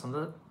crust on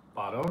the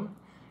bottom.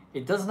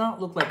 It does not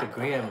look like a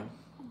graham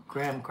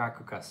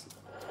cracker crust.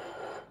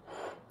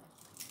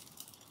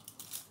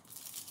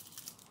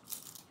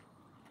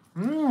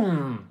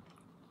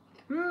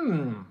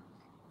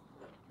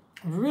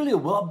 Really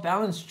well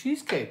balanced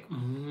cheesecake.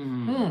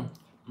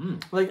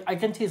 Like I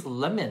can taste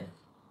lemon.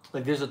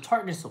 Like there's a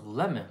tartness of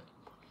lemon,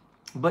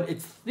 but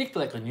it's thick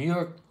like a New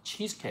York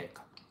cheesecake.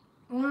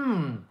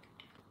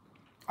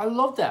 I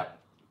love that.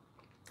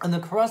 And the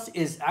crust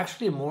is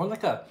actually more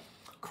like a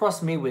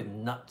crust made with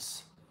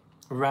nuts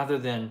rather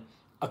than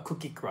a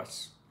cookie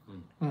crust.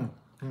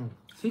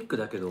 Thick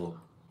だけど、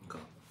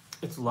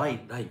It's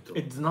light.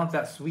 It's not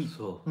that sweet.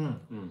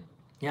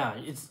 Yeah,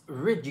 it's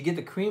rich. You get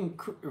the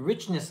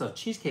richness of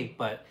cheesecake,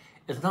 but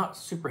it's not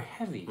super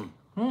heavy.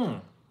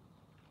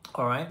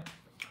 All right.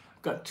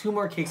 Got 2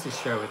 more cakes to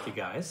share with you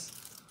guys.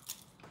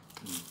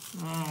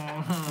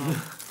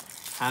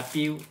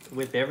 Happy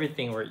with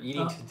everything we're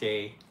eating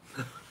today.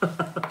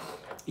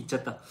 いっちゃ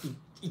った。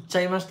いっち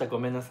ゃいました。ご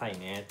めんなさい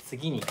ね。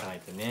次に行かない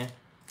とね。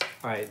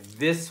Alright,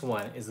 this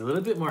one is a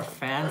little bit more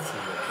fancy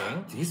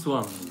looking. This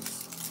one.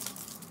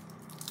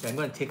 Okay, I'm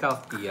going to take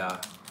off the...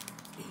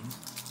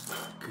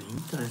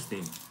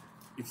 Interesting.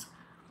 It's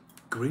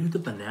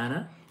grilled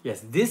banana?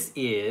 Yes, this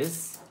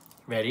is...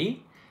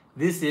 Ready?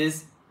 This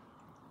is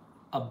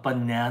a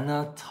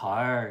banana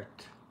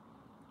tart.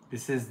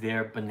 This is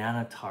their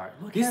banana tart.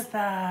 Look at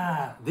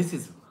that. This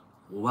is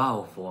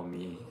wow for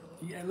me.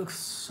 Yeah, it looks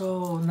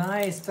so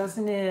nice,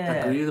 doesn't it?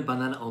 The grilled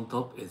banana on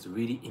top is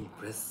really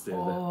impressive.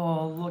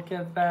 Oh, look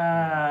at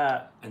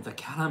that. And the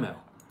caramel.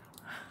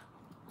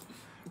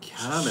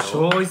 Caramel.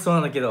 超美味しそう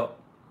なんだけど。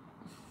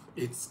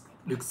It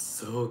looks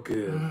so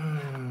good.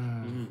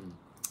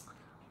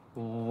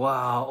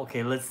 Wow.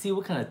 Okay, let's see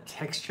what kind of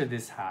texture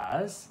this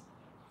has.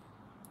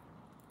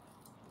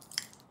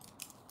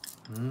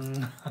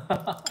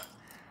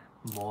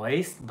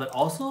 Moist, but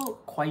also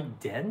quite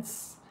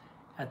dense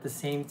at the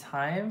same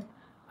time.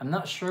 I'm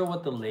not sure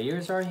what the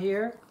layers are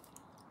here.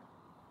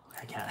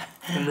 I can't.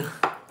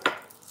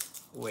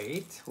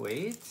 Wait.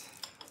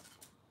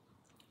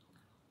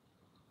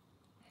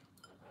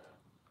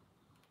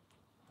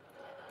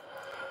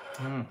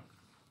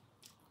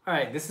 All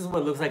right, this is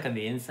what it looks like on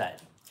the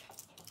inside.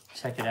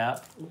 Check it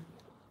out.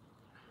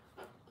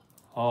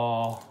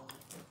 Oh,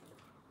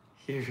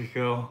 here we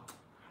go.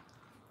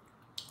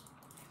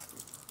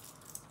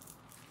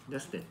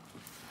 That's it.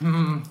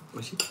 美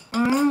味しい？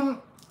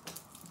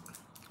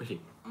美味しい。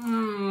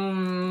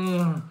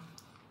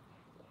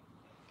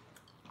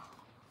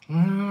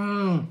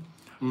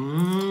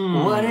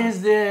What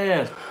is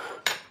this?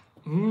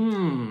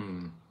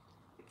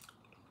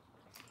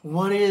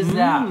 What is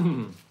that?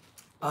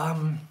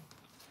 I'm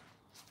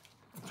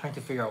trying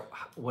to figure out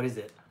what is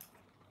it.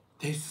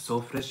 Tastes so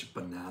fresh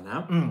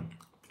banana.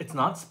 It's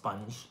not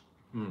sponge.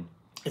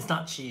 It's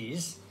not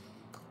cheese.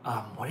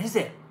 What is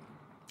it?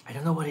 I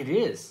don't know what it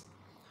is.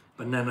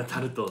 Banana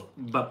tart,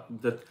 but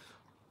the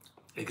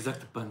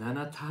exact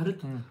banana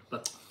tart.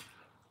 But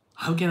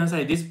how can I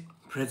say this?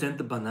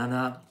 Present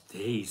banana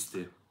taste.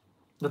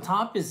 The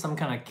top is some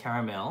kind of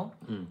caramel,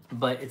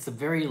 but it's a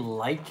very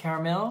light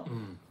caramel.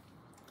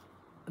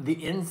 The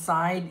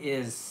inside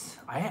is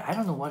I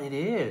don't know what it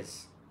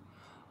is.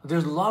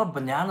 There's a lot of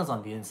bananas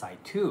on the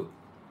inside too.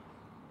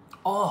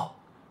 Oh,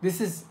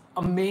 this is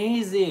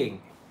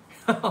amazing.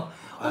 Oh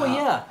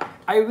yeah,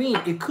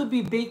 Irene, it could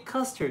be baked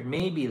custard,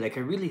 maybe like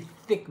a really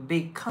thick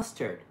baked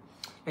custard.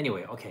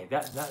 Anyway, okay,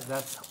 that's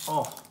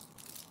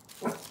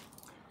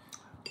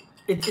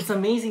it's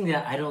amazing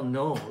that I don't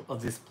know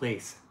of this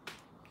place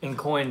in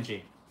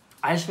Koenji.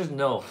 I should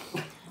know.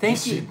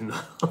 Thank you.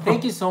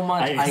 Thank you so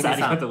much, ありが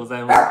Aine-san. とうござ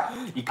いま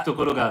す。行くと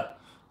ころが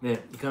ね、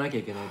行かなきゃ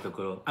いけないと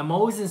ころ。 I'm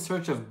always in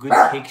search of good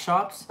cake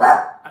shops.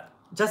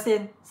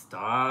 Justin,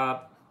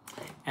 stop.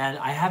 And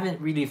I haven't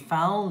really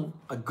found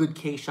a good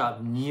cake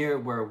shop near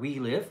where we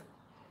live,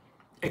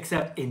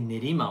 except in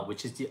Nerima,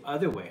 which is the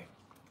other way.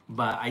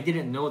 But I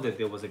didn't know that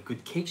there was a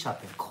good cake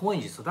shop in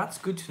Koenji, so that's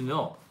good to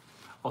know.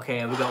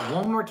 Okay, we got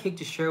one more cake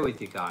to share with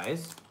you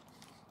guys.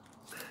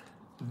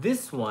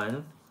 This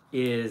one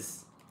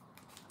is,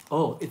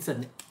 oh, it's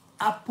an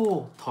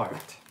apple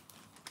tart.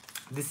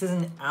 This is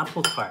an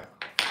apple tart.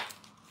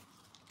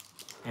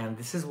 And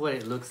this is what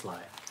it looks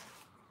like.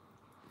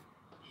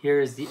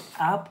 Here's the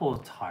apple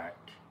tart.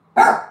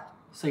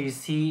 So you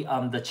see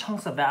the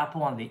chunks of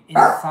apple on the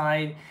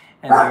inside,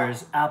 and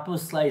there's apple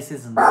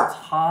slices on the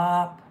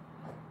top.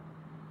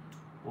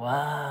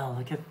 Wow,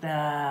 look at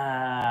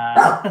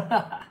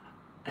that.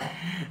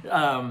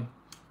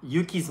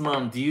 Yuki's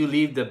mom, do you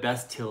leave the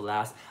best till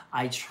last?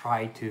 I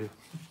try to.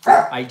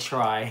 I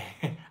try.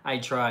 I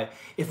try.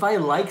 If I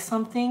like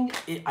something,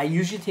 I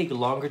usually take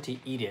longer to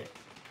eat it.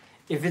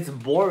 If it's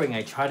boring,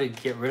 I try to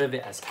get rid of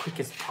it as quick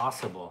as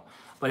possible.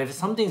 But if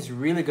something's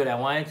really good, I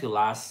want it to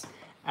last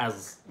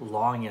as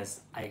long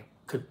as I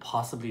could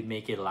possibly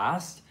make it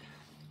last.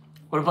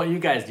 What about you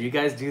guys? Do you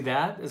guys do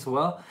that as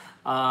well?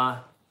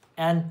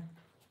 And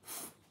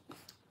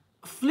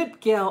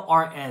Flipgale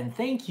RN,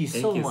 thank you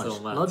so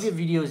much. Love your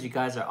videos. You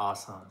guys are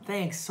awesome.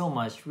 Thanks so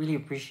much. Really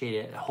appreciate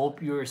it. I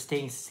hope you're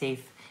staying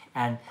safe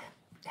and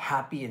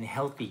happy and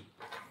healthy.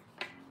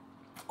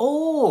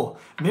 Oh,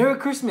 Merry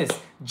Christmas.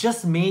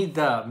 Just made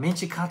the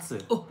Menchi Katsu.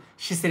 Oh,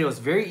 she said it was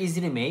very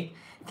easy to make.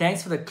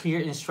 Thanks for the clear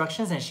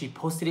instructions, and she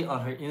posted it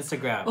on her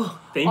Instagram. Oh,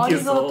 thank you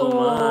so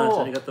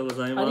much. ありがとうご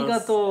ざいます。あり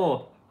が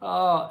とう.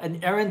 And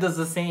Erin does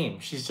the same.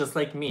 She's just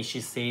like me.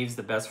 She saves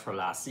the best for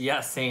last.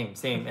 Yeah, same.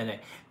 And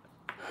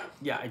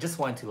yeah, I just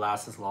want it to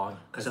last as long.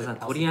 カシャさん、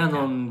トリア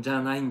ノンじ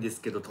ゃないんで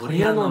すけど、ト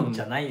リアノン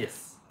じゃないで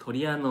す。ト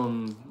リアノ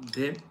ン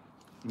で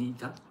にい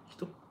た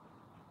人？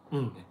う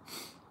ん。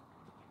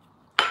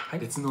はい、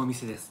別のお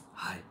店です。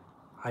はい。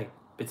はい、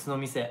別のお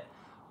店。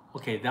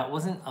Okay, that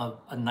wasn't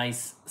a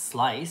nice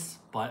slice,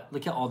 but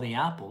look at all the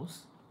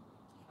apples.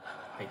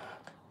 はい。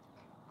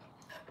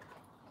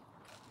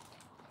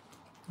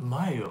う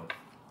まいよ。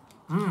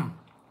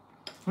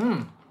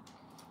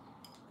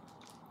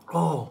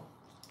Oh,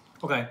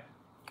 okay.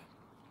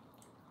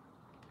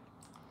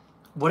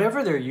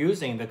 Whatever they're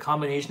using, the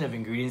combination of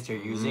ingredients they're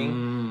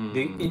using,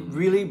 it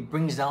really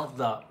brings out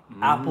the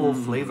apple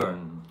flavor.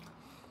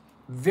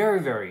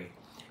 Very.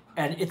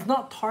 And it's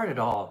not tart at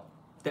all.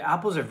 The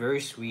apples are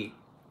very sweet.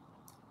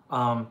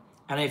 And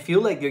I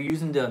feel like they're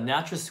using the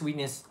natural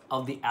sweetness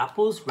of the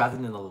apples rather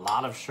than a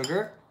lot of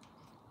sugar,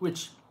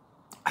 which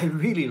I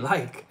really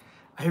like.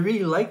 I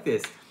really like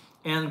this.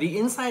 And the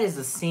inside is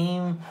the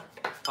same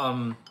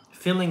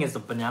filling as the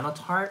banana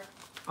tart.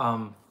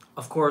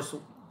 Of course,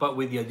 but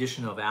with the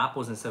addition of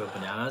apples instead of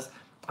bananas.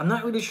 I'm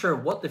not really sure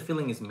what the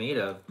filling is made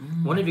of.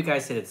 One of you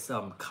guys said it's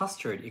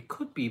custard. It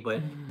could be,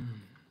 but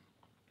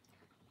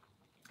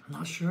I'm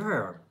not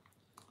sure.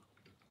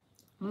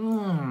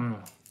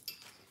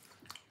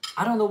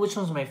 I don't know which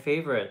one's my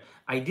favorite.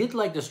 I did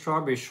like the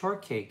strawberry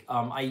shortcake.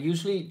 I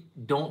usually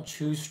don't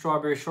choose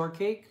strawberry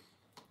shortcake,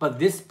 but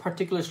this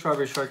particular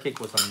strawberry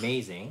shortcake was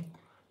amazing.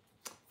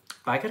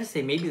 But I gotta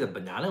say, maybe the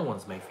banana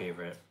one's my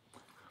favorite.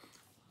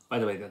 By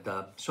the way,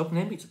 the shop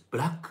name is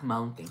Black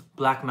Mountain.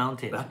 Black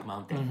Mountain. Black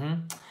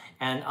Mountain.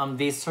 And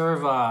they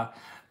serve,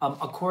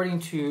 according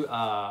to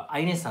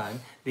Aine-san,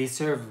 they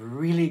serve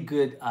really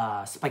good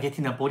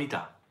spaghetti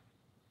napolitan.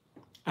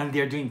 And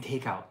they're doing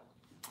takeout.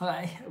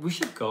 We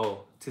should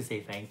go to say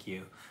thank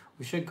you.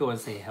 We should go and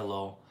say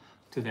hello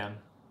to them.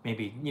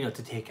 Maybe,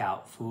 to take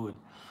out food.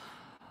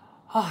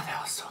 Oh, that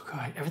was so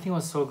good. Everything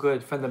was so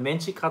good. From the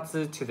Menchi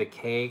Katsu to the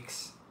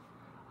cakes.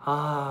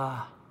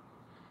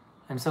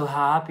 I'm so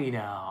happy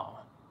now.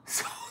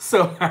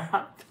 So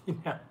happy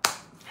now.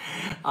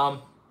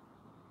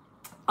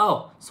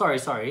 Oh,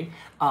 sorry.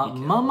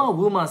 Mama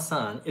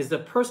Wuma-san, is the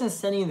person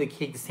sending the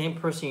cake the same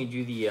person you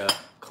do the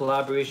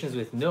collaborations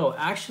with? No,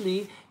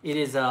 actually, it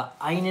is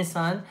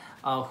Aine-san,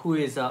 who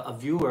is a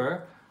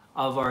viewer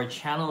of our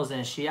channels,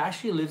 and she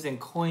actually lives in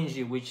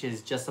Koenji, which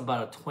is just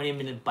about a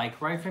 20-minute bike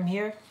ride from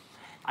here.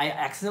 I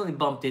accidentally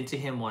bumped into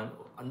him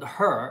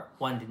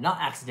not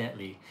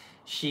accidentally.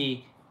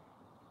 She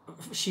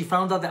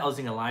found out that I was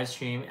in a live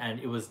stream, and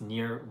it was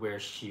near where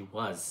she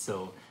was.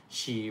 So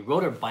she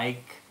rode her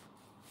bike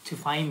to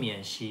find me,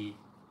 and she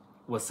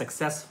was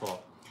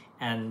successful.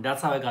 And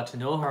that's how I got to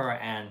know her.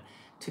 And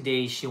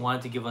today she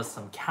wanted to give us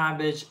some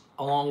cabbage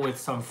along with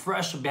some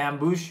fresh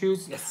bamboo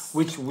shoots,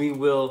 which we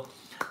will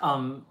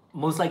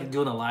most likely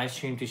do on a live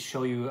stream to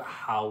show you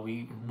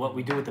what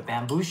we do with the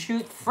bamboo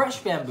shoot, fresh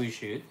bamboo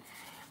shoot.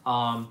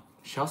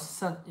 She also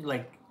sent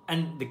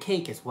and the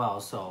cake as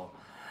well. So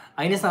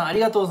あいねさんあり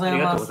がとうございま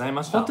す。ありがとうござい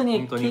ました。本当にケ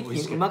本当に美味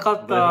しかった。ーキうまか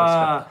っ。どれも美味し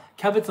か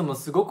キャベツも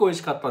すごく美味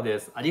しかったで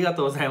す。ありが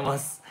とうございま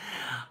す。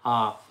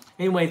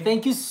Anyway,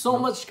 thank you so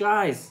much,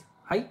 guys.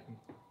 はい。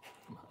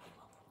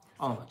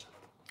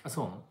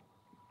そうな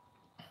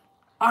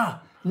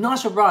の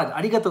Nosh abroad.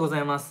 ありがとうござ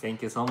います。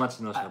 Thank you so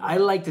much, Nosh I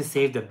abroad. like to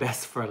save the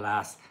best for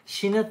last.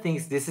 Shina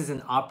thinks this is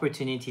an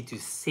opportunity to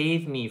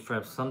save me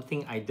from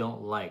something I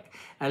don't like.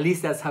 At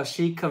least that's how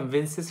she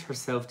convinces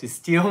herself to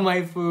steal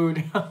my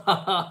food.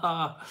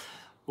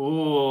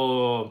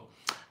 Oh,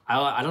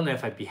 I don't know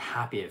if I'd be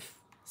happy if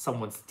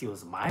someone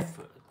steals my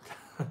food.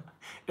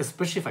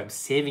 Especially if I'm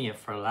saving it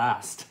for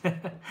last.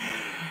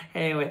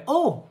 Anyway,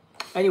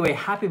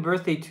 happy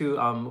birthday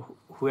to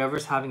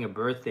whoever's having a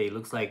birthday.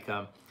 Looks like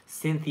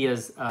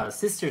Cynthia's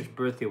sister's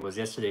birthday was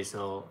yesterday,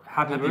 so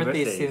happy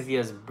birthday,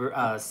 Cynthia's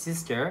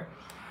sister.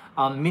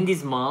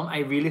 Mindy's mom, I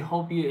really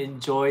hope you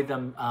enjoy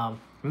the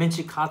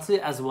Menchi Katsu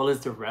as well as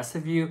the rest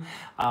of you.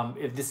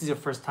 If this is your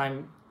first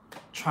time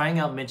trying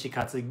out Menchi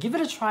Katsu, give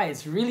it a try.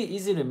 It's really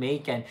easy to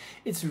make and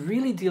it's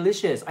really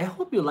delicious. I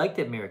hope you liked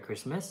it. Merry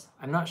Christmas.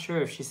 I'm not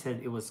sure if she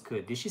said it was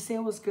good. Did she say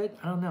it was good?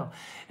 I don't know.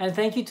 And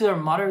thank you to our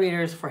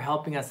moderators for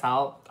helping us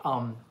out.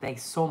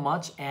 Thanks so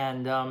much.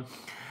 And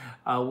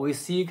we'll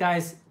see you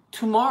guys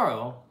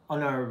tomorrow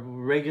on our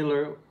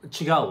regular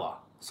Chigawa.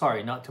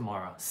 Sorry, not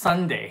tomorrow.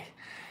 Sunday.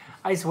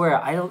 I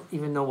swear, I don't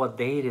even know what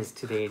day it is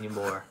today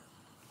anymore.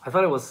 I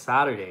thought it was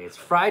Saturday. It's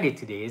Friday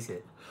today, is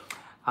it?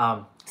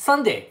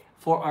 Sunday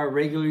for our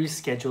regularly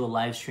scheduled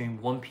live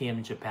stream, 1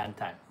 p.m. Japan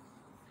time.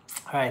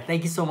 All right,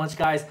 thank you so much,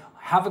 guys.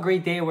 Have a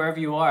great day wherever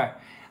you are.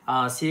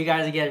 See you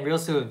guys again real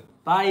soon.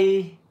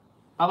 Bye.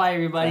 Bye-bye,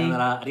 everybody. さよな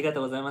ら。ありがと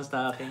うございまし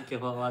た。Thank you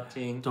for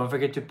watching. Don't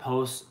forget to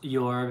post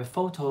your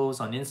photos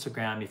on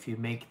Instagram if you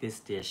make this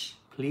dish.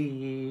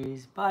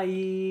 Please.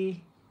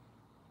 Bye.